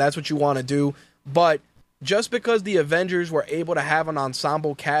Justice and that's what you want to do, but just because the Avengers were able to have an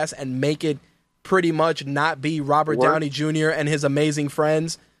ensemble cast and make it pretty much not be Robert Downey Jr. and his amazing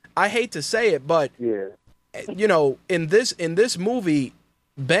friends, I hate to say it, but Yeah. in this movie,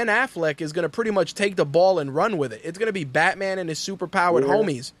 Ben Affleck is going to pretty much take the ball and run with it. It's going to be Batman and his superpowered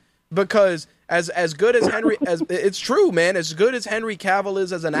homies. Because as good as Henry as it's true, man, as good as Henry Cavill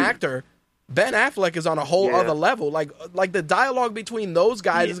is as an actor, Ben Affleck is on a whole other level. Like the dialogue between those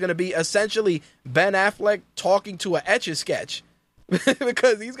guys is going to be essentially Ben Affleck talking to a Etch-a-Sketch.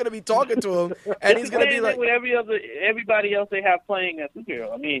 Because he's going to be talking to him and he's going to be like with everybody else they have playing as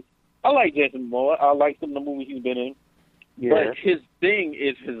superhero. I mean, I like Jason Momoa. I like some of the movies he's been in. Yeah. But his thing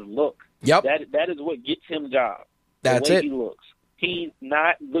is his look. Yep. That is what gets him jobs. That's the way it. he looks. He's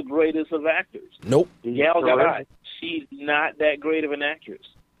not the greatest of actors. Nope. Gal Gadot, she's not that great of an actress.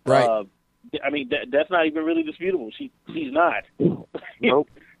 Right. I mean, that's not even really disputable. She's not. Nope.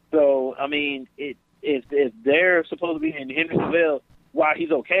 So, I mean, if they're supposed to be in Henry Cavill, while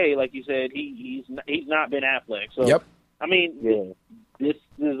he's okay, like you said, he's not Ben Affleck. So, Yep. I mean, this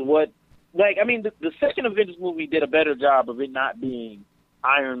is what, like, I mean, the second Avengers movie did a better job of it not being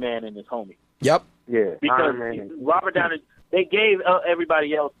Iron Man and his homie. Yep. Yeah. Because Iron Man. Robert Downey, they gave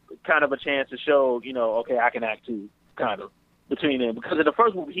everybody else kind of a chance to show, okay, I can act too, kind of, between them. Because in the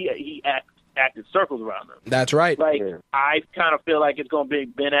first movie, he acted circles around them. That's right. Like, I kind of feel like it's going to be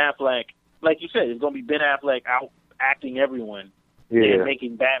Ben Affleck, like you said, it's going to be Ben Affleck out acting everyone and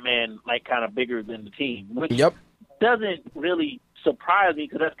making Batman, like, kind of bigger than the team. Which doesn't really surprise me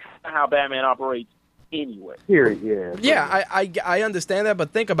because that's kind of how Batman operates anyway. Yeah, I understand that,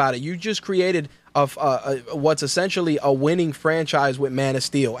 but think about it. You just created what's essentially a winning franchise with Man of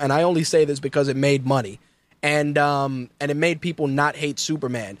Steel, and I only say this because it made money, and it made people not hate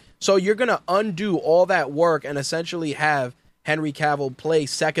Superman. So you're gonna undo all that work and essentially have Henry Cavill play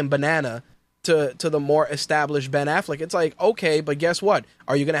second banana to the more established Ben Affleck. It's like, okay, but guess what?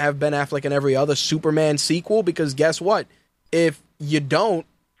 Are you gonna have Ben Affleck in every other Superman sequel? Because guess what? If you don't,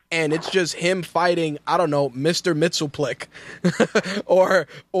 and it's just him fighting, I don't know, Mr. Mitsuplik or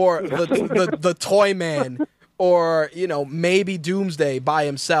the Toy Man or, maybe Doomsday by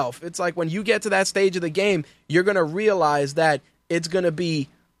himself. It's like when you get to that stage of the game, you're going to realize that it's going to be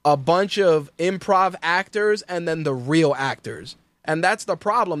a bunch of improv actors and then the real actors. And that's the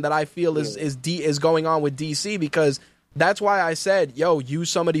problem that I feel is going on with DC, because that's why I said, use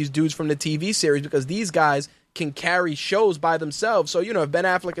some of these dudes from the TV series, because these guys can carry shows by themselves. So, if Ben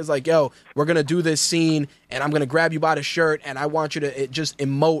Affleck is like, we're going to do this scene and I'm going to grab you by the shirt and I want you to just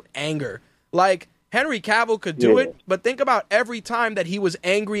emote anger. Like, Henry Cavill could do it, but think about every time that he was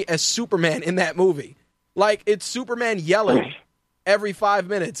angry as Superman in that movie. Like, it's Superman yelling every 5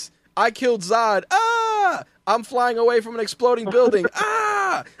 minutes. I killed Zod. Ah! I'm flying away from an exploding building.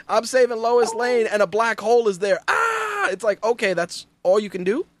 Ah! I'm saving Lois Lane and a black hole is there. Ah! It's like, okay, that's all you can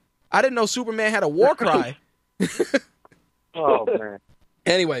do? I didn't know Superman had a war cry. Oh, man.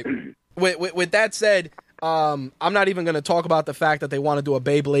 Anyway, with that said, I'm not even going to talk about the fact that they want to do a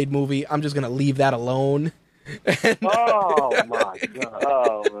Beyblade movie. I'm just going to leave that alone. Oh, my God.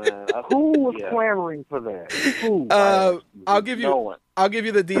 Oh, man. Who was clamoring for that? Who? I'll give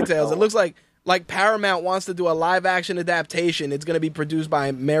you the details. It looks like Paramount wants to do a live-action adaptation. It's going to be produced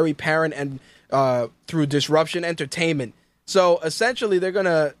by Mary Parent and through Disruption Entertainment. So, essentially, they're going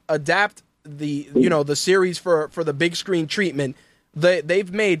to adapt the series for the big screen treatment.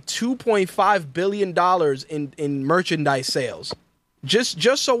 They've made $2.5 billion in merchandise sales.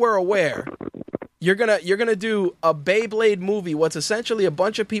 Just so we're aware, you're gonna do a Beyblade movie. What's essentially a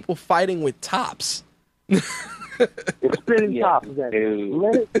bunch of people fighting with tops. It's spinning tops. Let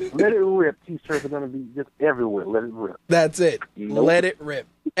it rip. T-shirts are gonna be just everywhere. Let it rip. That's it. Let it rip.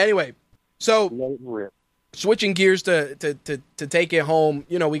 Anyway, so let it rip. Switching gears to take it home,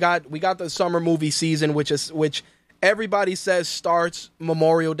 we got the summer movie season, which everybody says starts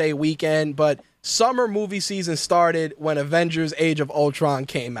Memorial Day weekend, but summer movie season started when Avengers Age of Ultron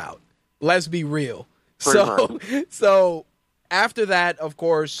came out. Let's be real. So after that, of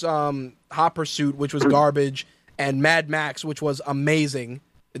course, Hot Pursuit, which was garbage, and Mad Max, which was amazing.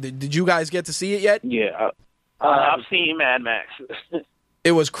 Did you guys get to see it yet? Yeah, I've seen Mad Max.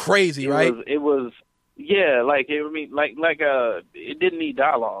 It was crazy, right? It was yeah, it didn't need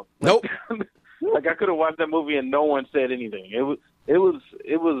dialogue. Nope. Like I could have watched that movie and no one said anything. It was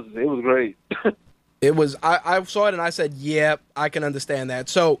great. It was. I saw it and I said, yeah, I can understand that.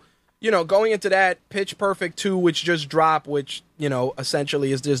 So, going into that, Pitch Perfect 2, which just dropped, which,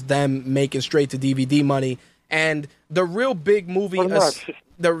 essentially is just them making straight to DVD money. And the real big movie,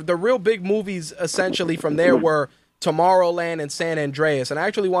 the real big movies essentially from there were Tomorrowland and San Andreas. And I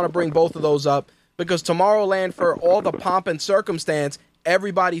actually want to bring both of those up because Tomorrowland, for all the pomp and circumstance,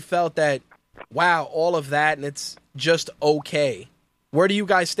 everybody felt that, wow, all of that, and it's just okay. Where do you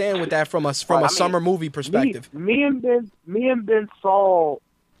guys stand with that from a summer movie perspective? Me and Ben saw,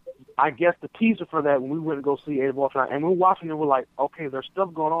 I guess, the teaser for that when we went to go see Age of Ultron, and we were watching it. We're like, okay, there's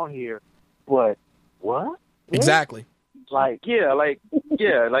stuff going on here, but what? Exactly. They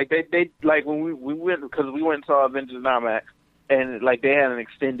when we went, because we went and saw Avengers Max, and like they had an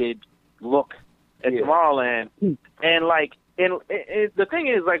extended look at Tomorrowland, and the thing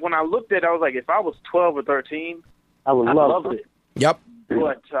is, like when I looked at it, I was like, if I was 12 or 13, I would love it. Yep.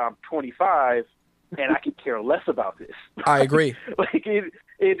 But I'm 25, and I could care less about this. I agree. Like it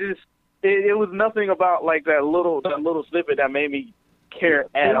was nothing about like that little snippet that made me care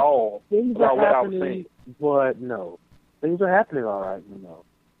at all about what I was saying. But no, things are happening all right.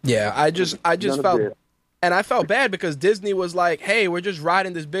 Yeah, I just felt, and I felt bad because Disney was like, "Hey, we're just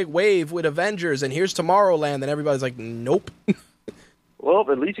riding this big wave with Avengers, and here's Tomorrowland," and everybody's like, "Nope." Well,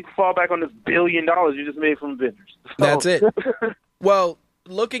 at least you can fall back on this $1 billion you just made from Avengers. So. That's it. Well,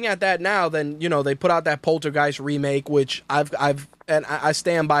 looking at that now, then they put out that Poltergeist remake, which I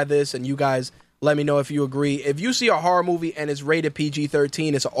stand by this, and you guys let me know if you agree. If you see a horror movie and it's rated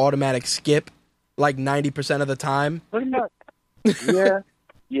PG-13, it's an automatic skip, like 90% of the time.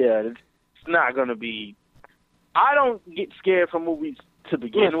 Yeah, it's not gonna be. I don't get scared from movies to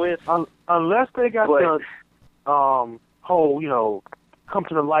begin with, unless they got the whole come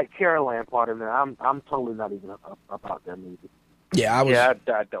to the light Caroline part in there. I'm totally not even about that movie. Yeah,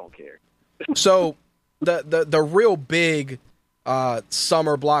 I don't care. So the real big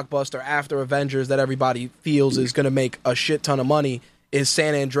summer blockbuster after Avengers that everybody feels is going to make a shit ton of money is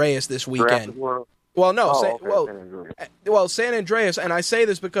San Andreas this weekend. Well, no, San Andreas, and I say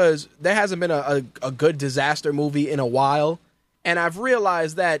this because there hasn't been a good disaster movie in a while, and I've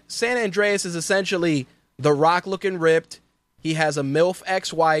realized that San Andreas is essentially The Rock looking ripped. He has a MILF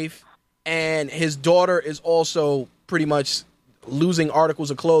ex-wife, and his daughter is also pretty much losing articles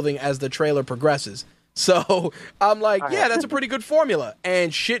of clothing as the trailer progresses. So I'm like, yeah, that's a pretty good formula,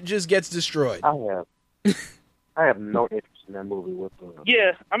 and shit just gets destroyed. I have no interest in that movie whatsoever.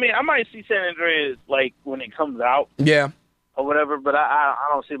 Yeah, I mean, I might see San Andreas like when it comes out, or whatever. But I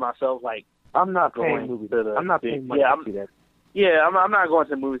don't see myself like I'm not paying movie. I'm not paying money to see that. Yeah, I'm not going to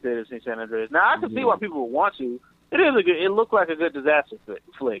the movie theater to see San Andreas. Now I can see why people would want to. It looks like a good disaster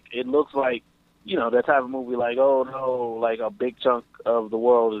flick. It looks like that type of movie, like, oh no, like a big chunk of the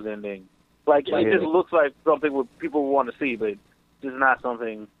world is ending. Like it just looks like something what people want to see, but it's not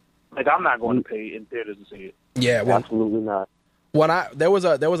something like I'm not going to pay in theaters to see it. Yeah, well, absolutely not. When there was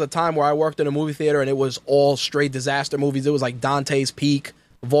a time where I worked in a movie theater and it was all straight disaster movies. It was like Dante's Peak,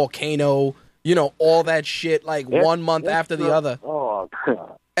 Volcano, all that shit, like 1 month after the other. Oh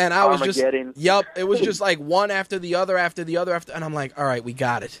God. And I was just, it was just like one after the other, and I'm like, all right, we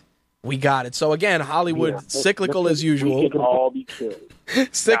got it. So again, Hollywood, cyclical as usual. We can all be killed.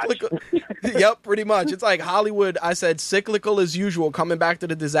 Cyclical. Yep, pretty much. It's like Hollywood, I said, cyclical as usual, coming back to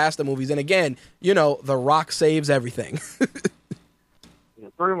the disaster movies. And again, The Rock saves everything. Yeah,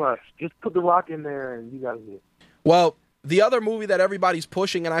 pretty much. Just put The Rock in there and you got it. Well, the other movie that everybody's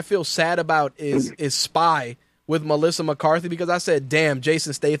pushing and I feel sad about is Spy with Melissa McCarthy, because I said, damn,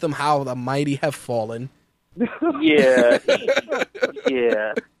 Jason Statham, how the mighty have fallen. Yeah.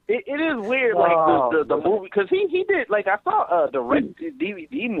 Yeah. It is weird, like the movie, because he did, like, I saw a direct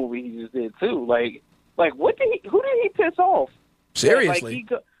DVD movie he just did too. Like who did he piss off? Seriously,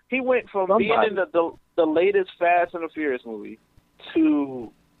 like he went from being in the latest Fast and the Furious movie to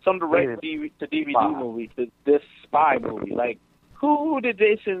some direct to DVD movie to this Spy movie. Like, who did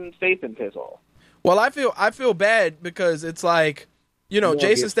Jason Statham piss off? Well, I feel bad because it's like,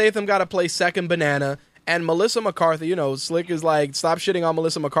 Jason Statham got to play second banana. And Melissa McCarthy, Slick is like, stop shitting on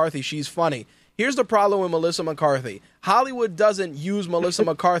Melissa McCarthy. She's funny. here's the problem with Melissa McCarthy. Hollywood doesn't use Melissa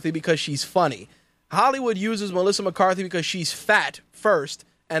McCarthy because she's funny. Hollywood uses Melissa McCarthy because she's fat first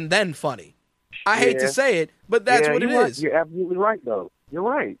and then funny. I hate to say it, but that's what it is. You're absolutely right, though. You're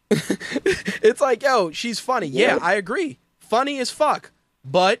right. It's like, yo, she's funny. Yeah, I agree. Funny as fuck,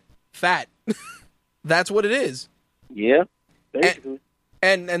 but fat. That's what it is. Yeah, basically.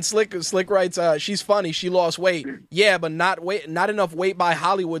 And Slick writes, she's funny. She lost weight. Yeah, but not enough weight by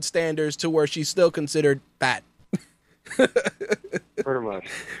Hollywood standards to where she's still considered fat.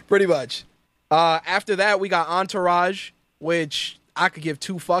 Pretty much. After that, we got Entourage, which I could give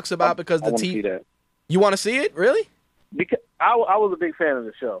two fucks about because the see that. You want to see it? Really? Because I was a big fan of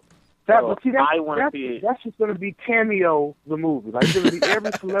the show. I want to see it. That's just going to be Cameo the movie. Like, it's going to be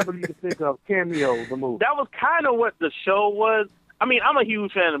every celebrity you can think of, Cameo the movie. That was kind of what the show was. I mean, I'm a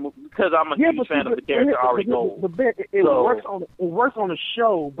huge fan of because I'm a huge fan of the character Ari Gold. It works on the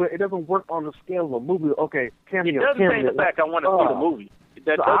show, but it doesn't work on the scale of a movie. Okay, Cameo. It doesn't change the fact I want to see the movie.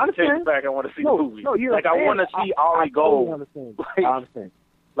 That doesn't change the fact I want to see the movie. Like, I want to see Ari Gold. I understand.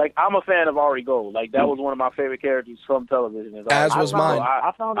 Like, I'm a fan of Ari Gold. Like, that was one of my favorite characters from television. As was mine.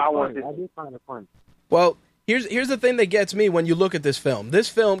 I found it funny. I did find it funny. Well, here's the thing that gets me when you look at this film. This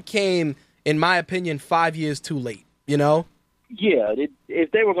film came, in my opinion, 5 years too late, you know? Yeah,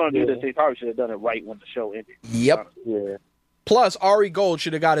 if they were going to do this, they probably should have done it right when the show ended. Yep. Yeah. Plus, Ari Gold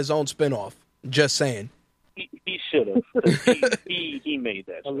should have got his own spinoff. Just saying. He should have. He made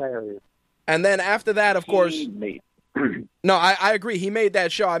that show. Hilarious. And then after that, of course... No, I agree. He made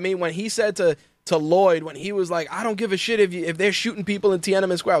that show. I mean, when he said to Lloyd, when he was like, I don't give a shit if they're shooting people in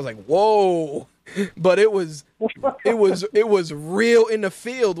Tiananmen Square, I was like, whoa. But it was real in the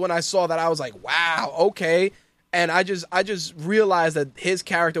field when I saw that. I was like, wow, okay. And I just realized that his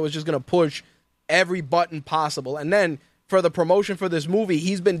character was just going to push every button possible. And then for the promotion for this movie,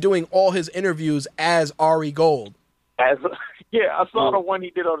 he's been doing all his interviews as Ari Gold. Yeah, I saw the one he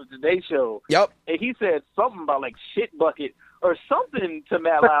did on the Today Show. Yep. And he said something about, like, shit bucket or something to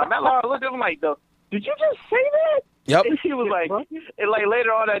Matt Lauer. Matt Lauer looked at him like, did you just say that? Yep. And he was like, and like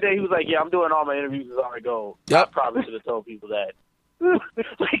later on that day, he was like, yeah, I'm doing all my interviews as Ari Gold. Yep. I probably should have told people that.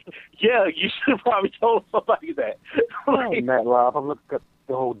 Like, yeah, you should have probably told somebody that. Like, Matt Lauer, I'm looking at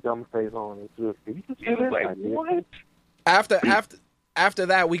the whole dumb face on it. It was like, what? After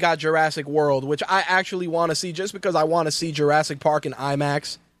that, we got Jurassic World, which I actually want to see just because I want to see Jurassic Park in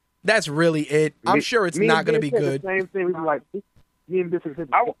IMAX. That's really it. I'm sure it's not going to be good. The same thing. We were like, me and Biff said,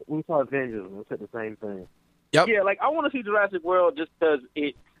 we saw Avengers and we said the same thing. Yep. Yeah, like, I want to see Jurassic World just because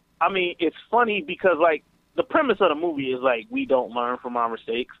it's funny because, like, the premise of the movie is, like, we don't learn from our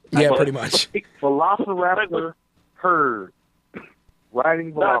mistakes. Yeah, pretty much. Velociraptor herd.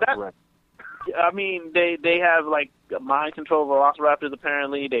 Riding Velociraptor. I mean, they have, like, mind control velociraptors,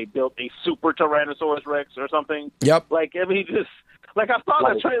 apparently. They built a super Tyrannosaurus Rex or something. Yep. Like, I mean, just, like, I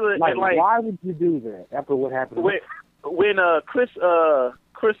saw the trailer. Like, and, like, why would you do that after what happened? When Chris, I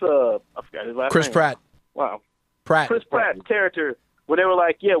forgot his last name. Chris Pratt. Wow. Chris Pratt's character, when they were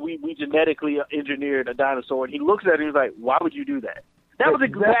like, yeah, we genetically engineered a dinosaur, and he looks at it and he's like, why would you do that? That was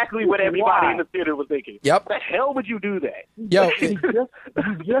exactly what everybody in the theater was thinking. Yep. The hell would you do that? Yo, you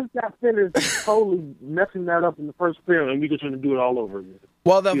just got finished totally messing that up in the first film, and we just want to do it all over again.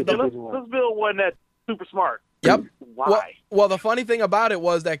 Well, let's build one that's super smart. Yep. Why? Well, the funny thing about it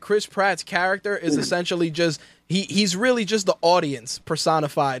was that Chris Pratt's character is essentially just he's really just the audience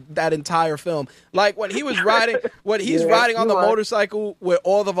personified that entire film. Like when he was riding riding on the motorcycle with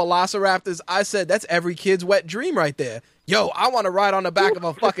all the velociraptors, I said that's every kid's wet dream right there. Yo, I want to ride on the back of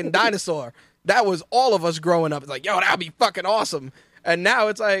a fucking dinosaur. That was all of us growing up. It's like, yo, that'd be fucking awesome. And now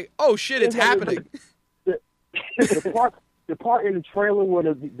it's like, oh shit, it's happening. The part in the trailer where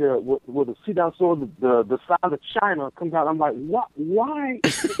the sea dinosaur, the size of China comes out, I'm like, what? Why?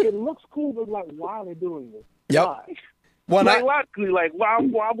 It looks cool, but like, why are they doing this? Yep. Why? Well, why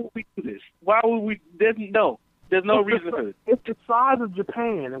would we do this? Why would we? There's no reason for this. It's the size of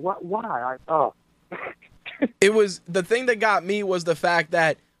Japan, and why? It was the thing that got me was the fact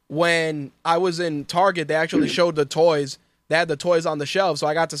that when I was in Target, they actually showed the toys. They had the toys on the shelf, so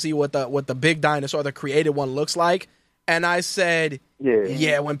I got to see what the big dinosaur, the created one, looks like. And I said,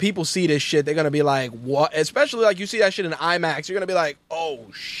 yeah, when people see this shit, they're going to be like, what? Especially like you see that shit in IMAX, you're going to be like, oh,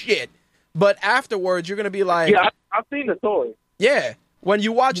 shit. But afterwards, you're going to be like... Yeah, I've seen the toy. Yeah. When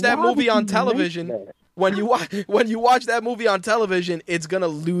you watch that movie on television, when you watch that movie on television, it's going to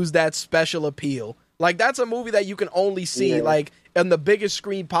lose that special appeal. Like, that's a movie that you can only see, like, on the biggest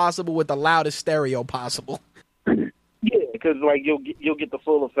screen possible with the loudest stereo possible. Yeah, because, like, you'll get the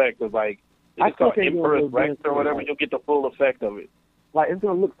full effect of, like... It's called Emperor's Rex or whatever. You'll get the full effect of it. like it's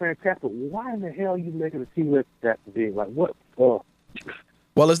gonna look fantastic. Why in the hell are you making a T-Rex that big? Like what? Well,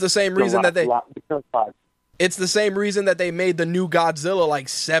 it's the same reason that it's the same reason that they made the new Godzilla like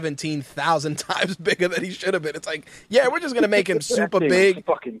 17,000 times bigger than he should have been. It's like, yeah, we're just gonna make him super big,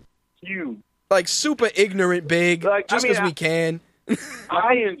 fucking huge, like super ignorant big, like, just because we can.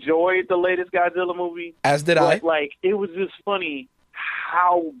 I enjoyed the latest Godzilla movie, as did I. Like, it was just funny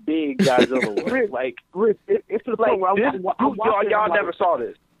how big Godzilla was. Like, it's to the point where y'all never saw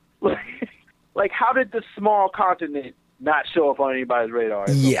this. Like, how did the small continent not show up on anybody's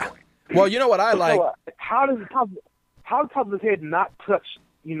radar? Yeah. Well, you know what I like? So, how does the top of his head not touch,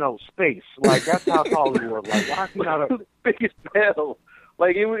 space? Like, that's how tall he was. Like, why is he not a big as hell?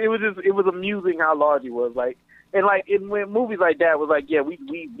 Like, it was amusing how large he was. Like, and like when movies like that was like, yeah, we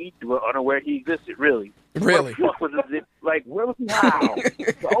were unaware he existed. Really? Really? What was it? Like, where was he? Wow.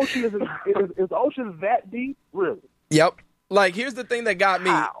 The ocean is the ocean that deep? Really? Yep. Like, here's the thing that got me.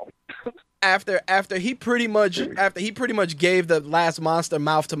 How? After he pretty much gave the last monster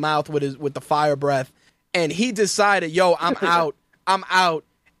mouth to mouth with the fire breath, and he decided, yo, I'm out,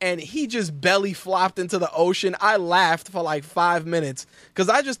 and he just belly flopped into the ocean. I laughed for like 5 minutes because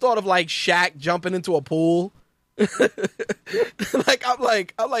I just thought of like Shaq jumping into a pool. I'm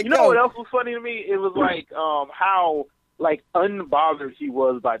like, you know what else was funny to me? It was like how like unbothered he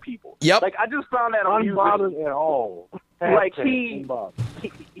was by people. Yep. Like, I just found that amusing. Unbothered at all. Like he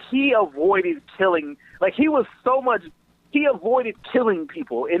avoided killing. Like, he avoided killing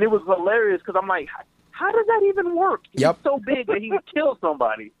people, and it was hilarious because I'm like, how does that even work? He's so big that he would kill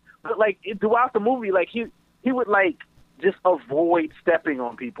somebody. But like throughout the movie, like he would like just avoid stepping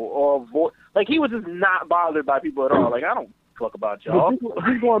on people or he was just not bothered by people at all. Like, I don't fuck about y'all.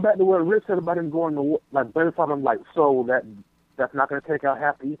 He's going back to what Rich said about him going to like better time. I'm like, so that's not going to take out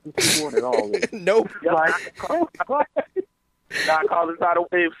half the Eastern Seaboard at all. Nope. Like, not causing tidal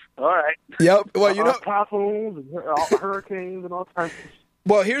waves. All right. Yep. Well, typhoons and hurricanes and all kinds of shit.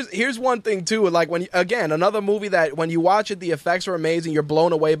 Well, here's one thing too. Like, another movie that when you watch it, the effects are amazing. You're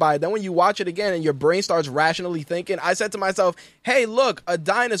blown away by it. Then when you watch it again and your brain starts rationally thinking, I said to myself, "Hey, look, a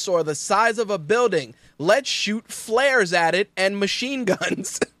dinosaur the size of a building. Let's shoot flares at it and machine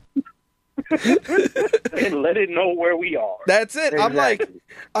guns." And let it know where we are. That's it. Exactly. I'm like,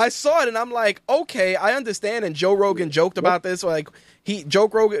 I saw it and I'm like, okay, I understand. And Joe Rogan joked about this. Like, Joe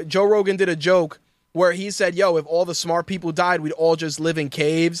Rogan did a joke where he said, yo, if all the smart people died, we'd all just live in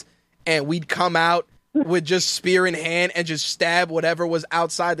caves and we'd come out with just spear in hand and just stab whatever was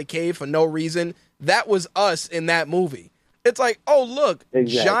outside the cave for no reason. That was us in that movie. It's like, oh, look,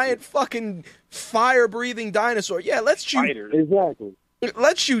 giant fucking fire-breathing dinosaur. Yeah, let's shoot. Fighters. Exactly.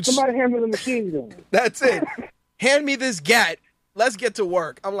 Let's shoot. Somebody hand me the machine gun. That's it. Hand me this gat. Let's get to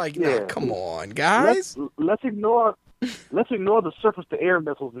work. I'm like, nah, come on, guys. Let's ignore the surface-to-air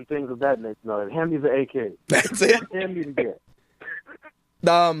missiles and things of that nature. No, hand me the AK. That's it. Hand me the gat.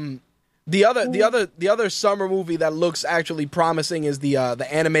 The other summer movie that looks actually promising is the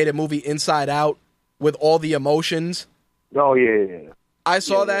animated movie Inside Out with all the emotions. Oh yeah. I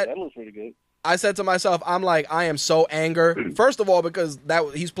saw that. That looks pretty good. I said to myself, I'm like, I am so Anger. First of all, because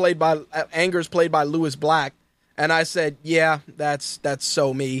Anger's played by Lewis Black, and I said, yeah, that's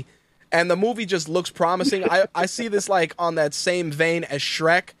so me. And the movie just looks promising. I see this like on that same vein as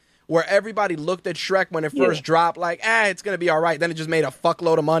Shrek, where everybody looked at Shrek when it first dropped, like, it's gonna be all right. Then it just made a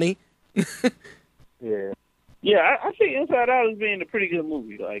fuckload of money. Yeah, I see Inside Out as being a pretty good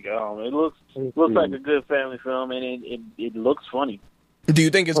movie. Like, it looks like a good family film, and it looks funny. Do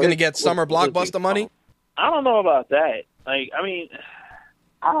you think it's going to get summer blockbuster money? I don't know about that. Like, I mean,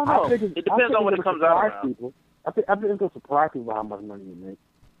 I don't know. It depends on when it comes out. I think it's going to surprise people how much money you make.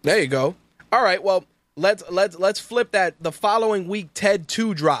 There you go. All right, well, let's flip that. The following week, Ted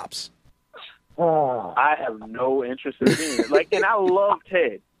 2 drops. I have no interest in seeing it. Like, and I love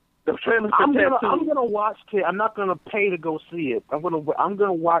Ted. The trailer for Ted 2. I'm gonna watch Ted. I'm not gonna pay to go see it. I'm gonna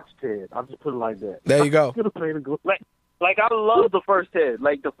watch Ted. I'll just put it like that. There you go. I'm gonna pay to go. Like, I love the first Ted.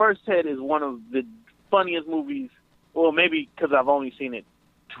 Like, the first Ted is one of the funniest movies. Well, maybe because I've only seen it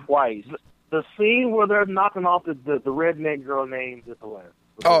twice. The scene where they're knocking off the redneck girl names is hilarious.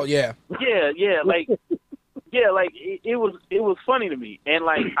 Oh yeah. Yeah. Like, it was funny to me. And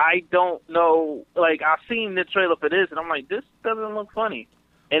like, I don't know. Like, I've seen the trailer for this, and I'm like, this doesn't look funny.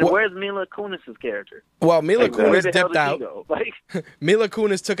 And where's Mila Kunis' character? Well, Mila Kunis dipped out. Like, Mila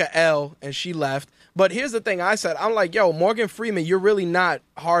Kunis took a L and she left. But here's the thing I said. I'm like, yo, Morgan Freeman, you're really not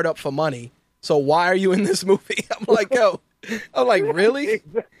hard up for money. So why are you in this movie? I'm like, really?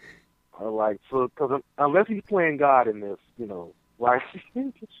 I'm like, so, because unless he's playing God in this, like.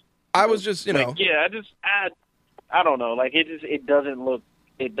 I was just, Like, yeah, I don't know. Like it doesn't look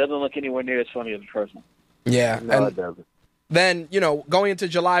anywhere near as funny as the first one. Yeah, No, it doesn't. then, going into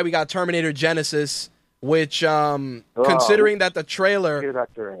July, we got Terminator Genesis, which, considering that the trailer, Get out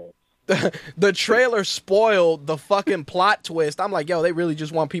your ass. the trailer spoiled the fucking plot twist, I'm like, yo, they really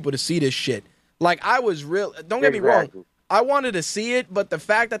just want people to see this shit. Like, I was don't get me wrong, Exactly. I wanted to see it, but the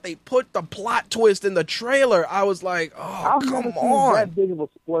fact that they put the plot twist in the trailer, I was like, oh, I've come never seen on. that big of a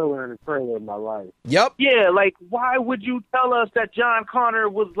spoiler in a trailer in my life. Yep. Yeah, like why would you tell us that John Connor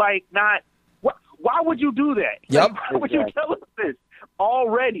was like not? Why would you do that? Yep. Like, why would you tell us this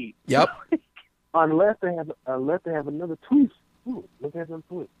already? Yep. Unless they have another twist. Ooh, look at them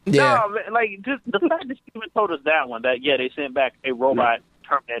twist. Yeah. No, man, like just the fact that you even told us that one, that they sent back a robot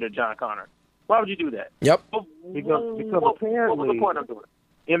Terminator John Connor. Why would you do that? Yep. Because what apparently was the point of doing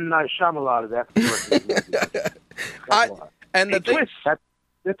it? M. Night Shyamalan is after the And the thing,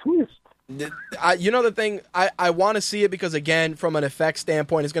 the twist. the thing, I want to see it because, again, from an effects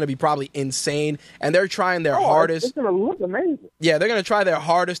standpoint, it's going to be probably insane. And they're trying their hardest. It's going to look amazing. Yeah, they're going to try their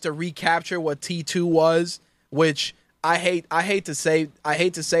hardest to recapture what T2 was, which I hate to say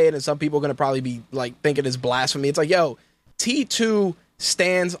it, and some people are going to probably be like thinking it's blasphemy. It's like, yo, T2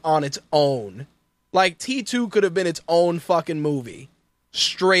 stands on its own. Like, T2 could have been its own fucking movie.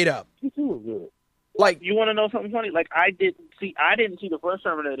 Straight up. T2 was good. Like, You want to know something funny? Like I didn't see the first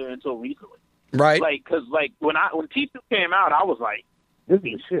Terminator until recently. right? Like, cause like when T2 came out, I was like, This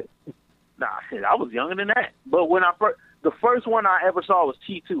is shit. nah, shit, I was younger than that. But when the first one I ever saw was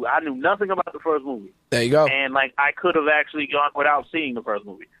T2. I knew nothing about the first movie. There you go. And like I could have actually gone without seeing the first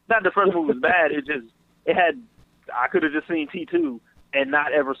movie. Not the first movie was bad. I could have just seen T2 and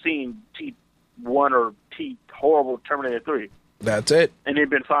not ever seen T1 or horrible Terminator 3, That's it. and it'd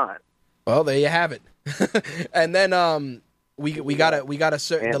been fine. Well, there you have it. And then the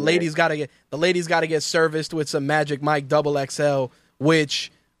ladies gotta get serviced with some Magic Mike Double XL,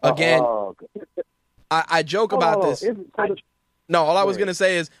 which again, I joke about this. No, all I was gonna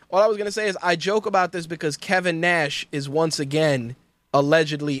say is I joke about this because Kevin Nash is once again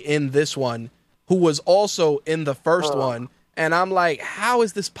allegedly in this one, who was also in the first one, and I'm like, how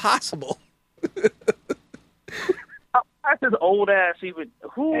is this possible? That's his old ass even.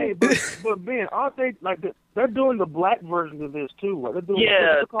 Who? Hey, but Ben, aren't they like they're doing the black version of this too? Right? They're doing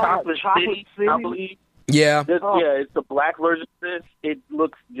Chocolate City, I believe. Yeah. Yeah, it's the black version of this. It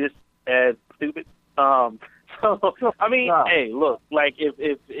looks just as stupid. So I mean, hey, look, like if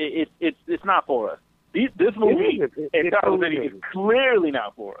it's not for us. This movie and Chocolate City is clearly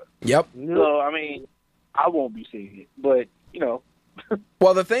not for us. Yep. So I mean, I won't be seeing it, but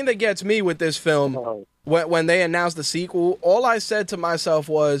Well, the thing that gets me with this film, when they announced the sequel, all I said to myself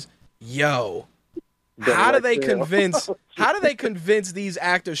was, yo, how do they convince these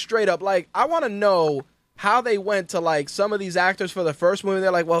actors straight up? Like, I want to know how they went to, like, some of these actors for the first movie.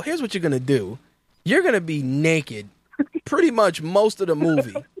 They're like, well, here's what you're going to do. You're going to be naked pretty much most of the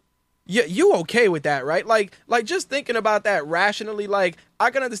movie. You okay with that, right? Like just thinking about that rationally, like,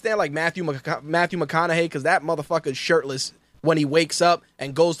 I can understand, like, Matthew McConaughey, because that motherfucker's shirtless when he wakes up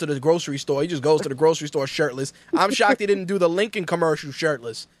and goes to the grocery store. He just goes to the grocery store shirtless. I'm shocked he didn't do the Lincoln commercial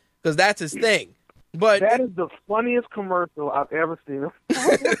shirtless, because that's his thing. But that is the funniest commercial I've ever seen.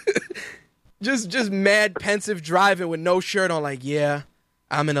 just mad pensive driving with no shirt on, like, yeah,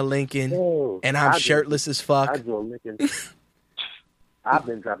 I'm in a Lincoln and I'm shirtless as fuck. I drove Lincoln. I've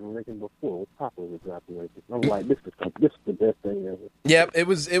been driving Lincoln before. Papa was driving Lincoln. I'm like, this is the best thing ever. Yep, it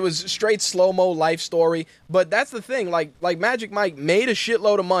was straight slow-mo life story. But that's the thing, like Magic Mike made a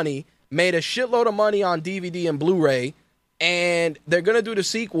shitload of money on DVD and Blu-ray, and they're gonna do the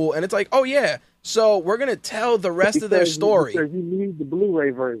sequel, and it's like, oh yeah, so we're gonna tell the rest of their story. Because you need the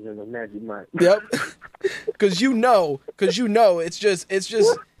Blu-ray version of Magic Mike. Yep. Because you know, it's just,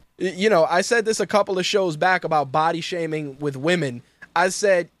 I said this a couple of shows back about body shaming with women. I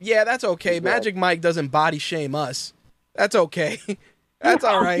said, yeah, that's okay. Exactly. Magic Mike doesn't body shame us. That's okay. That's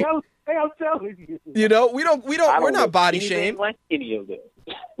all right. I'm telling you. We're not body shamed. Like any of them.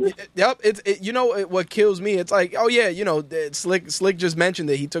 Yep. What kills me, it's like, oh yeah, Slick just mentioned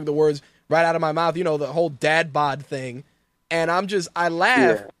that he took the words right out of my mouth, the whole dad bod thing. And I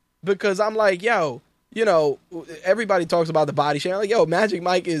laugh because I'm like, yo, everybody talks about the body shaming. Like, yo, Magic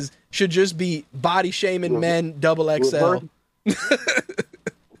Mike should just be body shaming men double XL.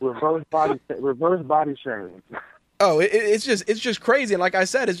 Reverse body shaming. Oh, it's just crazy, and like I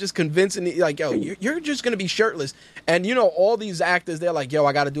said, it's just convincing. Like, yo, you're just gonna be shirtless, and all these actors, they're like, yo,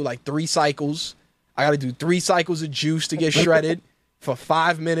 I got to do like 3 cycles. I got to do 3 cycles of juice to get shredded for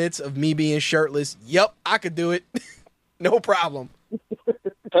 5 minutes of me being shirtless. Yep, I could do it, no problem.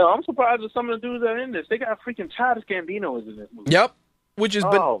 Hell, I'm surprised that some of the dudes that are in this, they got freaking Childish Gambino is in this movie. Yep, which is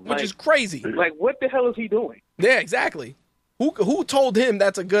like- is crazy. Like, what the hell is he doing? Yeah, exactly. Who told him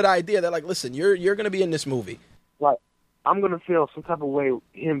that's a good idea? They're like, listen, you're gonna be in this movie. Like, I'm gonna feel some type of way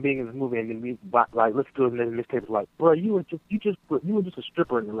him being in this movie, and then me like listen to his mixtape like, bro, you were just a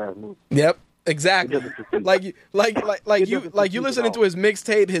stripper in the last movie. Yep, exactly. like you listening to his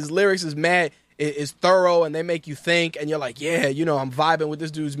mixtape, his lyrics is thorough, and they make you think, and you're like, yeah, I'm vibing with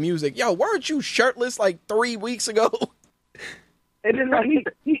this dude's music. Yo, weren't you shirtless like 3 weeks ago? And then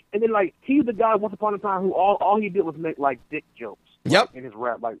like he's the guy once upon a time who all he did was make like dick jokes. Yep. In his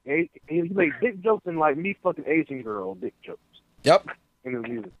rap, like he made dick jokes and like me fucking Asian girl dick jokes. Yep. In his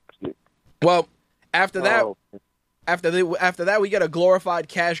music. Well, after that, Oh. after that, we get a glorified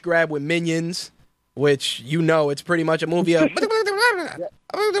cash grab with Minions, which it's pretty much a movie of.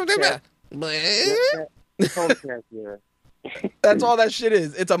 Yeah. That's all that shit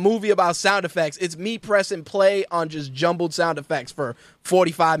is. It's a movie about sound effects. It's me pressing play on just jumbled sound effects for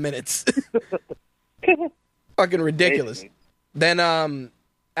 45 minutes. Fucking ridiculous. Then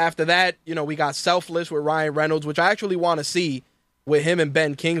after that, we got Selfless with Ryan Reynolds, which I actually want to see with him and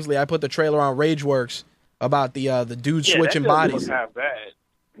Ben Kingsley. I put the trailer on Rageworks about the dude switching bodies. Not bad.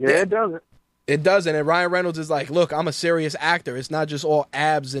 Yeah, it doesn't. It doesn't. And Ryan Reynolds is like, look, I'm a serious actor. It's not just all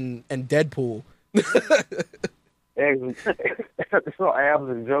abs and Deadpool. It's all abs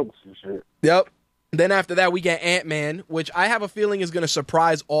and jokes and shit. Yep. Then after that, we get Ant-Man, which I have a feeling is going to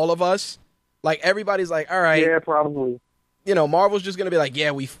surprise all of us. Like, everybody's like, all right. Yeah, probably. Marvel's just going to be like,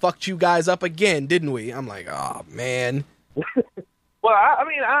 yeah, we fucked you guys up again, didn't we? I'm like, oh, man. Well,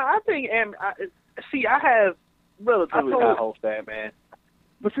 I think, and I have relatively high hopes for that, man.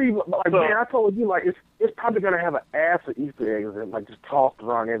 But see, like, man, I told you, like, it's probably gonna have an ass of Easter eggs and like just tossed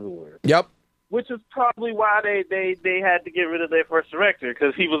around everywhere. Yep. Which is probably why they had to get rid of their first director,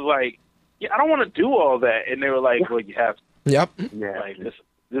 because he was like, yeah, I don't want to do all that, and they were like, well, you have to. Yep. Yeah. Like, this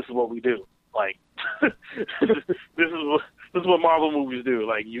is what we do. Like, this is what Marvel movies do.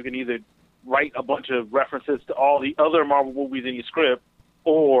 Like, you can either write a bunch of references to all the other Marvel movies in your script,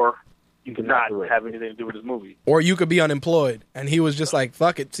 or you can not have anything to do with this movie. Or you could be unemployed. And he was just like,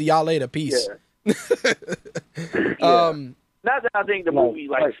 fuck it, see y'all later, peace. Yeah. Not that I think the movie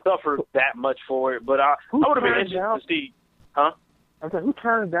suffered that much for it, but I would have been interested to see. Huh? I'm saying, who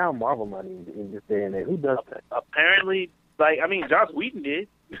turns down Marvel money in this day and age? Who does that? Apparently, Joss Whedon did.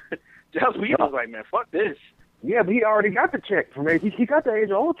 Joss Whedon was like, man, fuck this. Yeah, but he already got the check from it. He got the Age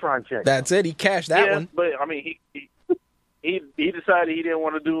of Ultron check. That's it. He cashed that one. But he decided he didn't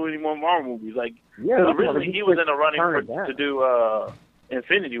want to do any more Marvel movies. Like, yeah, originally he was in the running to do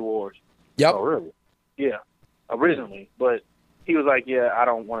Infinity Wars. Yep. Oh, really? Yeah, originally, but he was like, yeah, I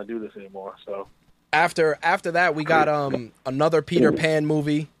don't want to do this anymore. So after that, we got another Peter Pan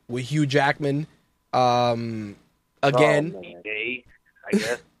movie with Hugh Jackman. Again. Gay, I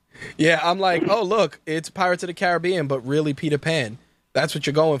guess. Yeah, I'm like, oh, look, it's Pirates of the Caribbean, but really Peter Pan. That's what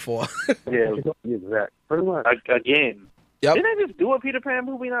you're going for. Yeah, exactly. Pretty much. Again. Yep. Didn't they just do a Peter Pan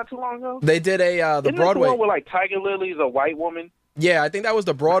movie not too long ago? They did the Isn't Broadway. The one where Tiger Lily's a white woman? Yeah, I think that was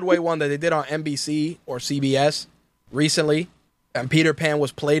the Broadway one that they did on NBC or CBS recently, and Peter Pan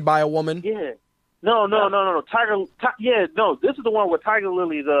was played by a woman. Yeah. No. This is the one where Tiger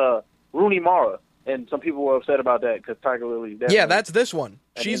Lily's Rooney Mara, and some people were upset about that because Tiger Lily. Yeah, that's this one.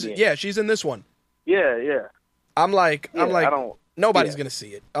 She's in this one. Yeah. I'm like, nobody's yeah. gonna see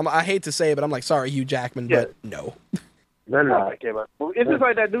it. I hate to say it, but I'm like, sorry, Hugh Jackman, but no. They're not. It's just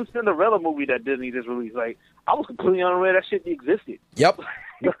like that new Cinderella movie that Disney just released. Like, I was completely unaware that shit existed. Yep.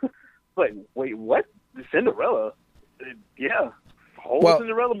 Like, wait, what? The Cinderella? Yeah. A whole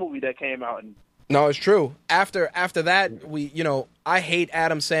Cinderella movie that came out. And no, it's true. After that, I hate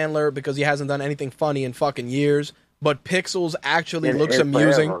Adam Sandler because he hasn't done anything funny in fucking years. But Pixels actually looks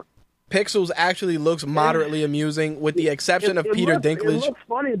amusing. Forever. Pixels actually looks moderately amusing, with the exception of Peter Dinklage. It looks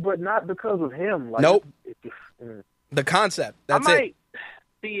funny, but not because of him. Like, nope. The concept. That's I might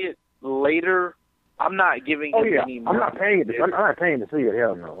see it later. I'm not giving him any more. I'm not paying to see it.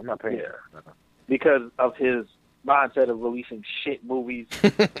 Hell no. I'm not paying it. Because of his mindset of releasing shit movies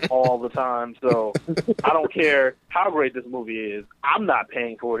all the time. So I don't care how great this movie is. I'm not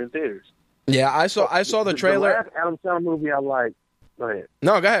paying for it in theaters. Yeah, I saw the trailer. The last Adam Sandler movie I like. Go ahead.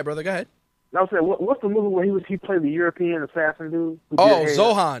 No, go ahead, brother. Go ahead. I was saying, what's the movie where he played the European assassin dude? Oh,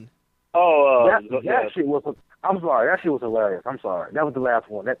 Zohan. That shit was. I'm sorry, that shit was hilarious. I'm sorry, that was the last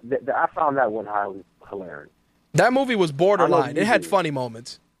one. I found that one highly hilarious. That movie was borderline. It had funny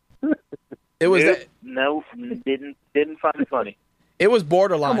moments. It was no, didn't find it funny. It was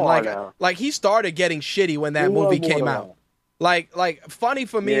borderline. Come on now. Like he started getting shitty when that movie came out. Like funny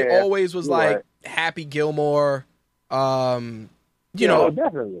for me Yeah, always was you're like right. Happy Gilmore, you know,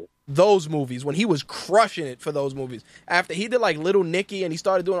 definitely. those movies when he was crushing it for those movies. After he did like Little Nicky and he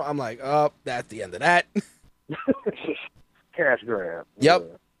started doing, I'm like, oh, that's the end of that. Cash grab. Yep.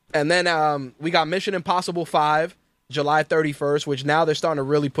 Yeah. And then we got Mission Impossible 5, July 31st, which now they're starting to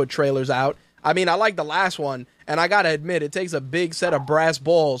really put trailers out. I mean, I like the last one, and I got to admit, it takes a big set of brass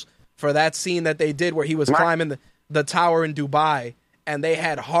balls for that scene that they did where he was climbing the tower in Dubai, and they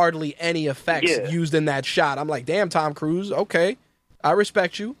had hardly any effects used in that shot. I'm like, damn, Tom Cruise, okay, I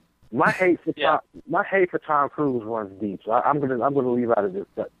respect you. My hate for Tom Cruise runs deep. So I'm gonna leave out of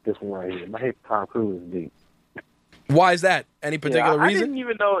this one right here. My hate for Tom Cruise is deep. Why is that? Any particular I reason? didn't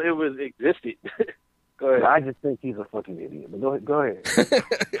even know it was existed. Go ahead. I just think he's a fucking idiot. But go ahead.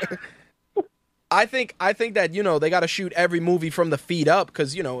 I think that, you know, they got to shoot every movie from the feet up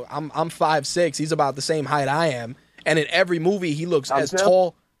because, you know, I'm 5'6", he's about the same height I am, and in every movie he looks as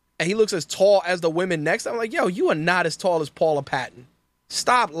tall, and he looks as tall as the women next. I'm like, yo, you are not as tall as Paula Patton.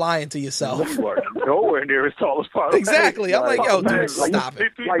 Stop lying to yourself. You are nowhere near as tall as Paula. Exactly. I'm like, yo, dude, stop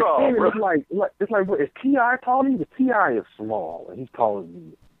it. It's like, is T.I. taller than you? T.I. is small, and he's taller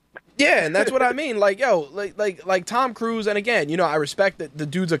than you. Yeah, and that's what I mean. Like, yo, like Tom Cruise, and again, you know, I respect the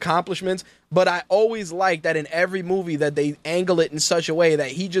dude's accomplishments, but I always like that in every movie that they angle it in such a way that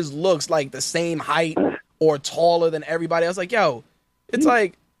he just looks like the same height or taller than everybody else. Like, yo, it's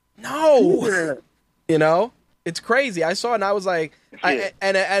like, no, you know, it's crazy. I saw it and I was like,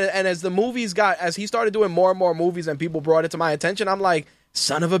 and as the movies as he started doing more and more movies and people brought it to my attention, I'm like,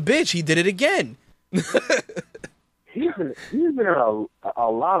 son of a bitch, he did it again. He's been in a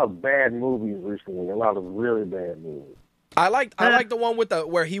lot of bad movies recently. A lot of really bad movies. I like the one with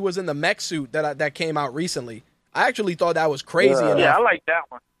where he was in the mech suit that came out recently. I actually thought that was crazy enough. Yeah, I like that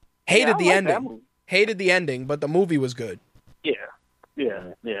one. Hated the ending. Hated the ending, but the movie was good. Yeah.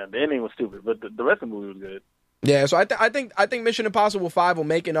 The ending was stupid, but the rest of the movie was good. Yeah, so I think Mission Impossible 5 will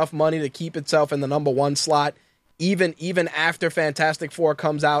make enough money to keep itself in the number 1 slot, even after Fantastic Four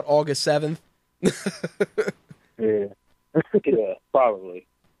comes out August 7th. Yeah, probably.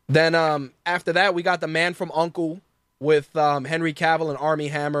 Then after that, we got The Man from U.N.C.L.E. with Henry Cavill and Armie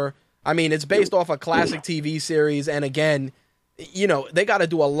Hammer. I mean, it's based off a classic TV series, and again, you know, they got to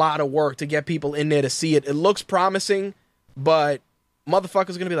do a lot of work to get people in there to see it. It looks promising, but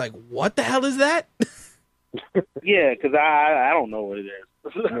motherfuckers going to be like, what the hell is that? Yeah, because I don't know what it is.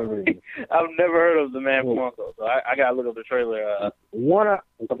 I've never heard of The Man from U.N.C.L.E., so I got to look up the trailer. One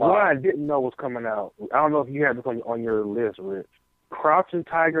I didn't know was coming out. I don't know if you had this on your list, Rich. Crouching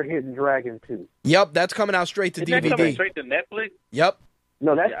Tiger, Hidden Dragon 2. Yep, that's coming out straight to DVD. Is that coming straight to Netflix? Yep.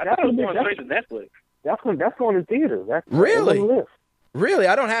 No, I thought it was going straight to Netflix. That's going to theaters. Really? On the list. Really?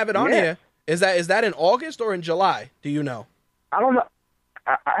 I don't have it on here. Is that in August or in July? Do you know? I don't know.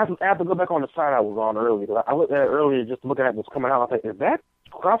 I have to go back on the site I was on earlier. Because I looked at it earlier just looking at what's coming out. I think, is that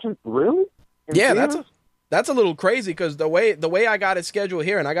Crouching really? Yeah, that's a little crazy because the way I got it scheduled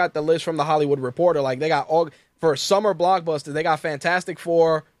here, and I got the list from the Hollywood Reporter. Like they got for a summer blockbuster, they got Fantastic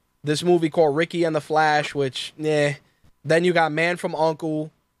Four, this movie called Ricky and the Flash, which then you got Man from U.N.C.L.E.,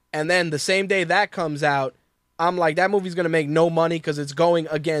 and then the same day that comes out, I'm like, that movie's gonna make no money because it's going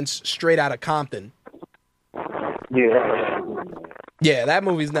against Straight Outta Compton. Yeah, that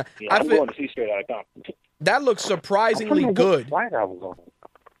movie's not. Yeah, I'm going to see Straight Outta Compton. That looks surprisingly good.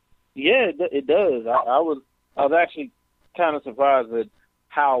 Yeah, it does. I was actually kind of surprised at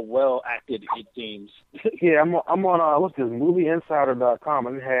how well acted it seems. Yeah, I'm on what's this, movieinsider.com,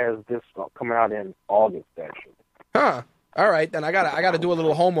 and it has this coming out in August actually. Huh. All right, then I gotta do a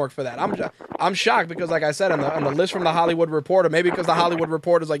little homework for that. I'm shocked because, like I said, on the list from the Hollywood Reporter, maybe because the Hollywood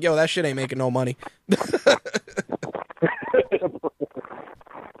Reporter's like, yo, that shit ain't making no money.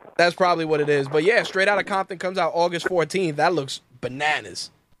 That's probably what it is. But yeah, Straight Outta Compton comes out August 14th. That looks bananas.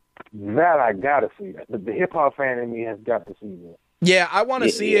 That I gotta see. The hip hop fan in me has got to see that. Yeah, I want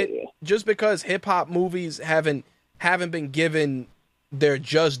to see it just because hip hop movies haven't been given their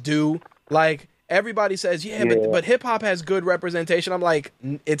just due. Like everybody says, but hip hop has good representation. I'm like,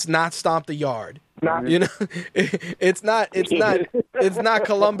 it's not Stomp the Yard. You know, it's not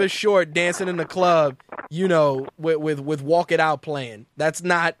Columbus Short dancing in the club. You know, with Walk It Out playing. That's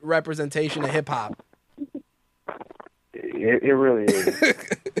not representation of hip hop. It really is.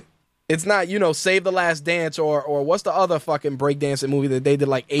 It's not, you know, Save the Last Dance or what's the other fucking breakdancing movie that they did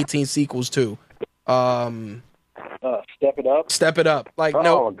like 18 sequels to? Step It Up. Step It Up. Like,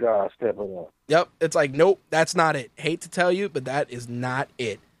 no. Oh, God, Step It Up. Yep. It's like, nope, that's not it. Hate to tell you, but that is not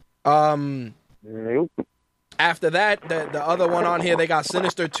it. Nope. After that, the other one on here, they got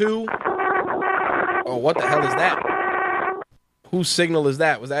Sinister 2. Oh, what the hell is that? Whose signal is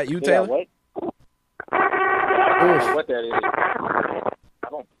that? Was that you, Yeah, Taylor? what? Oof. What that is?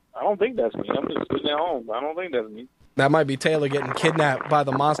 I don't think that's me. I'm just sitting at home. I don't think that's me. That might be Taylor getting kidnapped by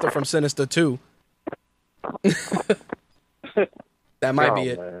the monster from Sinister 2. That might be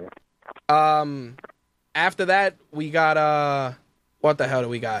it. Man. After that, we got what the hell do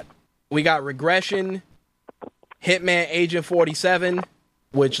we got? We got Regression, Hitman Agent 47,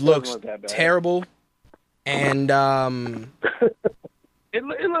 which looks look that bad. terrible, and It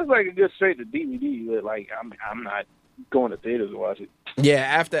looks like a good straight to DVD, but like I'm not going to theaters to watch it. yeah,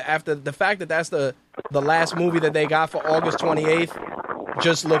 after the fact that that's the last movie that they got for August 28th,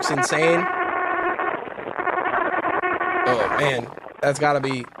 just looks insane. Oh man, that's gotta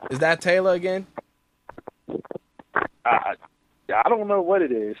be. Is that Taylor again? I don't know what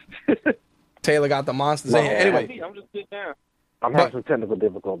it is. Taylor got the monsters in. Anyway, I'm just sitting down. I'm having some technical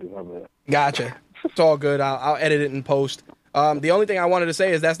difficulties. My bad. gotcha. It's all good. I'll edit it in post. The only thing I wanted to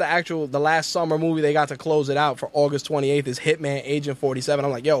say is that's the last summer movie they got to close it out for August 28th is Hitman Agent 47.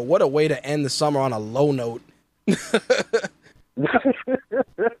 I'm like, yo, what a way to end the summer on a low note.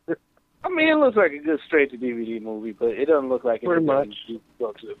 I mean, it looks like a good straight to DVD movie, but it doesn't look like Pretty much. you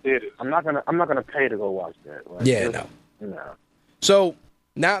go to the theaters. I'm not gonna pay to go watch that. Like, Yeah, no. No. So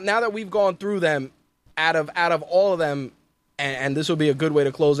now that we've gone through them, out of all of them, and this will be a good way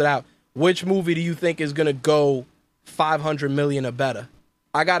to close it out. Which movie do you think is gonna go 500 million or better?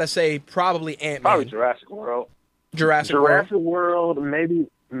 I gotta say probably Ant-Man. Probably Jurassic World. Jurassic World, maybe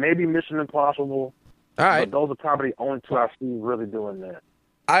Mission Impossible. All right. But those are probably the only two I see really doing that.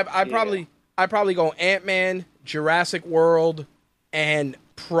 I probably go Ant-Man, Jurassic World, and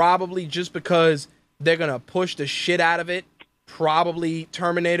probably just because they're gonna push the shit out of it, probably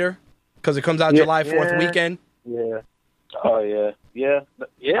Terminator because it comes out July 4th weekend. Yeah. Oh yeah.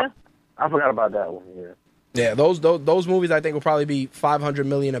 I forgot about that one. Yeah. Yeah, those movies I think will probably be 500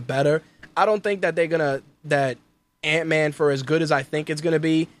 million or better. I don't think that that Ant-Man, for as good as I think it's gonna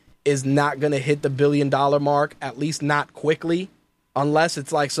be, is not gonna hit the $1 billion mark. At least not quickly, unless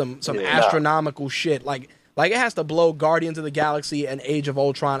it's like some astronomical shit. Like it has to blow Guardians of the Galaxy and Age of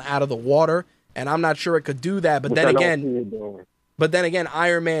Ultron out of the water, and I'm not sure it could do that. But then again,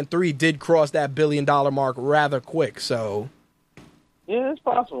 Iron Man 3 did cross that $1 billion mark rather quick. So yeah, it's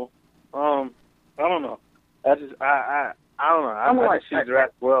possible. I don't know. I don't know. I see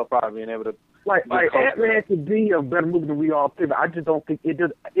Jurassic World probably being able to. Like Ant-Man could be a better movie than we all think, but I just don't think it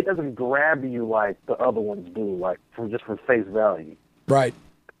does. It doesn't grab you like the other ones do, like from face value. right.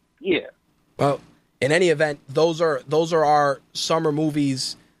 Yeah. Well, in any event, those are our summer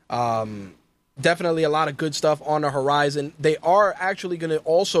movies. Definitely a lot of good stuff on the horizon. They are actually going to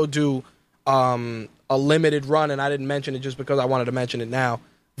also do a limited run, and I didn't mention it just because I wanted to mention it now.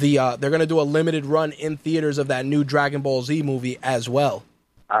 They're going to do a limited run in theaters of that new Dragon Ball Z movie as well.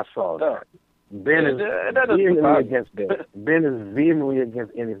 I saw that. Ben is vehemently against that. Ben is vehemently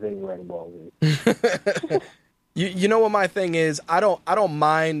against anything Dragon Ball Z. You know what my thing is? I don't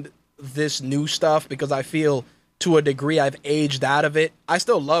mind this new stuff because I feel to a degree I've aged out of it. I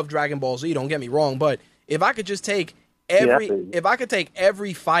still love Dragon Ball Z, don't get me wrong, but if I could just take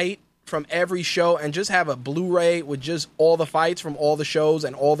every fight from every show and just have a Blu-ray with just all the fights from all the shows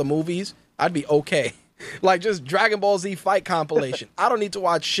and all the movies, I'd be okay. Like just Dragon Ball Z fight compilation. I don't need to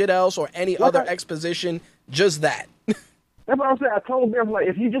watch shit else or any other exposition, just that. That's what I'm saying. I told them, like,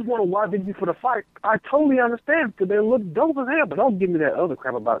 if you just want to watch it for the fight, I totally understand because they look dope as hell, but don't give me that other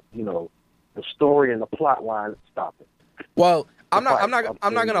crap about, the story and the plot line. Stop it. Well, I'm not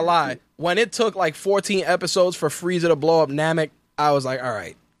gonna lie. When it took like 14 episodes for Frieza to blow up Namek, I was like, all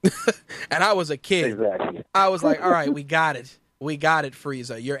right. And I was a kid. Exactly. I was like, all right, we got it. We got it,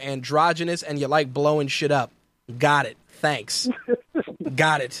 Frieza. You're androgynous and you like blowing shit up. Got it. Thanks.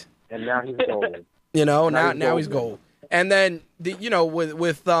 Got it. And now he's gold. Now he's gold. And then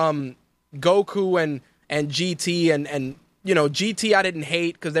with Goku and GT and GT I didn't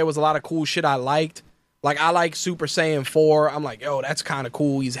hate because there was a lot of cool shit I liked. Like I like Super Saiyan 4. I'm like, yo, that's kind of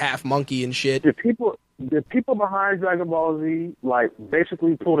cool. He's half monkey and shit. The people behind Dragon Ball Z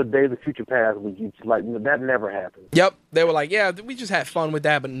basically pulled a Days of Future Past with you. That never happened. Yep. They were like, yeah, we just had fun with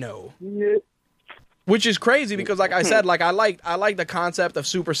that, but no. Yeah. Which is crazy because like I said, I like the concept of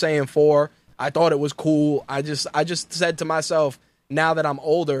Super Saiyan 4. I thought it was cool. I just said to myself, now that I'm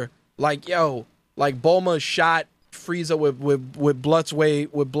older, like, yo, like Bulma shot Frieza with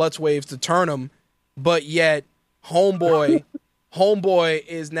Blutz waves to turn him, but yet Homeboy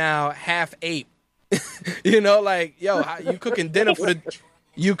is now half ape. Like, yo, you cooking dinner for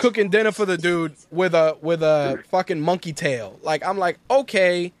the dude with a fucking monkey tail. Like, I'm like,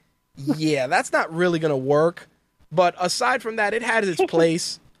 okay, yeah, that's not really gonna work. But aside from that, it had its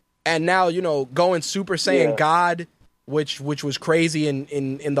place. And now, going Super Saiyan God, which was crazy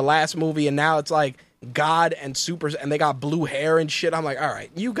in the last movie, and now it's like God and Super, and they got blue hair and shit. I'm like, all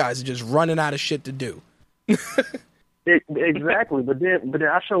right, you guys are just running out of shit to do. Exactly, but then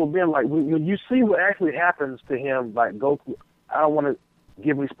I showed Ben, like, when you see what actually happens to him, like Goku. I don't want to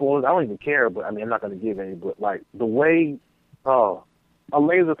give any spoilers. I don't even care, but I mean, I'm not going to give any. But like the way a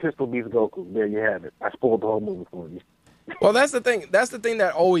laser pistol beats Goku, there you have it. I spoiled the whole movie for you. Well, that's the thing. That's the thing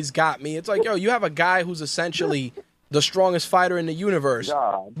that always got me. It's like, yo, you have a guy who's essentially the strongest fighter in the universe,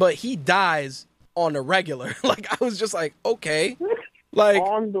 God. but he dies on the regular. Like, I was just like, okay, like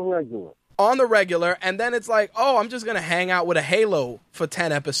On the regular, and then it's like, oh, I'm just gonna hang out with a Halo for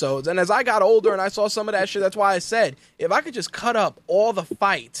 10 episodes. And as I got older and I saw some of that shit, that's why I said, if I could just cut up all the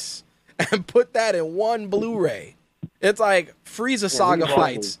fights and put that in one Blu-ray, it's like Frieza Saga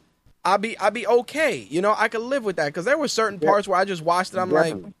fights. I'd be okay. I could live with that, because there were certain parts where I just watched it. I'm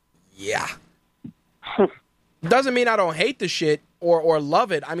like, yeah. Doesn't mean I don't hate the shit or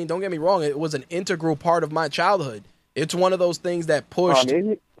love it. I mean, don't get me wrong. It was an integral part of my childhood. It's one of those things that pushed.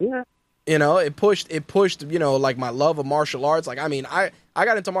 Yeah. It pushed, like my love of martial arts. Like, I mean, I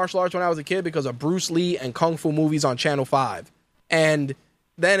got into martial arts when I was a kid because of Bruce Lee and Kung Fu movies on Channel 5. And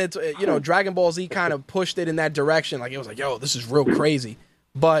then it's, Dragon Ball Z kind of pushed it in that direction. Like, it was like, yo, this is real crazy.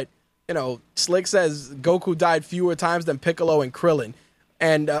 But, Slick says Goku died fewer times than Piccolo and Krillin.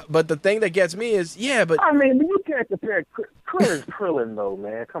 And, but the thing that gets me is, but I mean, you can't compare Krillin though,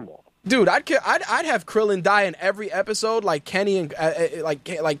 man. Come on. Dude, I'd have Krillin die in every episode, like Kenny and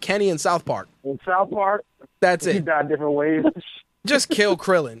like Kenny in South Park. In South Park, that's it. He died different ways. Just kill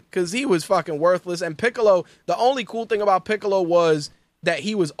Krillin, because he was fucking worthless. And Piccolo, the only cool thing about Piccolo was that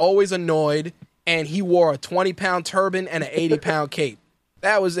he was always annoyed, and he wore a 20-pound turban and an 80-pound cape.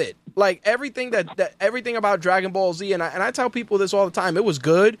 That was it. Like, everything everything about Dragon Ball Z, and I tell people this all the time, it was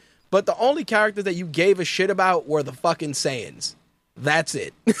good, but the only characters that you gave a shit about were the fucking Saiyans. That's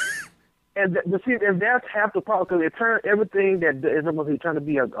it. And that's half the problem, because it turned everything that is supposed to turn to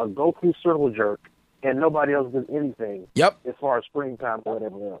be a Goku circle jerk, and nobody else did anything. Yep. As far as springtime or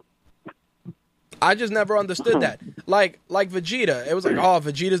whatever else. I just never understood that. Like Vegeta, it was like, oh,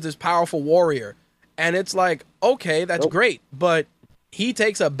 Vegeta's this powerful warrior, and it's like, okay, that's great, but he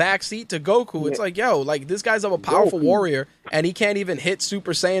takes a backseat to Goku. It's like, yo, like, this guy's a powerful warrior, and he can't even hit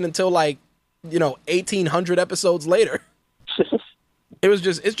Super Saiyan until 1,800 episodes later.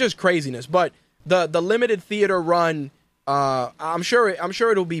 It's just craziness. But the limited theater run, I'm sure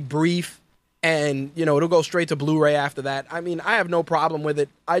it'll be brief, and it'll go straight to Blu-ray after that. I mean, I have no problem with it.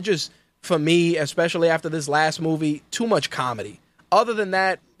 For me, especially after this last movie, too much comedy. Other than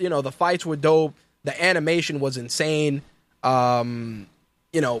that, the fights were dope. The animation was insane. Beerus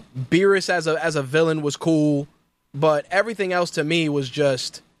as a villain was cool, but everything else to me was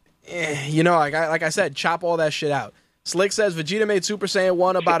just, like I said, chop all that shit out. Slick says Vegeta made Super Saiyan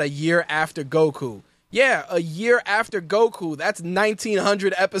 1 about a year after Goku. Yeah, a year after Goku. That's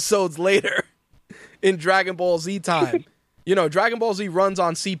 1,900 episodes later in Dragon Ball Z time. Dragon Ball Z runs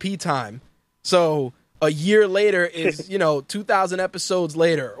on CP time. So a year later is, 2,000 episodes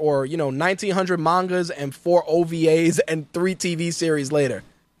later, or, 1,900 mangas and 4 OVAs and 3 TV series later.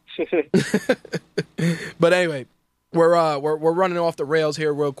 But anyway, we're running off the rails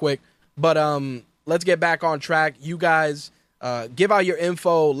here real quick. But let's get back on track. You guys give out your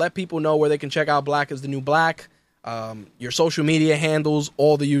info. Let people know where they can check out Black is the New Black. Your social media handles,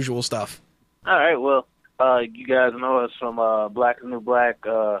 all the usual stuff. All right. Well, you guys know us from Black is the New Black.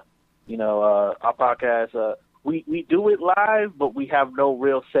 Our podcast. We do it live, but we have no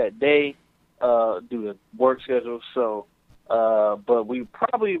real set day due to work schedule. So, but we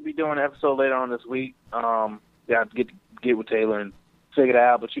probably be doing an episode later on this week. Got to get with Taylor and figure it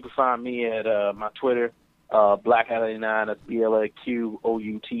out. But you can find me at my Twitter, Blackout89. That's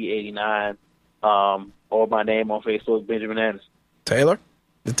BLAQOUT89. Or my name on Facebook, Benjamin Anderson. Taylor?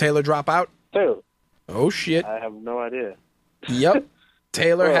 Did Taylor drop out? Taylor. Oh shit! I have no idea. Yep,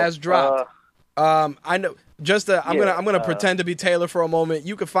 Taylor has dropped. I know. I'm gonna pretend to be Taylor for a moment.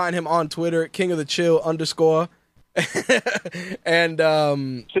 You can find him on Twitter, King of the Chill _,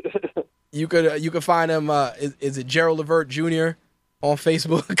 and you could find him. Is it Gerald Levert Jr. on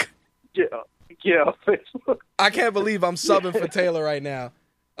Facebook? Yeah, on Facebook. I can't believe I'm subbing for Taylor right now.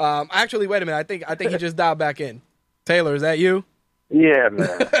 Actually, wait a minute. I think he just dialed back in. Taylor, is that you? Yeah,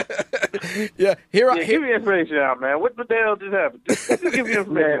 man. Yeah, give me information out, man. What the hell just happened? Just give me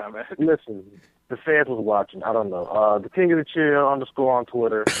information out, man. Listen, the fans was watching. I don't know. The King of the Chill _ on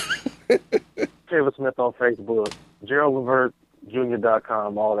Twitter. Taylor Smith on Facebook. Gerald Levert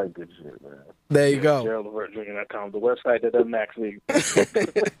GeraldLevertJr.com, all that good shit, man. There you go. GeraldLevertJr.com, the website that doesn't actually exist.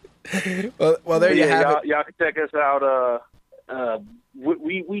 well, there you have it. Y'all can check us out.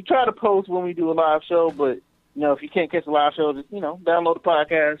 We try to post when we do a live show, but if you can't catch a live show, just download the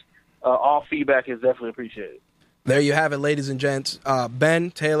podcast. All feedback is definitely appreciated. There you have it, ladies and gents.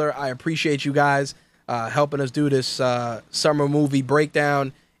 Ben, Taylor, I appreciate you guys helping us do this summer movie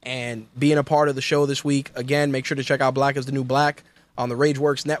breakdown and being a part of the show this week. Again, make sure to check out Black is the New Black on the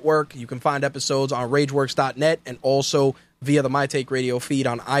RageWorks Network. You can find episodes on RageWorks.net and also via the My Take Radio feed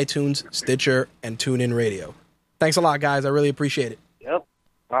on iTunes, Stitcher, and TuneIn Radio. Thanks a lot, guys. I really appreciate it. Yep.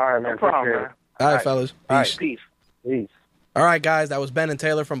 All right, man. No problem, man. All right, fellas. Peace. All right, peace. Peace. All right, guys. That was Ben and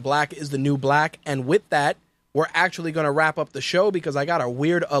Taylor from Black is the New Black. And with that, we're actually going to wrap up the show because I got a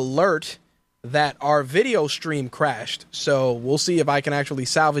weird alert that our video stream crashed. So we'll see if I can actually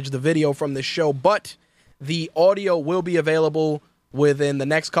salvage the video from this show. But the audio will be available within the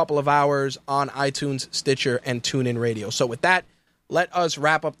next couple of hours on iTunes, Stitcher, and TuneIn Radio. So with that, let us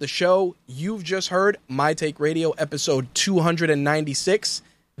wrap up the show. You've just heard My Take Radio episode 296,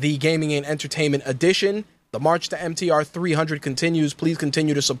 the Gaming and Entertainment Edition. The March to MTR 300 continues. Please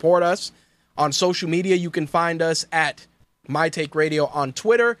continue to support us. On social media, you can find us at My Take Radio on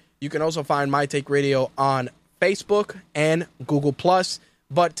Twitter. You can also find My Take Radio on Facebook and Google+.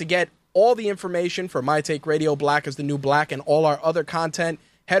 But to get all the information for My Take Radio, Black is the New Black, and all our other content,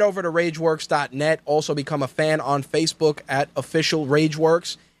 head over to RageWorks.net. Also become a fan on Facebook at Official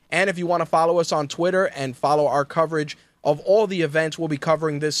RageWorks. And if you want to follow us on Twitter and follow our coverage of all the events we'll be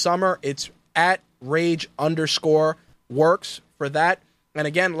covering this summer, it's at Rage_Works for that. And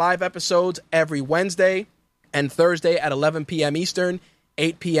again, live episodes every Wednesday and Thursday at 11 p.m. Eastern,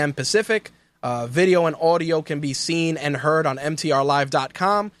 8 p.m. Pacific. Video and audio can be seen and heard on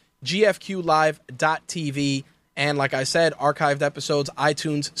mtrlive.com, gfqlive.tv, and like I said, archived episodes,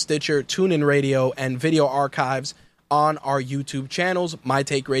 iTunes, Stitcher, TuneIn Radio, and video archives on our YouTube channels, My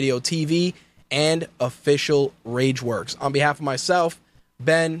Take Radio TV, and Official RageWorks. On behalf of myself,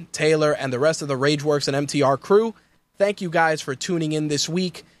 Ben, Taylor, and the rest of the RageWorks and MTR crew, thank you guys for tuning in this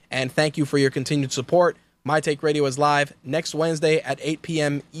week, and thank you for your continued support. My Take Radio is live next Wednesday at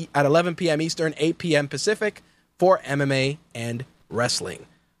 11 p.m. Eastern, 8 p.m. Pacific for MMA and wrestling.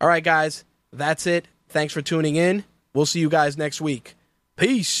 All right, guys, that's it. Thanks for tuning in. We'll see you guys next week.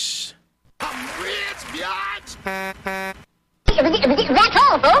 Peace. That's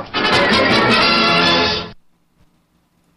all, folks.